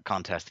middleweight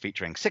contest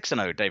featuring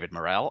 6-0 David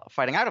Morrell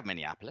fighting out of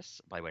Minneapolis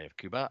by way of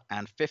Cuba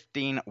and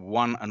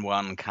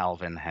 15-1-1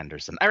 Calvin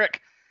Henderson. Eric,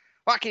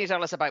 what can you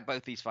tell us about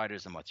both these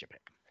fighters and what's your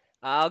pick?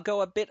 I'll go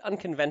a bit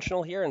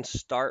unconventional here and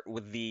start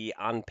with the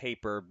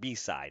on-paper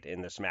B-side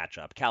in this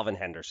matchup, Calvin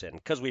Henderson,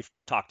 because we've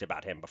talked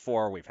about him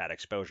before. We've had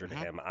exposure to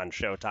him on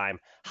Showtime.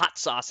 Hot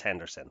Sauce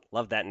Henderson.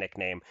 Love that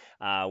nickname.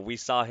 We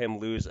saw him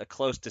lose a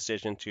close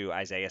decision to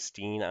Isaiah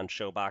Steen on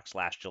ShoBox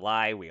last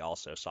July. We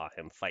also saw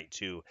him fight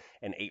to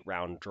an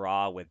 8-round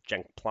draw with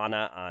Cenk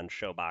Plana on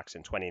ShoBox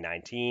in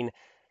 2019.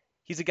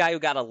 He's a guy who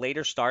got a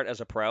later start as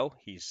a pro.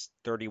 He's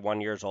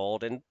 31 years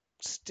old and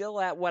still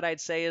at what I'd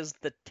say is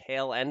the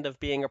tail end of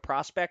being a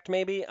prospect,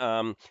 maybe.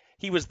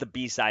 He was the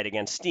B-side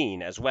against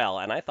Steen as well,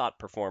 and I thought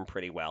performed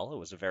pretty well. It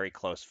was a very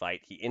close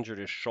fight. He injured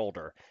his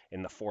shoulder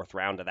in the 4th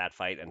round of that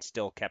fight and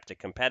still kept it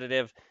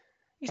competitive.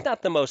 He's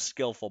not the most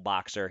skillful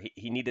boxer.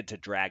 He needed to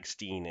drag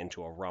Steen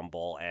into a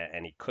rumble,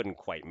 and he couldn't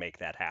quite make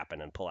that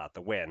happen and pull out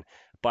the win.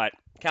 But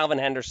Calvin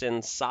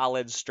Henderson,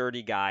 solid,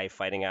 sturdy guy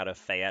fighting out of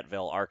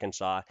Fayetteville,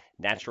 Arkansas,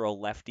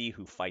 natural lefty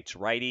who fights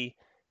righty.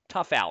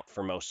 Tough out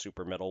for most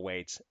super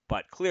middleweights,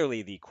 but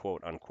clearly the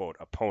quote-unquote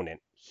opponent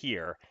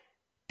here.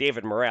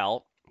 David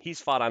Morrell, he's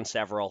fought on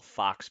several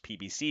Fox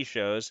PBC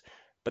shows,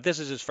 but this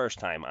is his first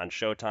time on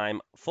Showtime.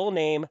 Full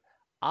name,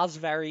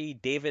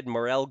 Osvari David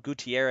Morrell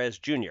Gutierrez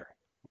Jr.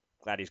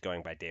 Glad he's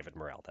going by David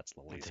Morrell. That's a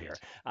little easier.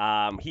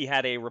 He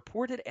had a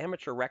reported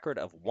amateur record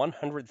of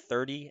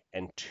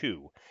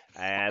 130-2,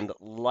 and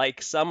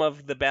like some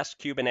of the best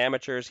Cuban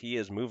amateurs, he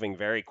is moving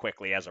very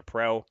quickly as a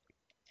pro.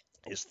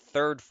 His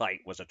 3rd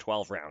fight was a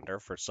 12-rounder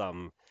for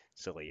some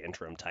silly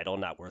interim title,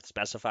 not worth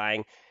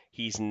specifying.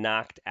 He's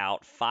knocked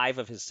out 5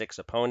 of his 6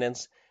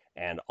 opponents,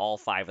 and all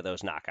 5 of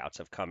those knockouts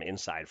have come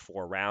inside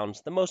 4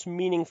 rounds. The most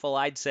meaningful,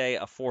 I'd say,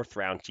 a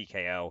 4th-round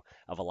TKO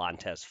of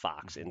Alantez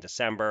Fox in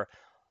December.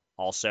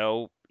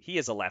 Also, he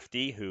is a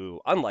lefty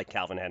who, unlike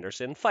Calvin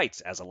Henderson, fights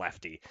as a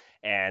lefty,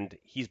 and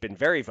he's been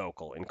very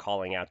vocal in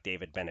calling out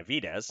David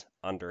Benavidez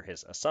under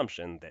his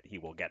assumption that he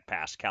will get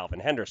past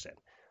Calvin Henderson.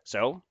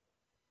 So,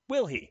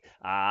 will he?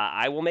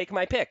 I will make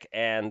my pick.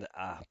 And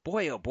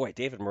boy, oh boy,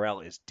 David Morrell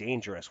is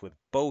dangerous with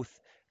both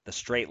the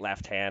straight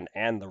left hand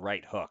and the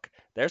right hook.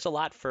 There's a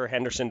lot for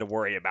Henderson to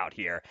worry about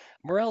here.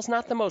 Morrell's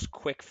not the most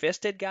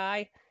quick-fisted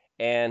guy,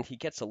 and he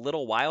gets a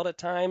little wild at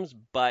times,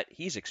 but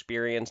he's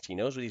experienced. He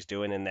knows what he's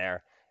doing in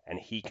there, and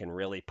he can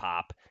really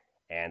pop.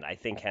 And I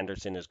think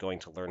Henderson is going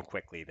to learn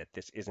quickly that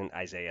this isn't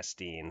Isaiah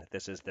Steen.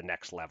 This is the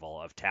next level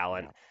of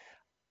talent.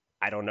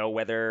 I don't know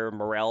whether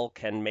Morrell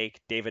can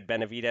make David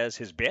Benavidez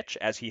his bitch,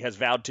 as he has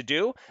vowed to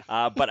do,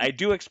 but I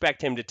do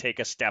expect him to take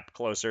a step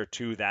closer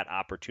to that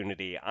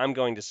opportunity. I'm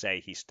going to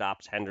say he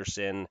stops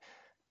Henderson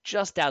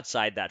just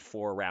outside that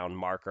 4-round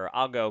marker.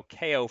 I'll go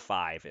KO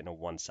 5 in a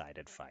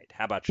one-sided fight.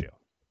 How about you?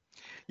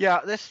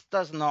 Yeah, this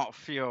does not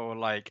feel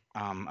like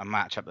a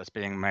matchup that's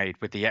being made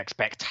with the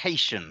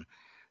expectation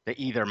that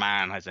either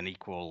man has an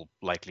equal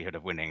likelihood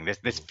of winning.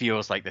 This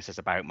feels like this is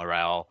about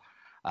Morrell.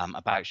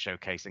 About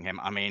showcasing him.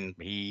 I mean,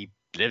 he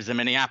lives in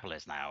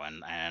Minneapolis now,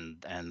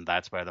 and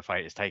that's where the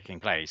fight is taking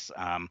place.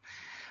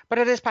 But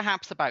it is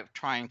perhaps about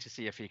trying to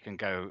see if he can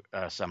go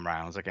some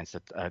rounds against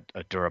a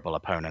durable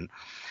opponent.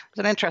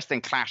 There's an interesting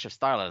clash of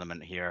style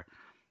element here.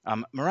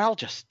 Morrell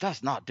just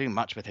does not do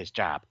much with his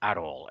jab at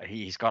all.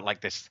 He's got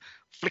like this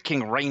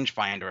flicking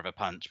rangefinder of a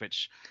punch,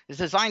 which is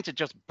designed to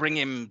just bring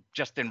him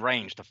just in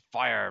range to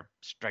fire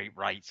straight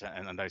rights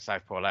and those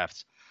southpaw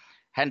lefts.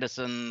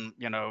 Henderson,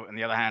 on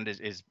the other hand,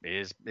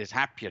 is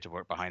happier to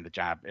work behind the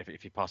jab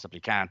if he possibly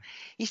can.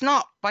 He's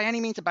not by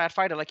any means a bad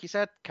fighter, like you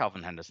said,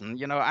 Calvin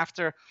Henderson.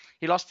 After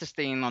he lost to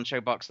Steen on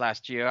ShoBox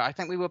last year, I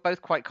think we were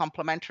both quite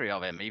complimentary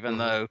of him, even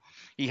though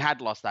he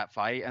had lost that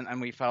fight, and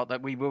we felt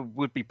that we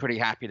would be pretty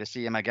happy to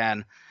see him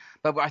again.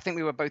 But I think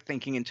we were both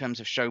thinking in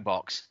terms of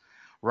ShoBox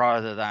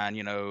rather than,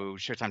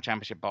 Showtime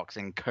Championship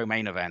Boxing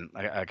co-main event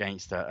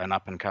against an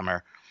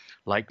up-and-comer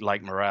like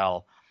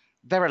Morrell.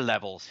 There are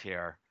levels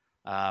here.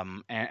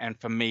 And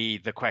for me,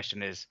 the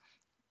question is,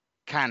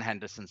 can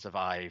Henderson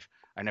survive?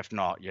 And if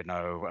not,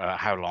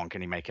 how long can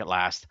he make it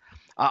last?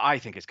 I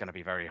think it's going to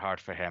be very hard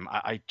for him.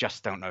 I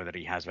just don't know that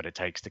he has what it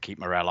takes to keep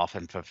Morrell off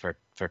him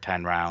for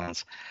 10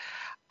 rounds.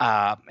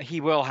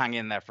 He will hang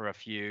in there for a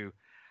few.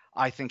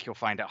 I think he'll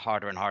find it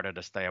harder and harder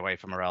to stay away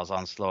from Morrell's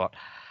onslaught.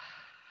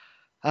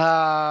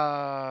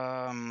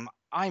 I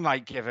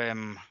might give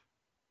him.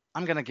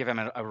 I'm going to give him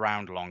a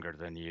round longer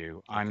than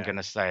you. I'm Okay. going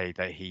to say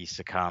that he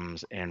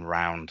succumbs in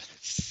round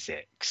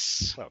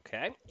 6.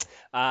 Okay.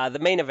 The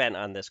main event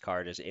on this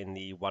card is in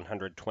the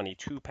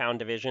 122-pound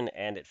division,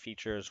 and it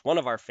features one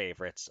of our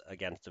favorites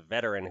against a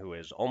veteran who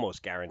is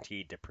almost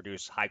guaranteed to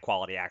produce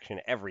high-quality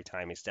action every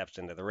time he steps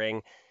into the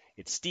ring.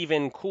 It's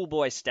Stephen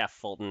Coolboy Steph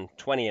Fulton,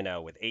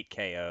 20-0 with 8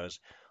 KOs,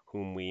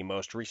 whom we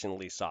most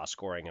recently saw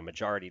scoring a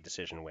majority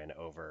decision win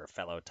over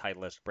fellow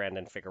titleist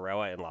Brandon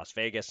Figueroa in Las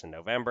Vegas in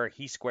November.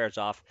 He squares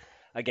off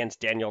against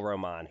Daniel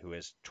Roman, who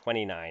is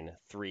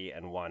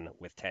 29-3-1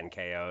 with 10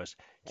 KOs.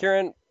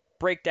 Kieran,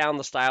 break down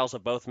the styles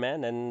of both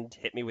men and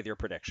hit me with your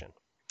prediction.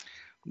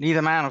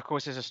 Neither man, of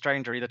course, is a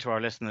stranger either to our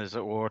listeners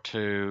or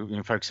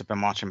to folks who've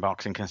been watching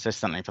boxing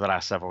consistently for the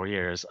last several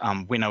years.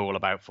 We know all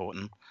about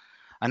Fulton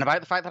and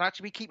about the fact that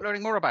actually we keep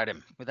learning more about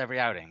him with every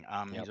outing.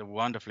 He's a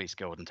wonderfully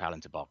skilled and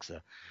talented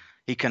boxer.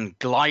 He can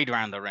glide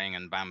around the ring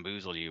and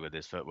bamboozle you with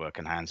his footwork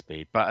and hand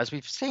speed. But as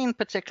we've seen,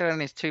 particularly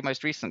in his 2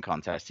 most recent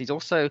contests, he's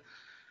also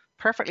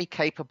perfectly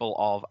capable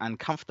of and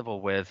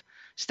comfortable with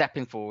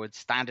stepping forward,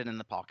 standing in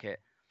the pocket,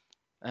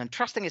 and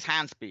trusting his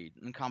hand speed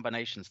and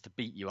combinations to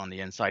beat you on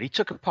the inside. He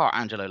took apart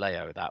Angelo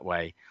Leo that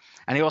way.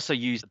 And he also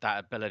used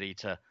that ability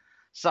to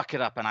suck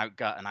it up and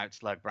outgut and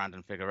outslug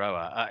Brandon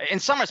Figueroa. In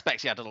some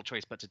respects, he had little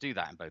choice but to do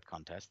that in both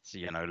contests.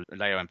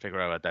 Leo and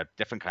Figueroa, they're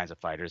different kinds of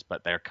fighters,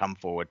 but they're come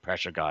forward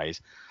pressure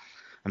guys.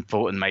 And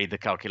Fulton made the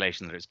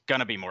calculation that it's going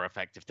to be more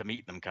effective to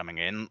meet them coming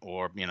in,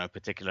 or,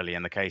 particularly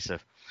in the case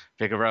of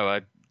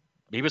Figueroa,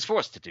 he was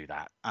forced to do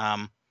that.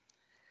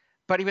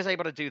 But he was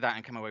able to do that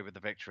and come away with the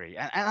victory.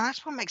 And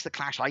that's what makes the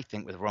clash, I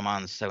think, with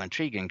Roman so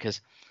intriguing.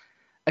 Because,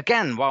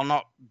 again, while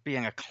not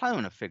being a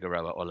clone of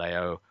Figueroa or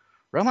Leo,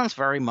 Roman's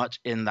very much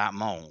in that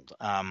mold.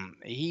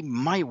 He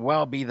might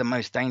well be the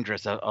most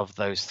dangerous of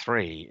those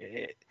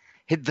three.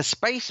 The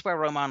space where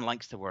Roman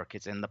likes to work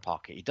is in the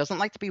pocket. He doesn't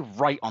like to be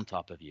right on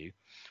top of you,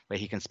 where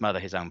he can smother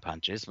his own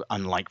punches,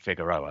 unlike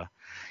Figueroa.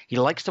 He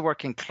likes to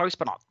work in close,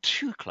 but not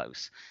too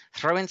close,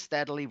 throwing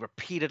steadily,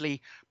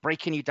 repeatedly,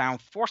 breaking you down,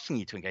 forcing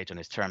you to engage on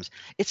his terms.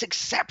 It's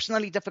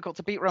exceptionally difficult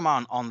to beat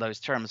Roman on those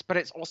terms, but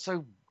it's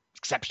also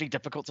exceptionally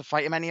difficult to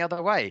fight him any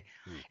other way.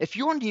 If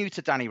you're new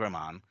to Danny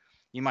Roman,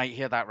 you might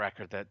hear that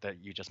record that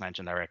you just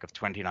mentioned, Eric, of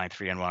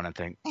 29-3-1 and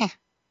think,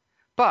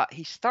 But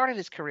he started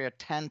his career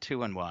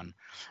 10-2-1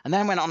 and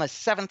then went on a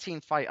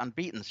 17-fight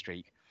unbeaten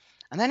streak.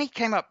 And then he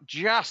came up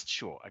just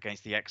short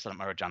against the excellent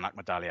Murodjan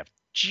Akhmadaliev.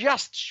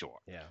 Just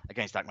short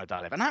against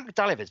Akhmadaliev. And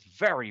Akhmadaliev is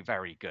very,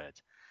 very good.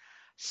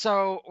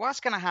 So what's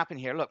going to happen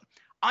here? Look,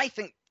 I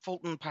think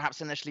Fulton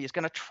perhaps initially is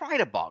going to try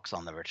to box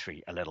on the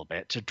retreat a little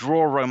bit, to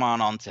draw Roman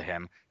onto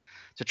him,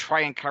 to try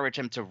and encourage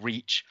him to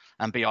reach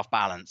and be off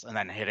balance and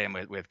then hit him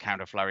with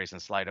counter flurries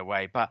and slide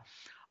away. But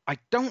I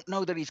don't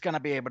know that he's going to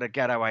be able to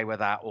get away with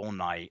that all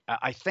night.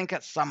 I think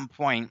at some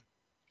point,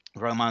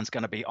 Roman's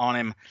going to be on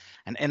him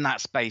and in that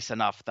space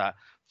enough that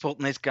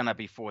Fulton is going to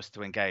be forced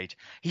to engage.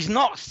 He's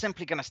not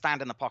simply going to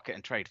stand in the pocket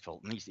and trade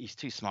Fulton. He's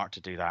too smart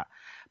to do that.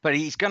 But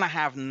he's going to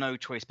have no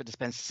choice but to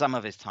spend some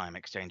of his time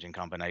exchanging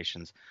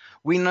combinations.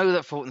 We know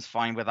that Fulton's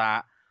fine with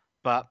that.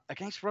 But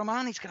against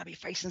Roman, he's going to be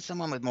facing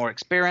someone with more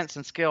experience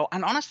and skill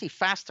and honestly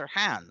faster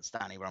hands,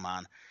 Danny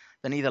Roman,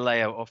 than either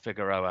Leo or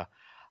Figueroa.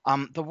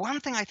 The one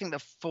thing I think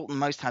that Fulton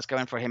most has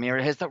going for him here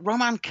is that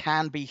Roman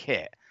can be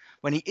hit.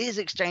 When he is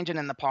exchanging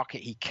in the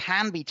pocket, he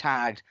can be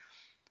tagged,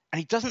 and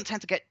he doesn't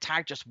tend to get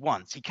tagged just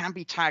once. He can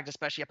be tagged,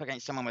 especially up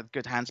against someone with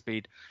good hand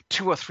speed,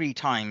 2 or 3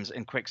 times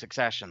in quick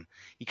succession.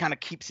 He kind of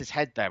keeps his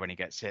head there when he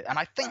gets hit. And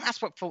I think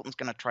that's what Fulton's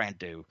going to try and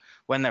do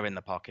when they're in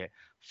the pocket,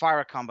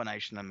 fire a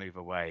combination and move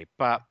away.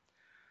 But,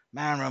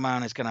 man,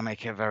 Roman is going to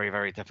make it very,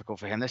 very difficult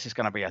for him. This is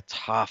going to be a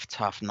tough,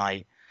 tough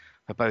night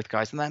for both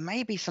guys. And there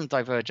may be some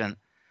divergent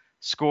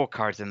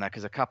scorecards in there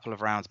because a couple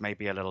of rounds may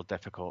be a little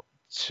difficult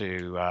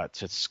to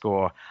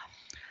score.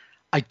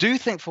 I do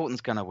think Fulton's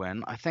going to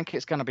win. I think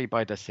it's going to be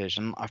by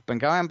decision. I've been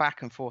going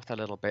back and forth a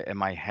little bit in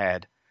my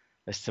head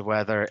as to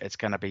whether it's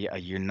going to be a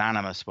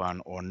unanimous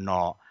one or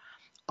not.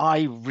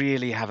 I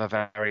really have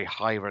a very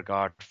high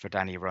regard for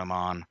Danny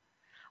Roman.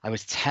 I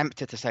was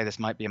tempted to say this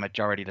might be a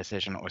majority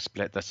decision or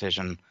split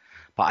decision,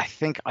 but I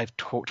think I've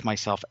talked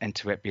myself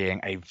into it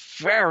being a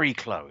very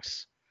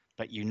close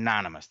but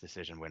unanimous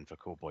decision win for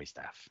Coolboy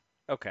Steph.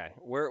 Okay,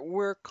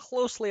 we're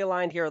closely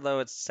aligned here, though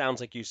it sounds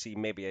like you see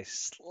maybe a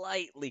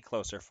slightly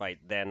closer fight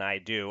than I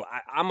do.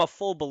 I'm a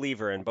full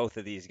believer in both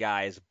of these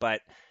guys, but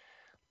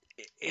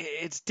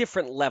it's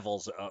different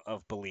levels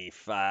of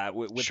belief.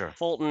 With Sure.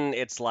 Fulton,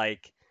 it's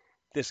like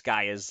this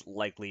guy is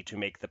likely to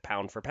make the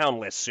pound-for-pound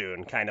list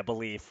soon kind of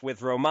belief.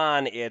 With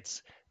Roman,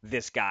 it's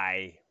this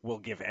guy will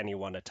give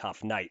anyone a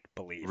tough night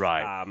belief.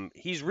 Right.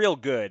 He's real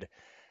good.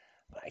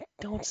 I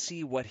don't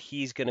see what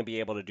he's going to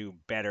be able to do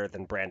better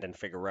than Brandon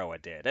Figueroa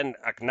did, and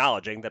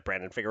acknowledging that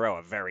Brandon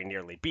Figueroa very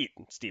nearly beat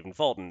Stephen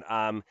Fulton.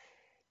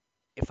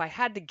 If I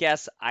had to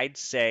guess, I'd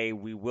say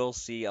we will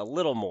see a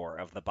little more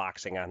of the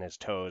boxing on his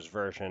toes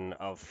version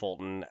of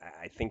Fulton.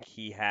 I think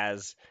he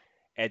has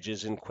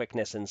edges and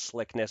quickness and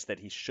slickness that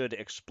he should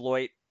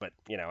exploit. But,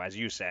 as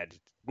you said,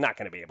 not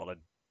going to be able to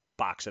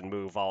box and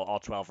move all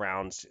 12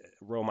 rounds.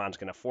 Roman's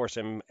going to force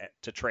him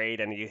to trade,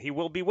 and he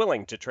will be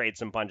willing to trade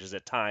some punches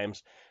at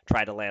times,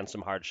 try to land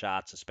some hard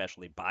shots,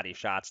 especially body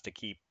shots, to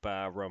keep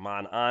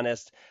Roman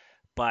honest.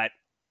 But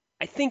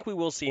I think we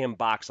will see him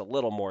box a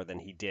little more than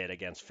he did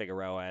against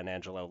Figueroa and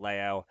Angelo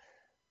Leo.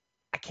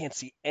 I can't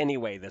see any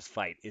way this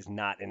fight is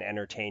not an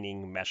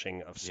entertaining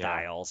meshing of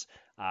styles.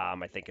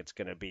 I think it's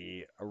going to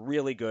be a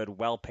really good,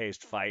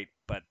 well-paced fight,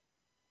 but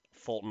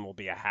Fulton will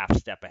be a half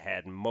step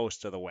ahead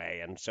most of the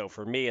way. And so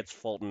for me, it's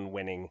Fulton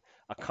winning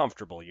a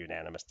comfortable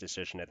unanimous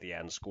decision at the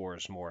end,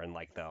 scores more in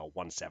like the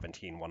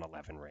 117,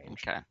 111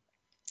 range. Okay.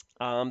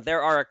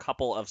 There are a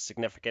couple of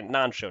significant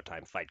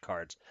non-Showtime fight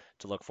cards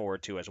to look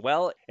forward to as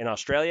well. In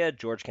Australia,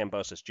 George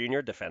Kambosos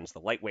Jr. defends the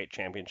lightweight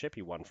championship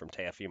he won from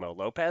Teofimo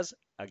Lopez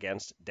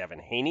against Devin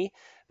Haney.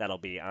 That'll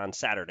be on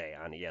Saturday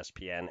on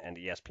ESPN and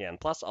ESPN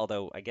Plus,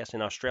 although I guess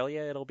in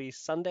Australia it'll be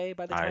Sunday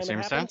by the time it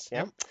happens.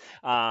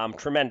 Yeah.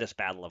 Tremendous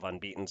battle of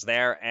unbeatens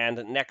there.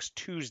 And next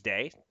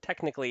Tuesday,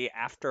 technically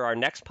after our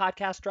next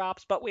podcast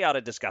drops, but we ought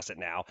to discuss it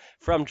now,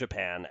 from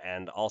Japan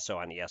and also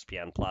on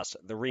ESPN Plus,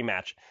 the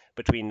rematch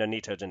between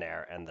Nonito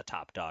Donaire and the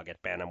top dog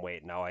at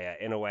bantamweight, Naoya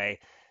Inoue.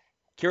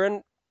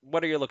 Kieran,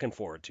 what are you looking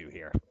forward to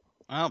here?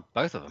 Well,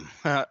 both of them.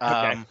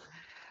 Okay.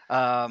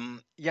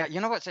 Yeah,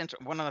 you know what's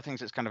one of the things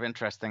that's kind of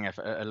interesting, if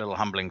a little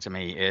humbling to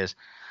me, is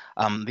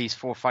these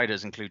four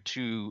fighters include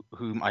two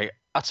whom I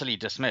utterly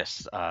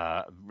dismissed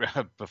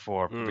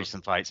before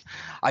recent fights.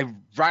 I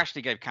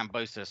rashly gave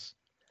Kambosos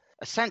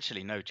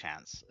essentially no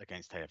chance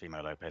against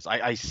Teofimo Lopez.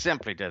 I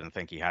simply didn't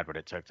think he had what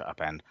it took to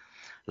upend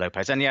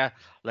Lopez. And yeah,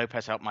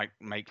 Lopez helped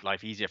make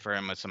life easier for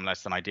him with some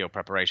less than ideal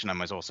preparation, and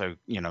was also,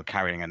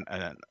 carrying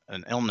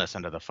an illness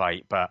into the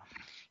fight. But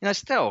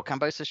still,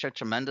 Kambosos showed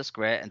tremendous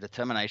grit and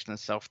determination and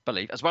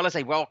self-belief, as well as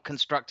a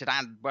well-constructed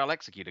and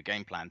well-executed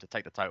game plan to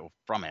take the title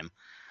from him.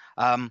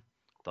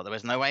 Thought there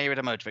was no way he would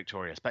emerge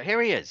victorious, but here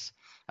he is,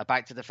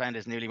 back to defend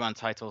his newly won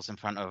titles in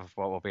front of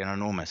what will be an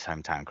enormous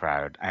hometown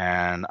crowd.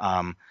 And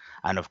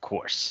of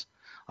course,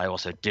 I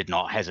also did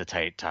not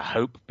hesitate to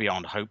hope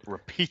beyond hope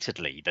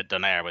repeatedly that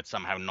Donaire would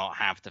somehow not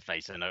have to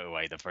face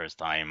Inoue the first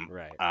time.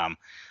 Right.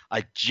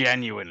 I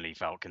genuinely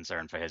felt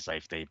concerned for his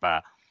safety,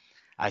 but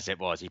as it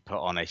was, he put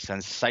on a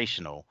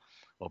sensational,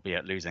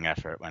 albeit losing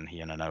effort when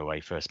he and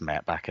Inoue first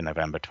met back in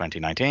November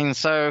 2019.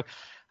 So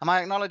am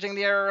I acknowledging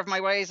the error of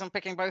my ways and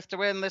picking both to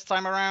win this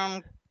time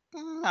around?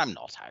 I'm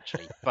not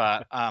actually,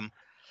 but I'm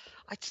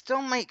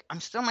still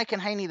making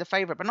Haney the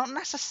favorite, but not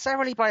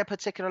necessarily by a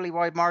particularly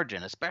wide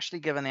margin, especially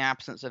given the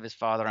absence of his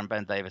father and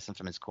Ben Davison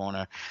from his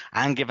corner,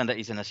 and given that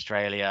he's in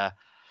Australia.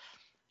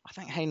 I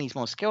think Haney's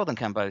more skilled than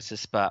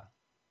Kambosos, but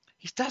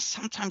he does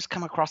sometimes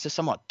come across as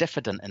somewhat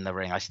diffident in the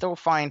ring. I still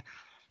find,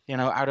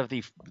 out of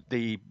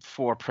the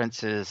four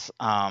princes,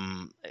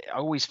 I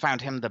always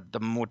found him the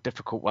more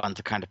difficult one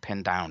to kind of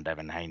pin down,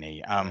 Devin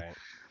Haney. Right.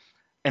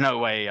 In a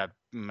way, I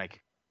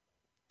make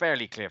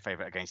fairly clear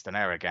favorite against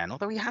Donaire again,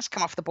 although he has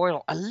come off the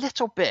boil a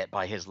little bit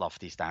by his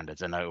lofty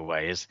standards in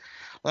Inoue. His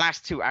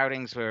last two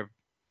outings were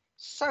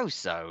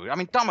so-so. I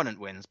mean, dominant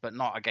wins, but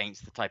not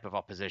against the type of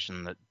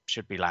opposition that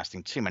should be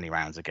lasting too many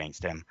rounds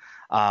against him.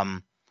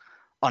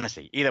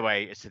 Honestly, either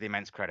way, it's to the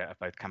immense credit of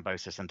both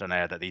Kambosos and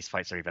Donaire that these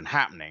fights are even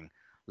happening,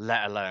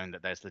 let alone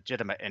that there's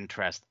legitimate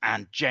interest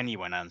and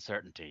genuine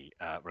uncertainty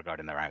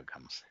regarding their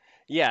outcomes.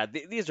 Yeah,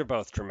 these are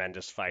both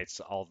tremendous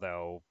fights,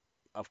 although,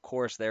 of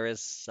course, there is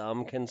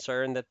some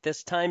concern that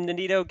this time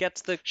Nonito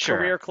gets the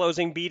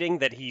career-closing beating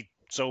that he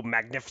so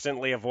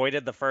magnificently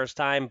avoided the first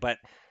time. But,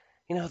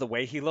 the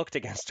way he looked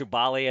against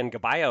Ubali and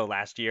Gabayo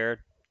last year,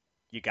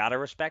 you got to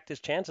respect his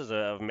chances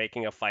of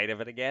making a fight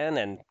of it again.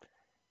 And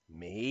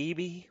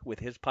maybe with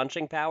his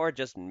punching power,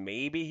 just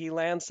maybe he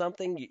lands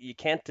something. You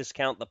can't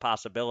discount the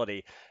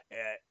possibility.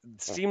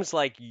 It seems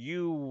like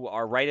you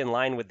are right in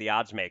line with the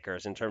odds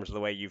makers in terms of the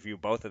way you view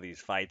both of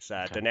these fights.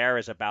 Okay. Donaire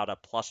is about a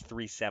plus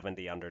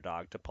 370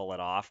 underdog to pull it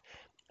off.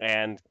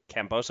 And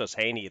Kambosos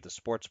Haney, the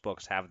sports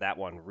books have that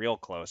one real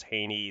close.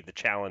 Haney, the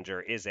challenger,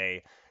 is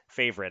a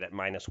favorite at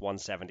minus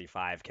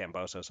 175.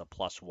 Kambosos a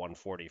plus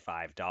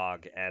 145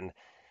 dog. And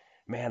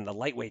man, the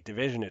lightweight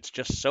division, it's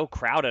just so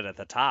crowded at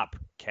the top.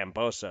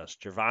 Kambosos,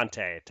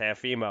 Gervonta,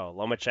 Teofimo,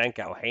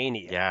 Lomachenko,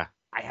 Haney. Yeah.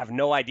 I have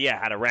no idea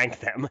how to rank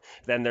them.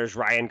 Then there's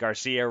Ryan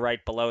Garcia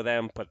right below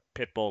them,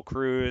 Pitbull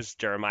Cruz,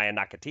 Jeremiah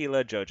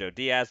Nakatila, Jojo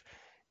Diaz.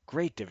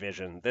 Great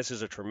division. This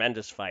is a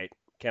tremendous fight.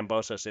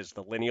 Kambosos is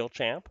the lineal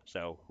champ,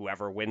 so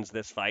whoever wins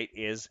this fight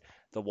is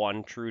the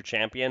one true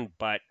champion,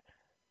 but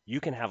you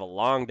can have a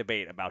long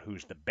debate about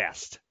who's the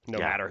best, no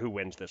matter who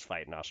wins this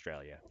fight in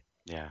Australia.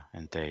 Yeah,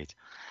 indeed.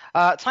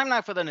 Time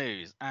now for the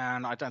news,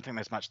 and I don't think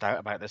there's much doubt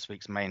about this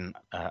week's main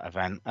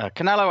event.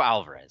 Canelo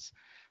Alvarez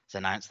has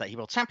announced that he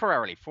will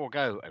temporarily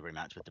forego a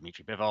rematch with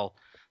Dmitry Bivol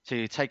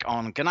to take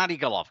on Gennady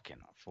Golovkin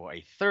for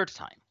a third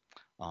time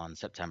on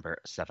September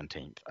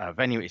 17th.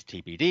 Venue is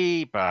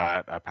TBD,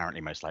 but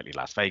apparently most likely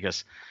Las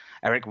Vegas.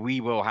 Eric,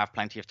 we will have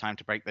plenty of time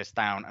to break this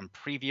down and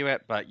preview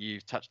it, but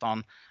you've touched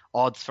on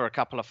odds for a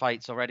couple of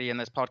fights already in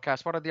this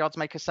podcast. What are the odds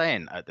makers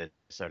saying at this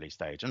early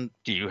stage? And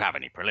do you have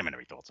any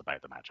preliminary thoughts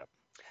about the matchup?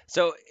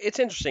 So it's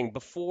interesting.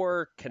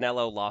 Before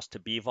Canelo lost to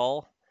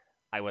Bivol,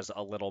 I was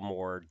a little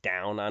more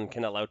down on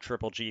Canelo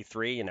Triple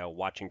G3. You know,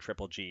 watching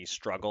Triple G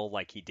struggle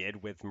like he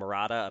did with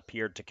Murata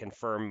appeared to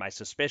confirm my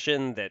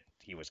suspicion that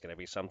he was going to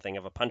be something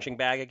of a punching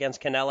bag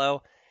against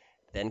Canelo.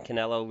 Then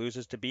Canelo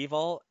loses to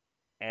Bivol,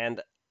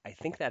 and I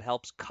think that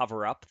helps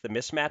cover up the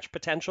mismatch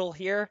potential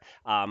here.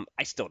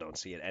 I still don't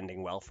see it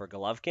ending well for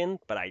Golovkin,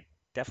 but I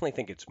definitely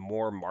think it's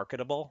more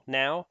marketable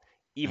now,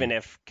 even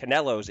if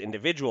Canelo's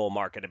individual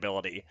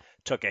marketability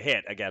took a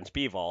hit against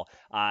Bivol.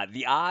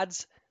 The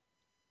odds,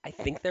 I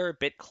think they're a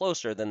bit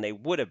closer than they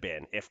would have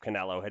been if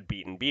Canelo had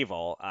beaten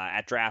Bivol.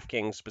 At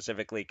DraftKings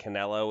specifically,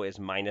 Canelo is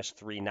minus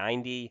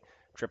 390.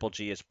 Triple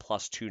G is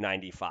plus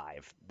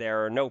 295.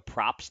 There are no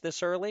props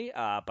this early,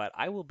 but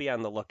I will be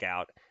on the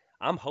lookout.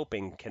 I'm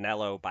hoping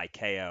Canelo by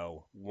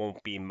KO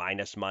won't be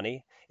minus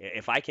money.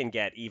 If I can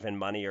get even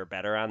money or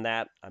better on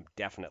that, I'm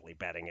definitely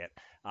betting it.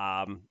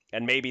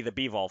 And maybe the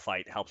Bivol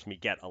fight helps me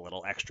get a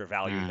little extra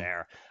value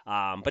there.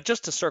 But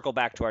just to circle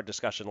back to our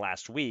discussion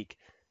last week,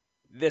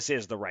 this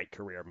is the right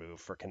career move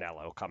for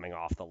Canelo coming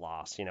off the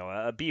loss. You know,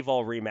 a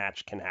Bivol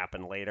rematch can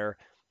happen later.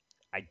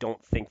 I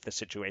don't think the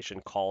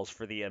situation calls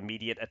for the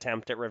immediate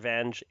attempt at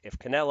revenge. If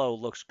Canelo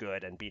looks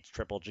good and beats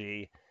Triple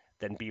G,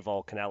 then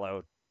Bivol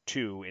Canelo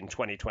 2 in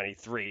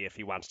 2023, if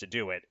he wants to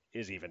do it,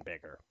 is even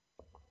bigger.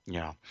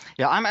 Yeah.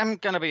 I'm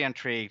going to be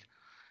intrigued,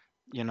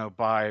 you know,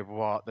 by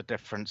what the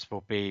difference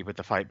will be with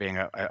the fight being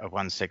at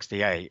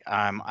 168.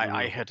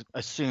 I had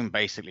assumed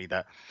basically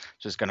that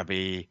it's just going to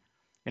be,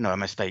 you know, a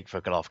mistake for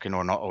Golovkin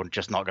or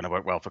just not going to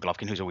work well for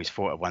Golovkin, who's always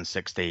fought at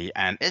 160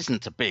 and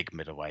isn't a big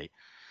middleweight.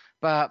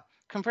 But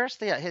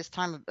conversely, at his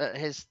time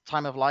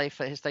of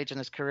life, at his stage in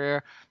his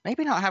career,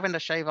 maybe not having to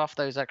shave off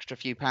those extra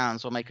few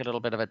pounds will make a little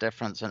bit of a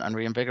difference and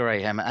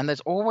reinvigorate him. And there's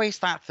always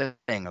that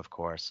thing, of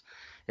course,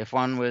 if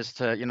one was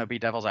to, you know, be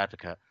devil's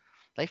advocate,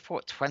 they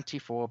fought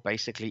 24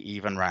 basically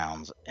even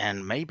rounds.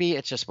 And maybe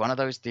it's just one of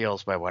those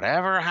deals where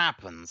whatever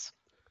happens,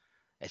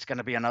 it's going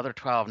to be another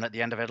 12. And at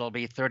the end of it, it'll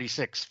be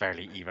 36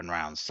 fairly even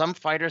rounds. Some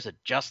fighters are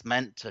just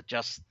meant to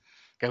just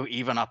go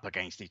even up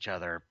against each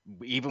other,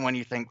 even when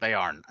you think they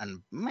aren't.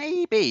 And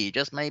maybe,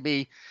 just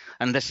maybe,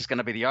 and this is going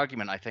to be the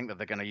argument I think that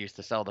they're going to use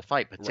to sell the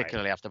fight,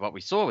 particularly after what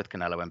we saw with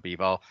Canelo and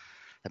Bivol,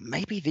 that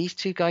maybe these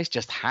two guys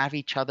just have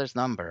each other's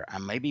number,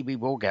 and maybe we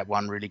will get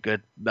one really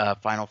good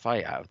final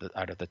fight out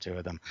of the two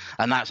of them.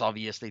 And that's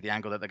obviously the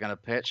angle that they're going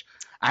to pitch,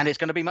 and it's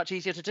going to be much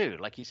easier to do,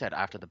 like you said,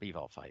 after the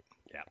Bivol fight.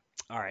 Yeah.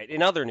 All right.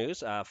 In other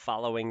news,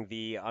 following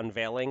the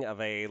unveiling of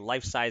a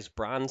life-size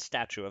bronze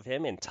statue of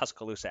him in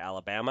Tuscaloosa,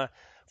 Alabama,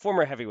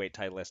 former heavyweight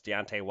titleist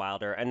Deontay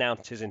Wilder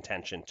announced his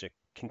intention to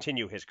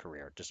continue his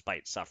career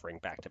despite suffering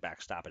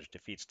back-to-back stoppage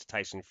defeats to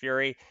Tyson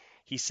Fury.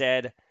 He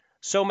said,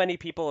 "So many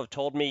people have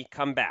told me,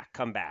 come back,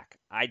 come back.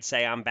 I'd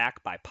say I'm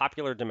back by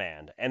popular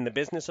demand, and the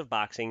business of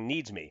boxing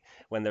needs me.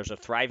 When there's a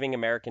thriving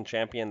American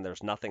champion,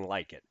 there's nothing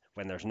like it.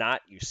 When there's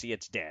not, you see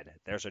it's dead.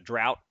 There's a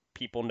drought.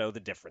 People know the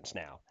difference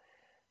now."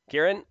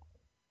 Kieran,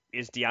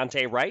 is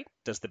Deontay right?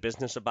 Does the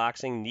business of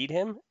boxing need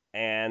him?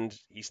 And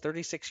he's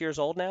 36 years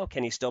old now.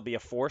 Can he still be a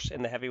force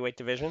in the heavyweight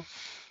division?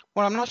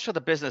 Well, I'm not sure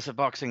the business of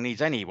boxing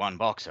needs any one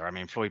boxer. I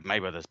mean, Floyd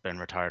Mayweather's been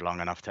retired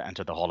long enough to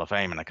enter the Hall of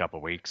Fame in a couple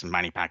of weeks, and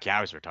Manny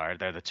Pacquiao's retired.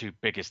 They're the two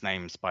biggest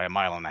names by a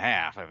mile and a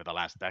half over the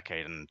last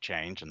decade and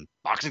change, and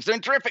boxing's doing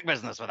terrific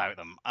business without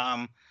them.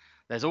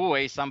 There's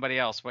always somebody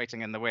else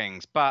waiting in the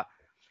wings, but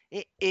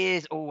it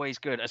is always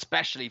good,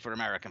 especially for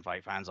American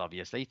fight fans,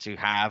 obviously, to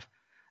have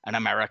an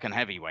American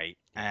heavyweight.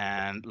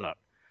 And look,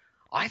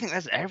 I think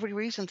there's every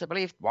reason to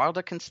believe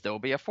Wilder can still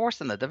be a force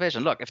in the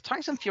division. Look, if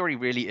Tyson Fury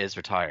really is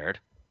retired,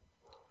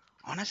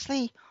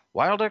 honestly,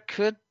 Wilder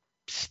could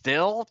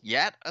still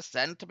yet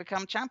ascend to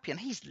become champion.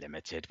 He's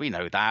limited. We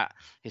know that.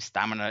 His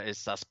stamina is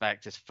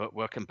suspect. His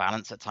footwork and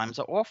balance at times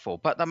are awful.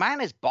 But the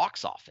man is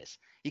box office.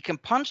 He can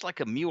punch like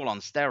a mule on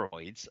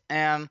steroids.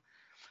 And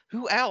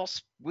who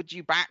else would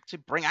you back to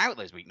bring out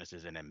those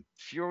weaknesses in him?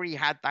 Fury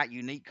had that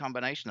unique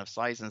combination of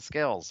size and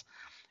skills.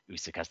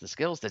 Usyk has the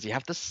skills. Does he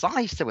have the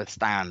size to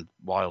withstand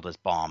Wilder's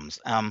bombs?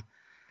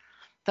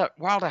 That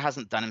Wilder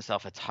hasn't done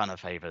himself a ton of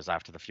favors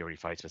after the Fury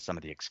fights with some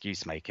of the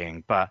excuse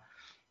making, but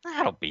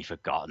that'll be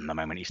forgotten the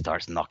moment he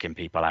starts knocking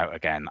people out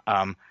again.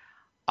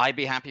 I'd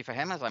be happy for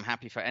him, as I'm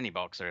happy for any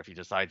boxer if he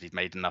decides he's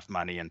made enough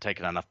money and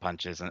taken enough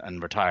punches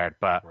and retired.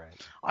 But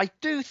I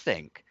do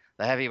think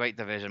the heavyweight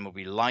division will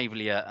be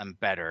livelier and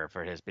better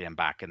for his being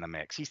back in the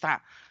mix. He's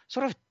that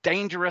sort of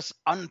dangerous,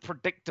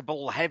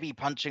 unpredictable, heavy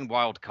punching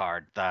wild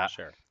card that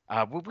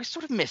we're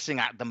sort of missing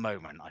at the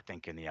moment, I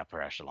think, in the upper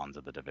echelons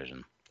of the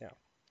division.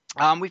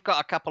 Yeah. We've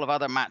got a couple of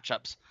other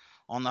matchups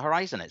on the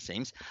horizon, it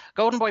seems.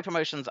 Golden Boy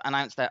Promotions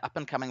announced their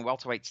up-and-coming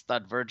welterweight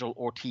stud Virgil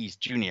Ortiz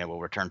Jr. will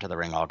return to the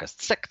ring August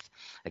 6th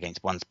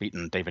against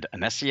once-beaten David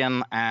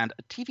Anesian, and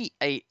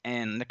TV8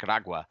 in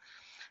Nicaragua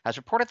has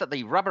reported that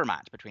the rubber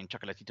match between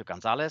Chocolatito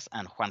Gonzalez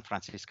and Juan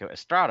Francisco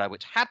Estrada,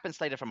 which had been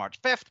slated for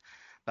March 5th,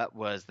 but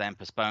was then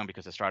postponed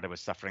because Estrada was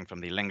suffering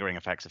from the lingering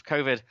effects of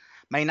COVID,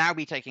 may now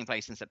be taking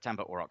place in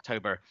September or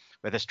October,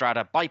 with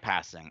Estrada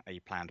bypassing a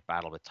planned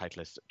battle with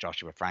titleist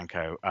Joshua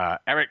Franco.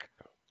 Eric,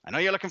 I know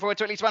you're looking forward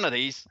to at least one of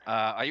these.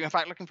 Are you, in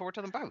fact, looking forward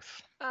to them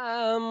both?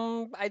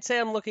 I'd say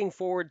I'm looking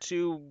forward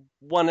to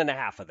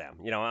 1.5 of them.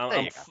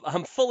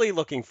 I'm fully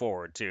looking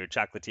forward to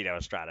Chocolatito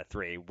Estrada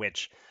 3,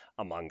 which,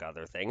 among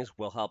other things,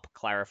 will help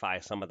clarify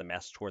some of the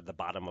mess toward the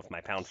bottom of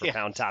my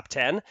pound-for-pound top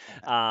 10.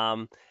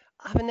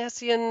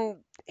 Avanesian,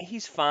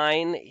 he's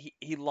fine.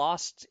 He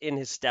lost in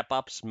his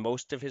step-ups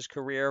most of his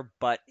career,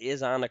 but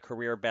is on a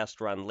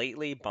career-best run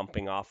lately,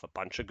 bumping off a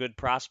bunch of good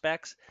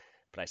prospects.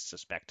 But I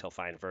suspect he'll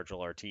find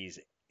Virgil Ortiz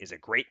is a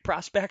great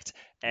prospect,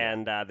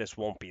 and this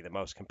won't be the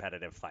most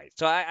competitive fight.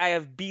 So I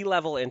have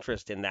B-level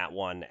interest in that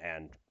one,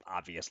 and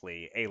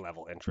obviously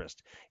A-level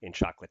interest in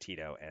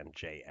Chocolatito and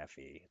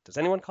JFE. Does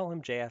anyone call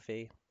him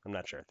JFE? I'm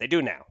not sure. They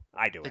do now.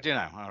 I do. They do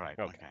now. All right.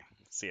 Okay.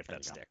 See if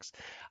that sticks.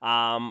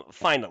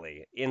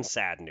 Finally, in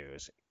sad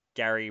news,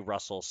 Gary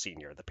Russell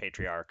Sr., the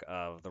patriarch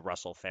of the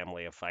Russell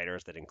family of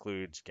fighters that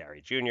includes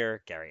Gary Jr.,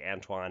 Gary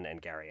Antoine,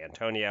 and Gary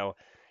Antonio,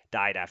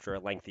 died after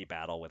a lengthy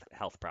battle with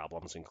health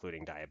problems,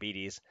 including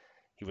diabetes.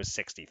 He was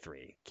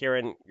 63.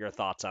 Kieran, your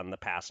thoughts on the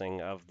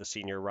passing of the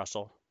senior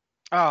Russell?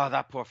 Oh,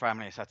 that poor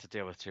family has had to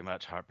deal with too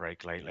much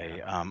heartbreak lately.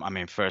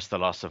 Yeah. First the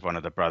loss of one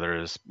of the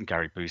brothers,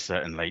 Gary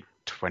Busa, in late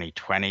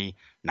 2020.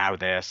 Now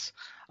this.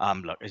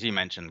 Look, as you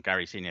mentioned,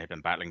 Gary Sr. had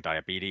been battling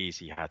diabetes.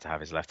 He had to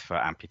have his left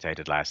foot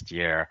amputated last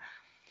year.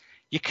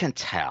 You can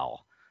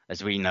tell,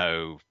 as we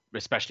know,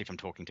 especially from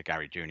talking to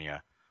Gary Jr.,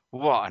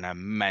 what an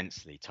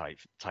immensely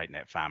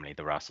tight-knit family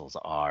the Russells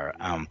are.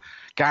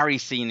 Gary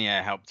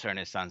Sr. helped turn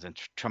his sons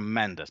into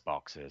tremendous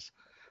boxers,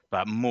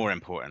 but more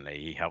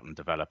importantly, he helped them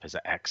develop as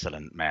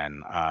excellent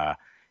men.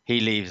 He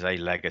leaves a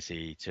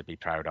legacy to be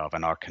proud of,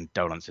 and our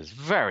condolences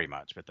very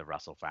much with the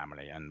Russell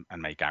family, and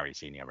may Gary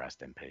Sr.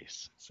 rest in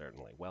peace.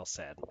 Certainly. Well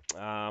said.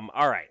 All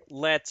right,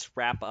 let's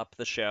wrap up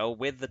the show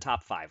with the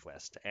top 5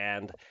 list.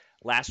 And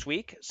last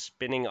week,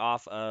 spinning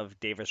off of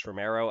Davis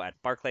Romero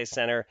at Barclays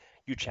Center,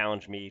 you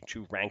challenged me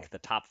to rank the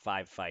top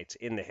 5 fights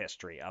in the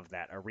history of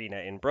that arena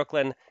in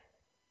Brooklyn.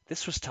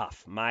 This was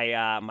tough.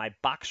 My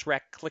box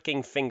rec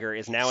clicking finger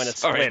is now in a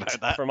splint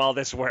from all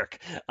this work.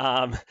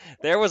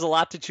 There was a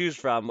lot to choose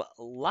from.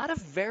 A lot of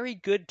very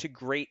good to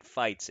great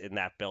fights in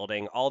that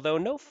building, although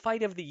no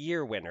fight of the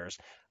year winners.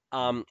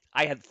 I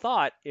had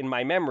thought in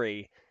my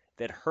memory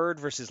that Hurd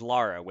versus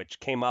Lara,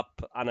 which came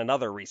up on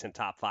another recent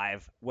top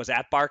 5, was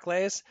at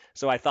Barclays.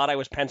 So I thought I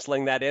was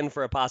penciling that in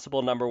for a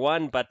possible number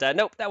 1, but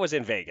nope, that was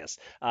in Vegas.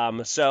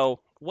 So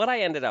what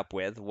I ended up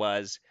with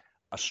was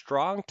a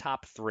strong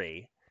top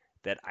 3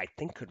 that I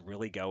think could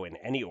really go in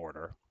any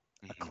order,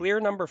 a clear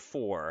number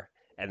 4,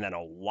 and then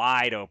a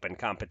wide open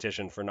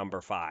competition for number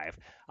 5.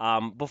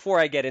 Before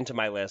I get into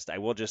my list, I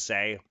will just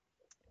say,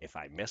 if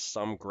I miss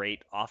some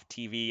great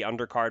off-TV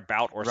undercard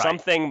bout or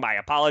something, my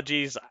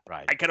apologies.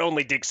 I could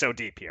only dig so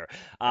deep here.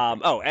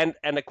 And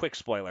a quick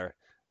spoiler,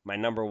 my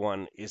number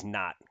 1 is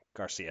not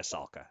Garcia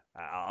Salka.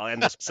 I'll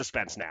end the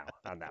suspense now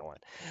on that one.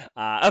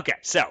 Okay,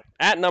 so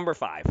at number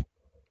 5,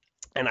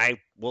 and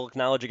I will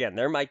acknowledge again,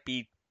 there might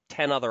be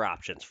 10 other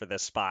options for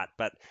this spot,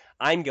 but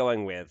I'm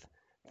going with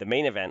the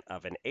main event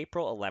of an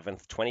April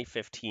 11th,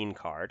 2015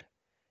 card.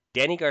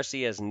 Danny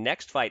Garcia's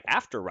next fight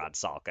after Rod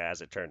Salka,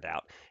 as it turned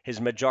out, his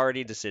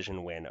majority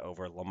decision win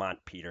over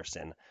Lamont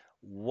Peterson.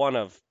 One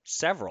of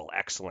several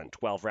excellent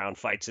 12-round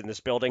fights in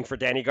this building for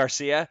Danny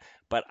Garcia,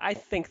 but I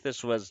think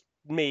this was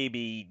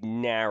maybe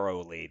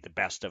narrowly the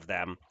best of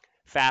them.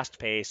 Fast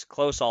pace,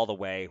 close all the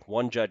way.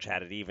 One judge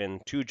had it even.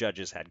 2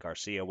 judges had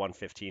Garcia,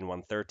 115,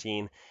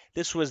 113.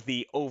 This was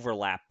the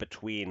overlap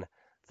between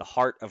the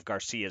heart of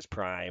Garcia's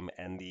prime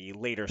and the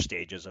later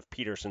stages of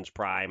Peterson's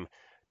prime.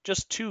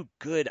 Just 2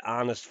 good,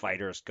 honest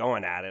fighters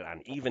going at it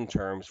on even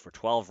terms for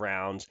 12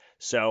 rounds.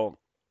 So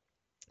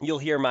you'll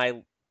hear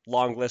my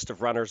long list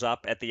of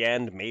runners-up at the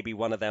end. Maybe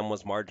one of them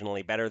was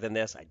marginally better than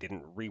this. I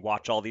didn't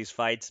rewatch all these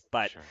fights,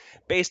 but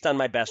based on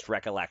my best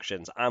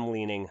recollections, I'm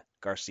leaning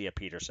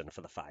Garcia-Peterson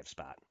for the 5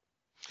 spot.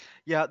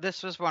 Yeah,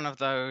 this was one of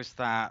those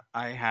that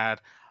I had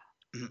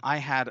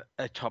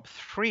a top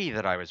 3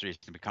 that I was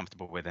reasonably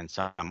comfortable with in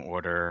some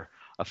order,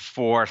 a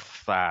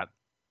 4th that,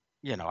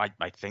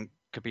 I think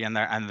could be in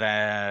there, and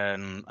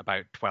then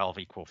about 12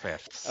 equal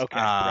 5ths. Okay,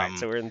 right.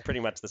 So we're in pretty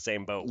much the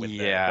same boat with the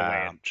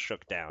way it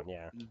shook down,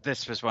 yeah.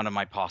 This was one of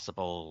my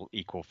possible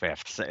equal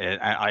 5ths.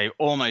 I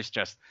almost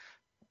just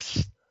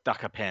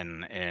stuck a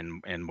pin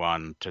in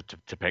one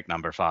to pick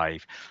number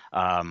 5.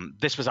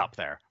 This was up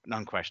there,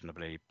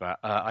 unquestionably, but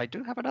I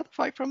do have another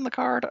fight from the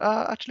card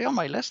actually on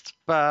my list,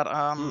 but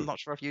I'm not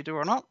sure if you do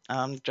or not.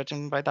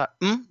 Judging by that,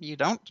 you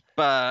don't,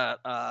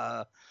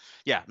 but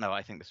yeah, no,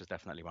 I think this was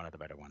definitely one of the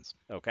better ones.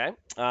 Okay.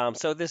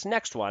 So this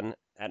next one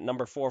at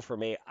number 4 for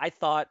me, I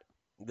thought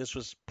this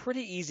was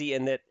pretty easy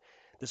in that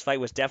this fight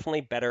was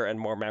definitely better and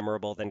more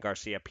memorable than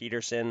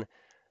Garcia-Peterson.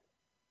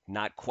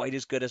 Not quite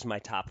as good as my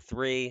top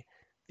 3.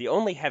 the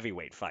only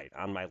heavyweight fight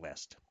on my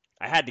list.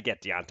 I had to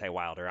get Deontay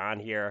Wilder on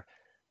here.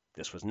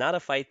 This was not a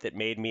fight that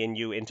made me and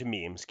you into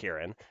memes,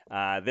 Kieran.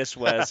 This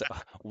was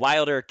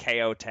Wilder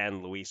KO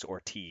 10 Luis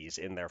Ortiz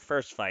in their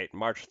first fight,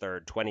 March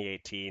 3rd,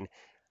 2018.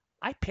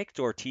 I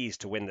picked Ortiz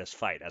to win this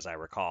fight, as I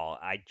recall.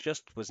 I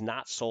just was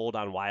not sold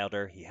on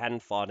Wilder. He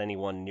hadn't fought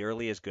anyone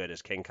nearly as good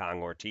as King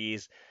Kong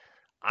Ortiz.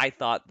 I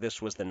thought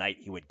this was the night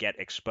he would get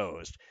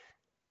exposed.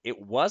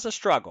 It was a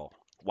struggle.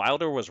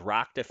 Wilder was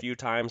rocked a few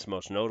times,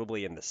 most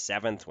notably in the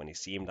 7th when he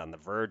seemed on the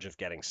verge of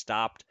getting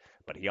stopped,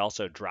 but he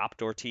also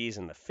dropped Ortiz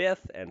in the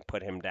 5th and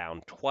put him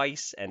down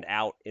twice and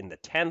out in the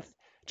 10th.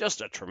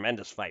 Just a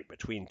tremendous fight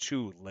between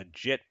two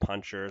legit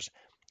punchers,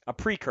 a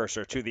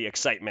precursor to the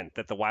excitement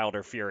that the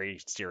Wilder Fury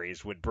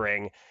series would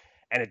bring,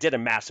 and it did a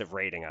massive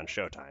rating on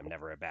Showtime,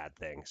 never a bad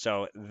thing.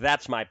 So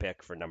that's my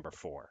pick for number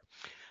 4.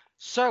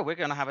 So we're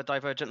going to have a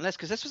divergent list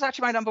because this was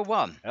actually my number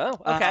 1. Oh,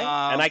 okay.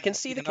 And I can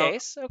see the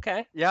case.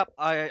 Okay. Yep.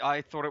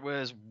 I thought it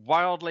was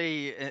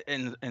wildly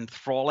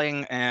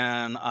enthralling,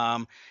 and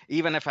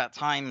even if at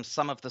times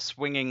some of the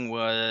swinging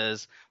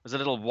was a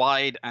little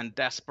wide and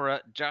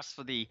desperate, just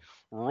for the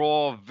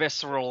raw,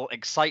 visceral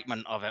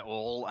excitement of it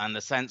all and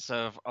the sense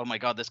of, oh my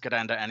God, this could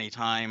end at any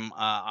time.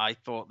 I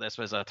thought this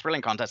was a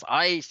thrilling contest.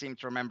 I seem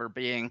to remember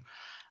being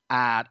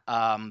at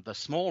the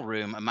small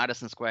room at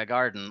Madison Square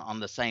Garden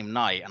on the same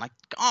night, and I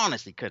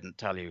honestly couldn't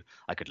tell you.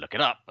 I could look it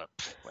up, but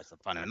what's the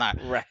fun in that?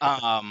 Right.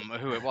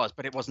 Who it was,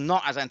 but it was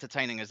not as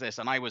entertaining as this,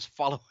 and I was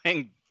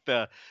following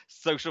the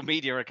social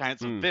media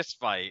accounts of this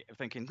fight,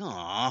 thinking,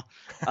 no.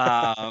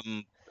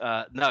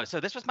 So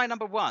this was my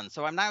number 1.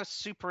 So I'm now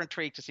super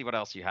intrigued to see what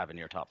else you have in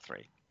your top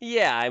 3.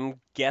 Yeah, I'm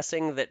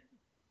guessing that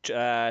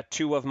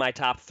 2 of my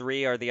top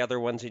 3 are the other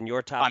ones in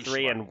your top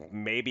 3, sure. and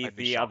maybe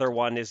the other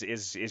one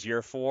is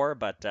your 4.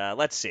 But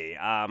let's see.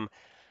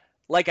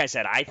 Like I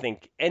said, I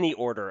think any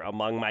order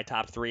among my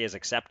top 3 is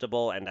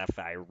acceptable. And if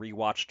I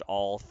rewatched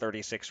all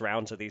 36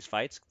 rounds of these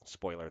fights,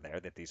 spoiler there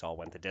that these all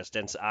went the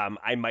distance,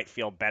 I might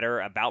feel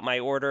better about my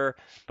order.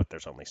 But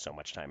there's only so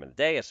much time in the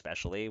day,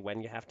 especially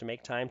when you have to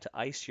make time to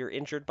ice your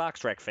injured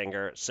box rec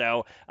finger.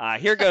 So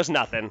here goes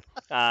nothing.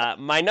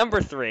 My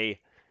number 3,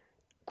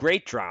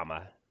 great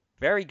drama.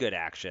 Very good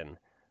action,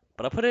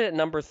 but I'll put it at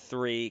number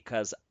 3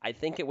 because I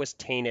think it was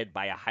tainted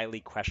by a highly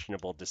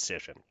questionable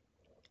decision.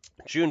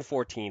 June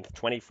 14th,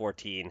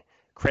 2014,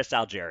 Chris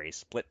Algieri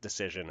split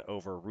decision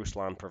over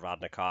Ruslan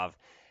Provodnikov.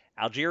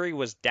 Algieri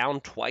was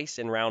down twice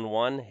in round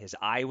 1. His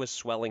eye was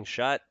swelling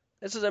shut.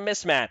 This is a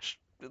mismatch.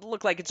 It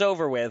looked like it's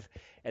over with.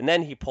 And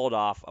then he pulled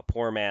off a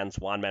poor man's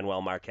Juan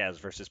Manuel Marquez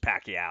versus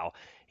Pacquiao.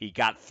 He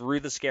got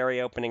through the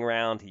scary opening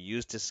round, he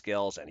used his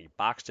skills, and he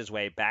boxed his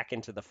way back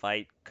into the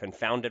fight,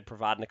 confounded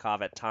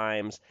Provodnikov at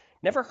times,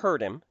 never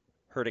hurt him.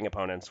 Hurting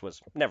opponents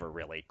was never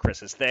really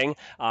Chris's thing,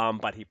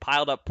 but he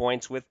piled up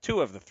points with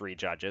 2 of the 3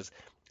 judges.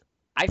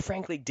 I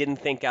frankly didn't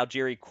think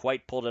Algieri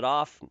quite pulled it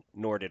off,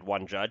 nor did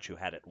one judge who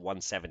had it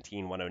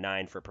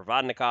 117-109 for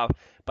Provodnikov,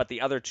 but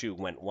the other 2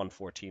 went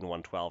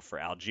 114-112 for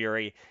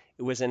Algieri.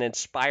 It was an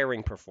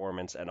inspiring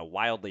performance and a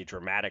wildly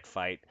dramatic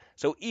fight,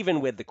 so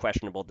even with the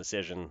questionable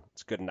decision,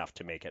 it's good enough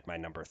to make it my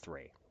number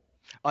 3.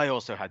 I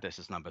also had this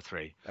as number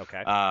 3.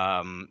 Okay.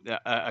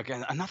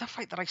 Again, another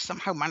fight that I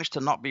somehow managed to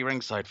not be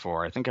ringside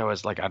for. I think I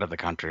was like out of the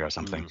country or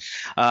something.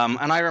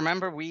 And I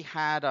remember we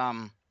had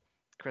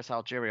Chris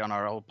Algieri on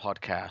our old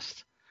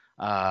podcast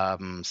a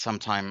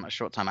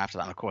short time after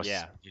that. And of course,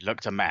 he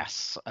looked a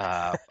mess.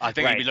 I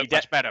think he looked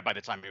much better by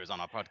the time he was on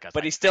our podcast.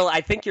 But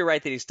I think you're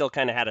right that he still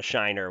kind of had a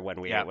shiner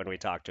when we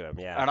talked to him.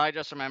 Yeah. And I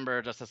just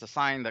remember, just as a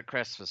sign that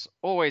Chris was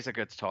always a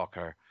good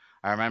talker,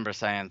 I remember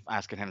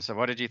asking him, so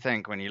what did you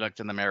think when you looked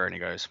in the mirror? And he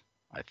goes,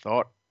 I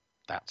thought,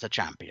 that's a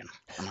champion.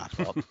 And I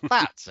thought,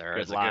 that, sir,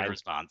 is a good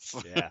response.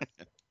 Yeah.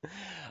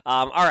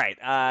 All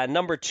right.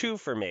 Number 2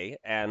 for me,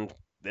 and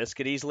this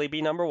could easily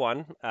be number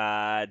 1.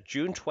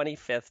 June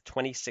 25th,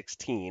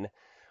 2016.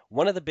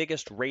 One of the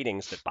biggest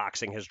ratings that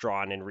boxing has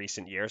drawn in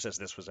recent years, as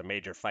this was a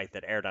major fight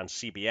that aired on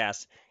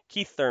CBS,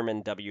 Keith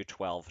Thurman,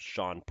 W12,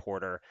 Sean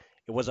Porter.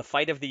 It was a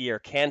Fight of the Year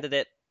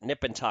candidate,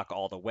 nip and tuck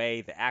all the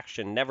way. The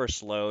action never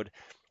slowed.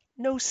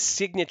 No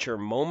signature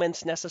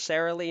moments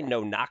necessarily,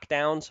 no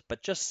knockdowns,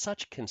 but just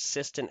such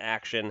consistent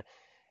action.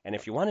 And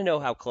if you want to know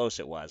how close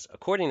it was,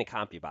 according to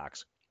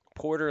CompuBox,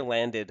 Porter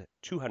landed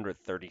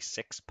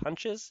 236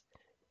 punches.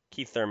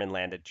 Keith Thurman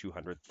landed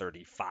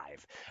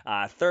 235.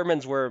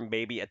 Thurman's were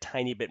maybe a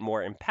tiny bit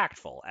more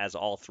impactful, as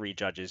all 3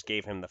 judges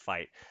gave him the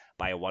fight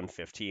by a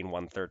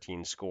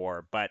 115-113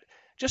 score. But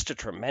just a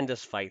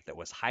tremendous fight that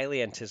was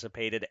highly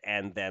anticipated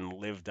and then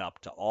lived up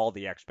to all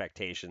the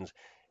expectations.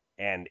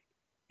 And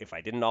if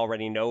I didn't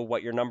already know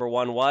what your number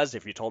 1 was,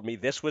 if you told me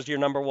this was your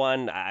number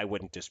 1, I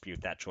wouldn't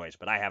dispute that choice,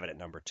 but I have it at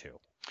number 2.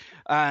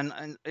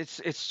 And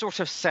it's sort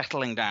of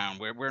settling down.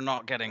 We're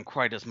not getting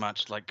quite as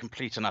much like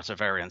complete and utter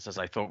variance as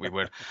I thought we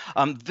would.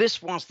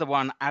 This was the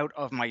one out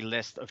of my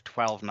list of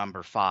 12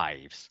 number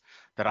 5s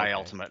that I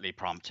ultimately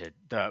plumped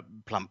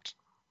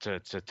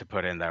to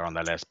put in there on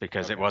the list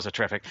because it Okay. was a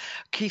terrific.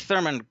 Keith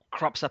Thurman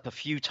crops up a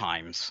few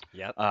times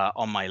Yep.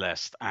 on my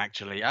list,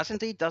 actually, as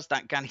indeed does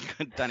that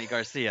Danny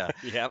Garcia.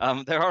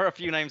 Yep. There are a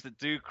few names that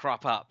do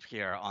crop up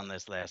here on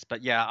this list,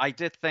 but yeah, I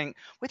did think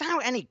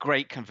without any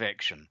great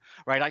conviction,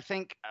 right? I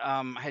think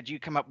had you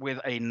come up with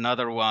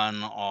another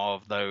one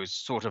of those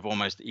sort of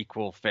almost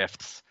equal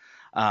fifths.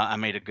 I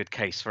made a good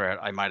case for it.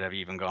 I might have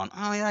even gone,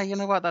 oh yeah, you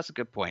know what? That's a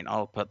good point.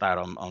 I'll put that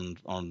on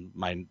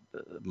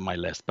my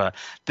list. But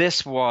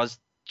this was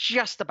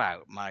just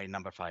about my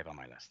number 5 on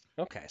my list.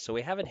 Okay, so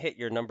we haven't hit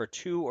your number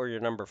 2 or your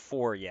number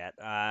 4 yet.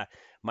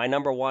 My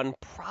number 1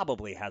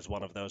 probably has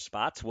one of those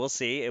spots. We'll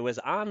see. It was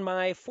on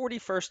my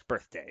 41st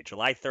birthday,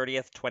 July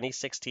 30th,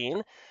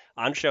 2016,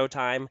 on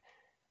Showtime.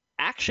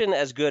 Action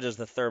as good as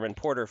the Thurman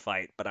Porter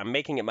fight, but I'm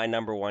making it my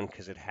number 1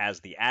 because it has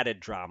the added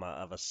drama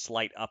of a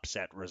slight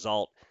upset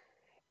result.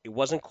 It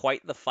wasn't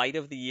quite the fight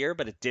of the year,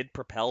 but it did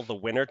propel the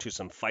winner to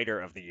some fighter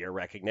of the year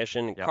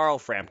recognition. Yep. Carl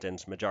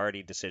Frampton's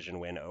majority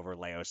decision win over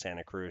Leo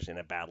Santa Cruz in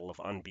a battle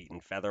of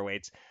unbeaten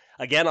featherweights.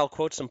 Again, I'll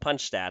quote some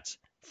punch stats.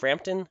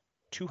 Frampton,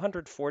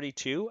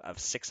 242 of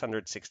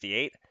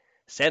 668.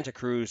 Santa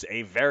Cruz,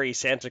 a very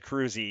Santa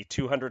Cruz-y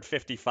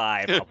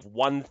 255 of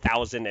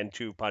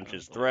 1,002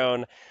 punches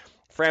thrown.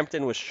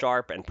 Frampton was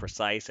sharp and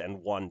precise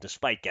and won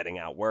despite getting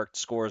outworked.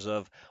 Scores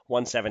of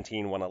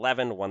 117,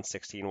 111,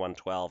 116,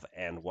 112,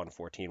 and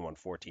 114,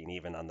 114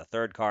 even on the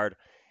third card.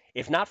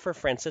 If not for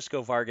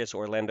Francisco Vargas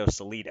Orlando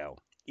Salido,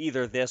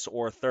 either this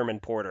or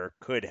Thurman Porter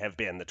could have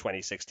been the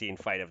 2016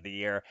 fight of the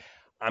year.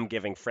 I'm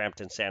giving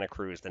Frampton Santa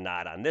Cruz the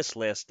nod on this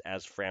list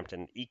as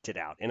Frampton eked it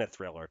out in a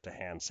thriller to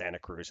hand Santa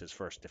Cruz his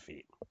first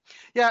defeat.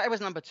 Yeah, it was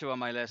number 2 on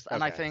my list.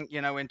 And I Okay. think,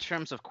 in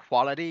terms of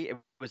quality, it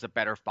was a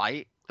better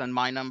fight than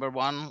my number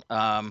 1.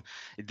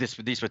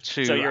 These were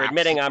two. So you're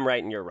admitting I'm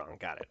right and you're wrong.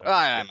 Got it. Okay.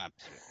 I am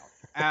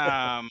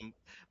absolutely.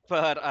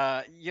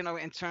 But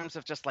in terms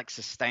of just like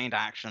sustained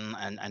action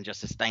and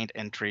just sustained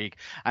intrigue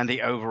and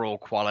the overall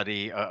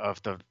quality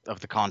of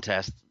the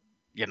contest,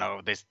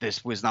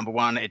 this was number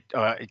 1.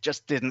 It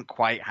just didn't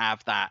quite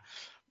have that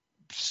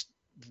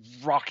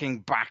rocking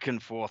back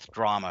and forth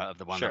drama of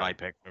the one Sure. that I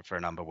picked for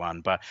number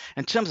 1. But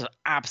in terms of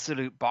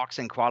absolute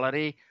boxing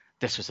quality,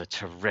 this was a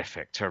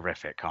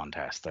terrific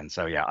contest. And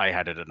so, yeah, I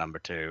had it at number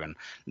 2, and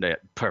it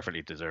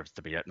perfectly deserves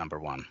to be at number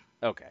 1.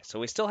 Okay, so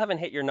we still haven't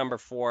hit your number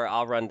 4.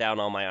 I'll run down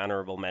all my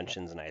honorable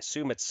mentions, and I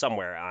assume it's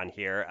somewhere on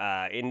here.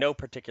 In no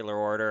particular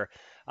order,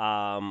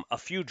 a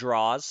few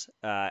draws.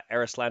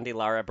 Arislandi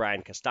Lara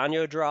Brian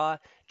Castano draw,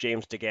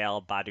 James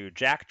DeGale Badu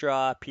Jack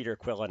draw, Peter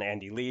Quillen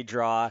Andy Lee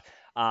draw.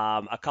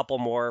 A couple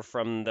more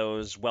from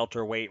those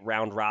welterweight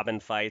round robin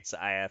fights.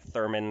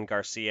 Thurman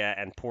Garcia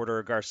and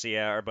Porter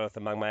Garcia are both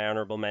among my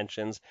honorable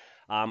mentions.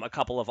 A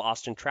couple of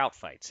Austin Trout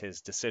fights,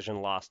 his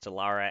decision loss to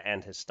Lara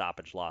and his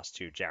stoppage loss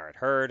to Jarrett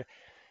Hurd.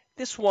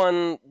 This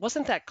one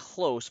wasn't that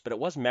close, but it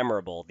was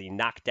memorable. The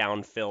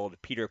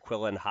knockdown-filled Peter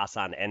Quillen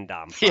Hassan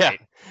Endam fight.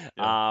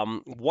 Yeah.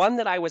 One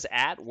that I was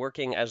at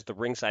working as the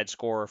ringside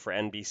scorer for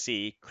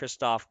NBC,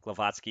 Krzysztof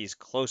Glowacki's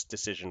close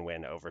decision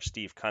win over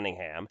Steve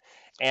Cunningham.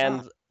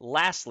 And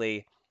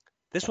lastly,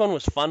 this one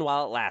was fun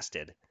while it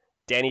lasted.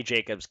 Danny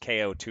Jacobs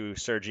KO to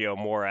Sergio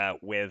Mora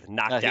with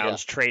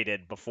knockdowns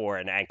traded before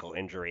an ankle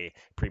injury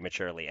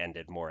prematurely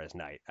ended Mora's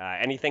night.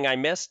 Anything I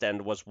missed,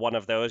 and was one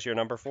of those your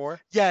number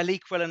 4? Yeah, Lee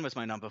Quillen was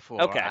my number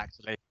 4, Okay.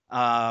 actually.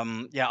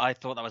 I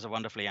thought that was a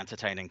wonderfully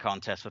entertaining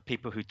contest for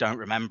people who don't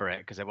remember it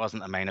because it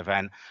wasn't the main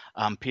event.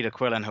 Peter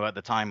Quillen, who at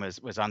the time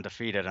was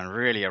undefeated and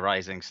really a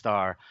rising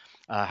star,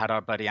 had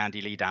our buddy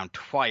Andy Lee down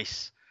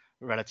twice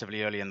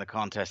relatively early in the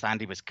contest.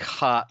 Andy was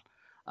cut,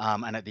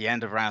 and at the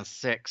end of round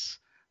 6,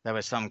 there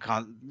was some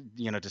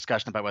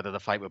discussion about whether the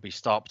fight would be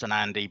stopped, and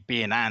Andy,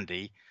 being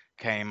Andy,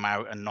 came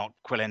out and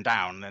knocked Quillen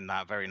down in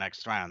that very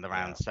next round, the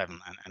round 7,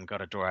 and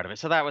got a draw out of it.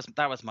 So that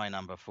was my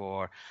number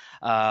 4.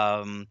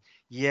 I'm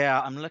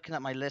looking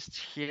at my list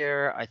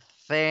here. I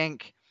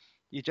think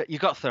you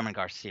got Thurman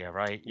Garcia,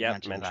 right? Yeah,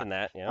 mentioned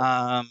that.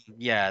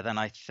 Yeah. Then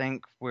I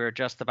think we're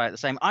just about the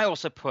same. I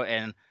also put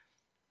in,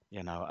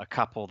 a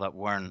couple that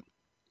weren't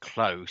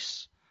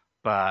close,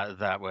 but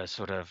that were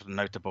sort of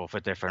notable for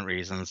different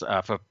reasons.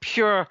 For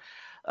pure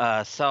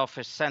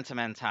selfish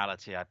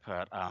sentimentality, I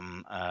put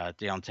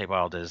Deontay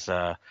Wilder's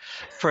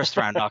first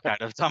round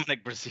knockout of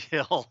Dominic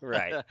Breazeale.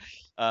 Right.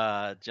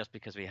 Just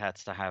because we had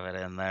to have it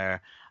in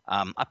there.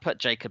 I put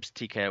Jacobs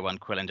TKO1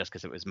 Quillen just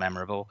because it was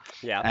memorable.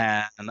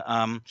 Yeah.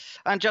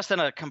 And just in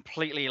a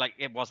completely,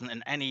 it wasn't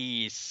in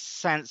any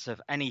sense of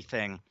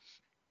anything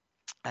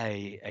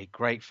a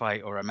great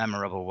fight or a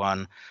memorable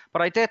one,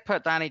 but I did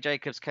put Danny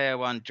Jacobs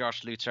KO1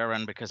 Josh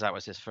Luteran because that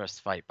was his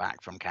first fight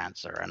back from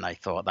cancer, and I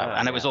thought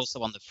that, it was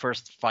also on the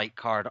first fight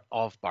card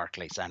of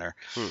Barclays Center,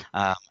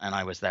 and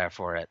I was there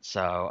for it,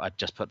 so I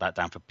just put that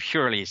down for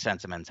purely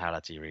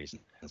sentimentality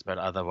reasons. But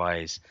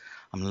otherwise,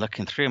 I'm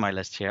looking through my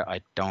list here. I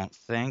don't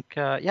think,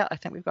 I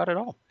think we've got it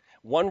all.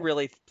 One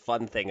really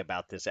fun thing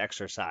about this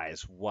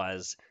exercise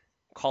was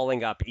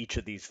calling up each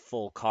of these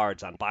full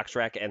cards on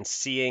BoxRec and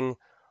seeing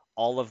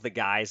all of the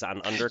guys on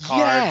undercards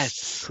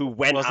Yes! who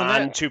went Wasn't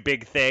on it? to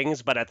big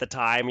things, but at the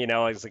time, you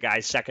know, as the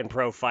guy's second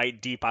pro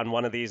fight deep on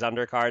one of these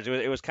undercards,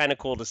 it was kind of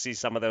cool to see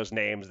some of those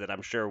names that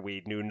I'm sure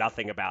we knew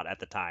nothing about at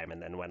the time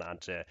and then went on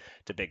to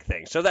big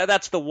things. So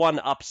that's the one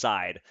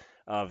upside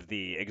of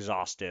the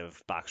exhaustive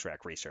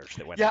BoxRec research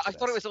that went Yeah, into I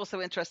thought it this. was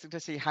also interesting to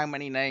see how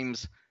many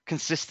names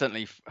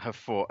consistently have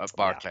fought at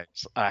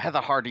Barclays.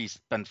 Heather Hardy's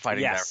been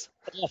fighting Yes.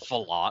 there an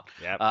awful lot.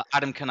 Yep.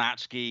 Adam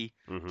Konachki,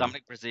 Mhm.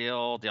 Dominic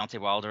Brazil, Deontay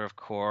Wilder, of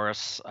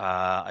course.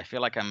 I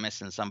feel like I'm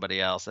missing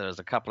somebody else. There's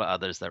a couple of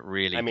others that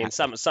really. I mean,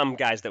 some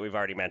guys that we've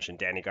already mentioned,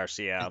 Danny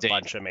Garcia, Indeed. a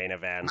bunch of main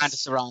events. Amanda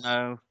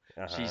Serrano.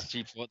 Uh-huh.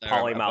 She fought there.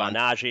 Paulie a bunch.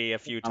 Malignaggi a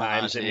few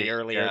times in the Malignaggi,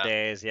 earlier yeah.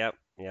 days. Yep.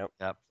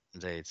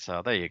 Indeed.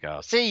 So there you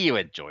go. See, you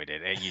enjoyed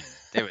it.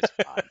 It was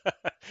fun.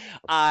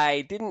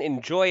 I didn't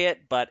enjoy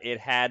it, but it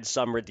had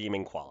some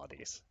redeeming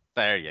qualities.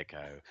 There you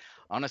go.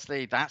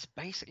 Honestly, that's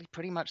basically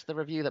pretty much the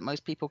review that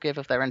most people give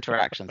of their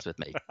interactions with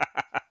me.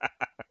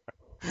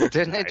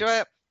 Didn't Nice. enjoy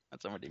it?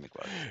 That's some redeeming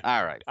qualities.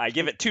 All right. I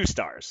give it 2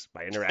 stars.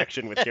 My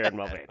interaction with Kieran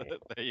Mulvaney.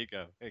 There you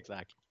go.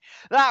 Exactly.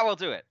 That will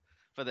do it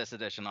for this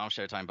edition of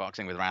Showtime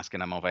Boxing with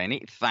Raskin and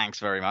Mulvaney. Thanks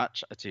very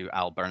much to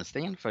Al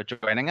Bernstein for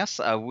joining us.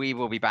 We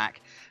will be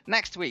back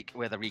next week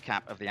with a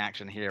recap of the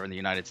action here in the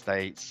United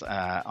States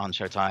on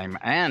Showtime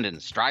and in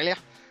Australia.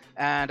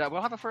 And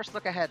we'll have a first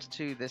look ahead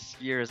to this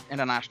year's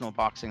International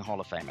Boxing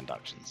Hall of Fame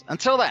inductions.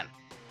 Until then,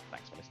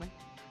 thanks for listening.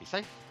 Be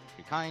safe,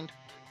 be kind,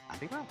 and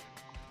be well.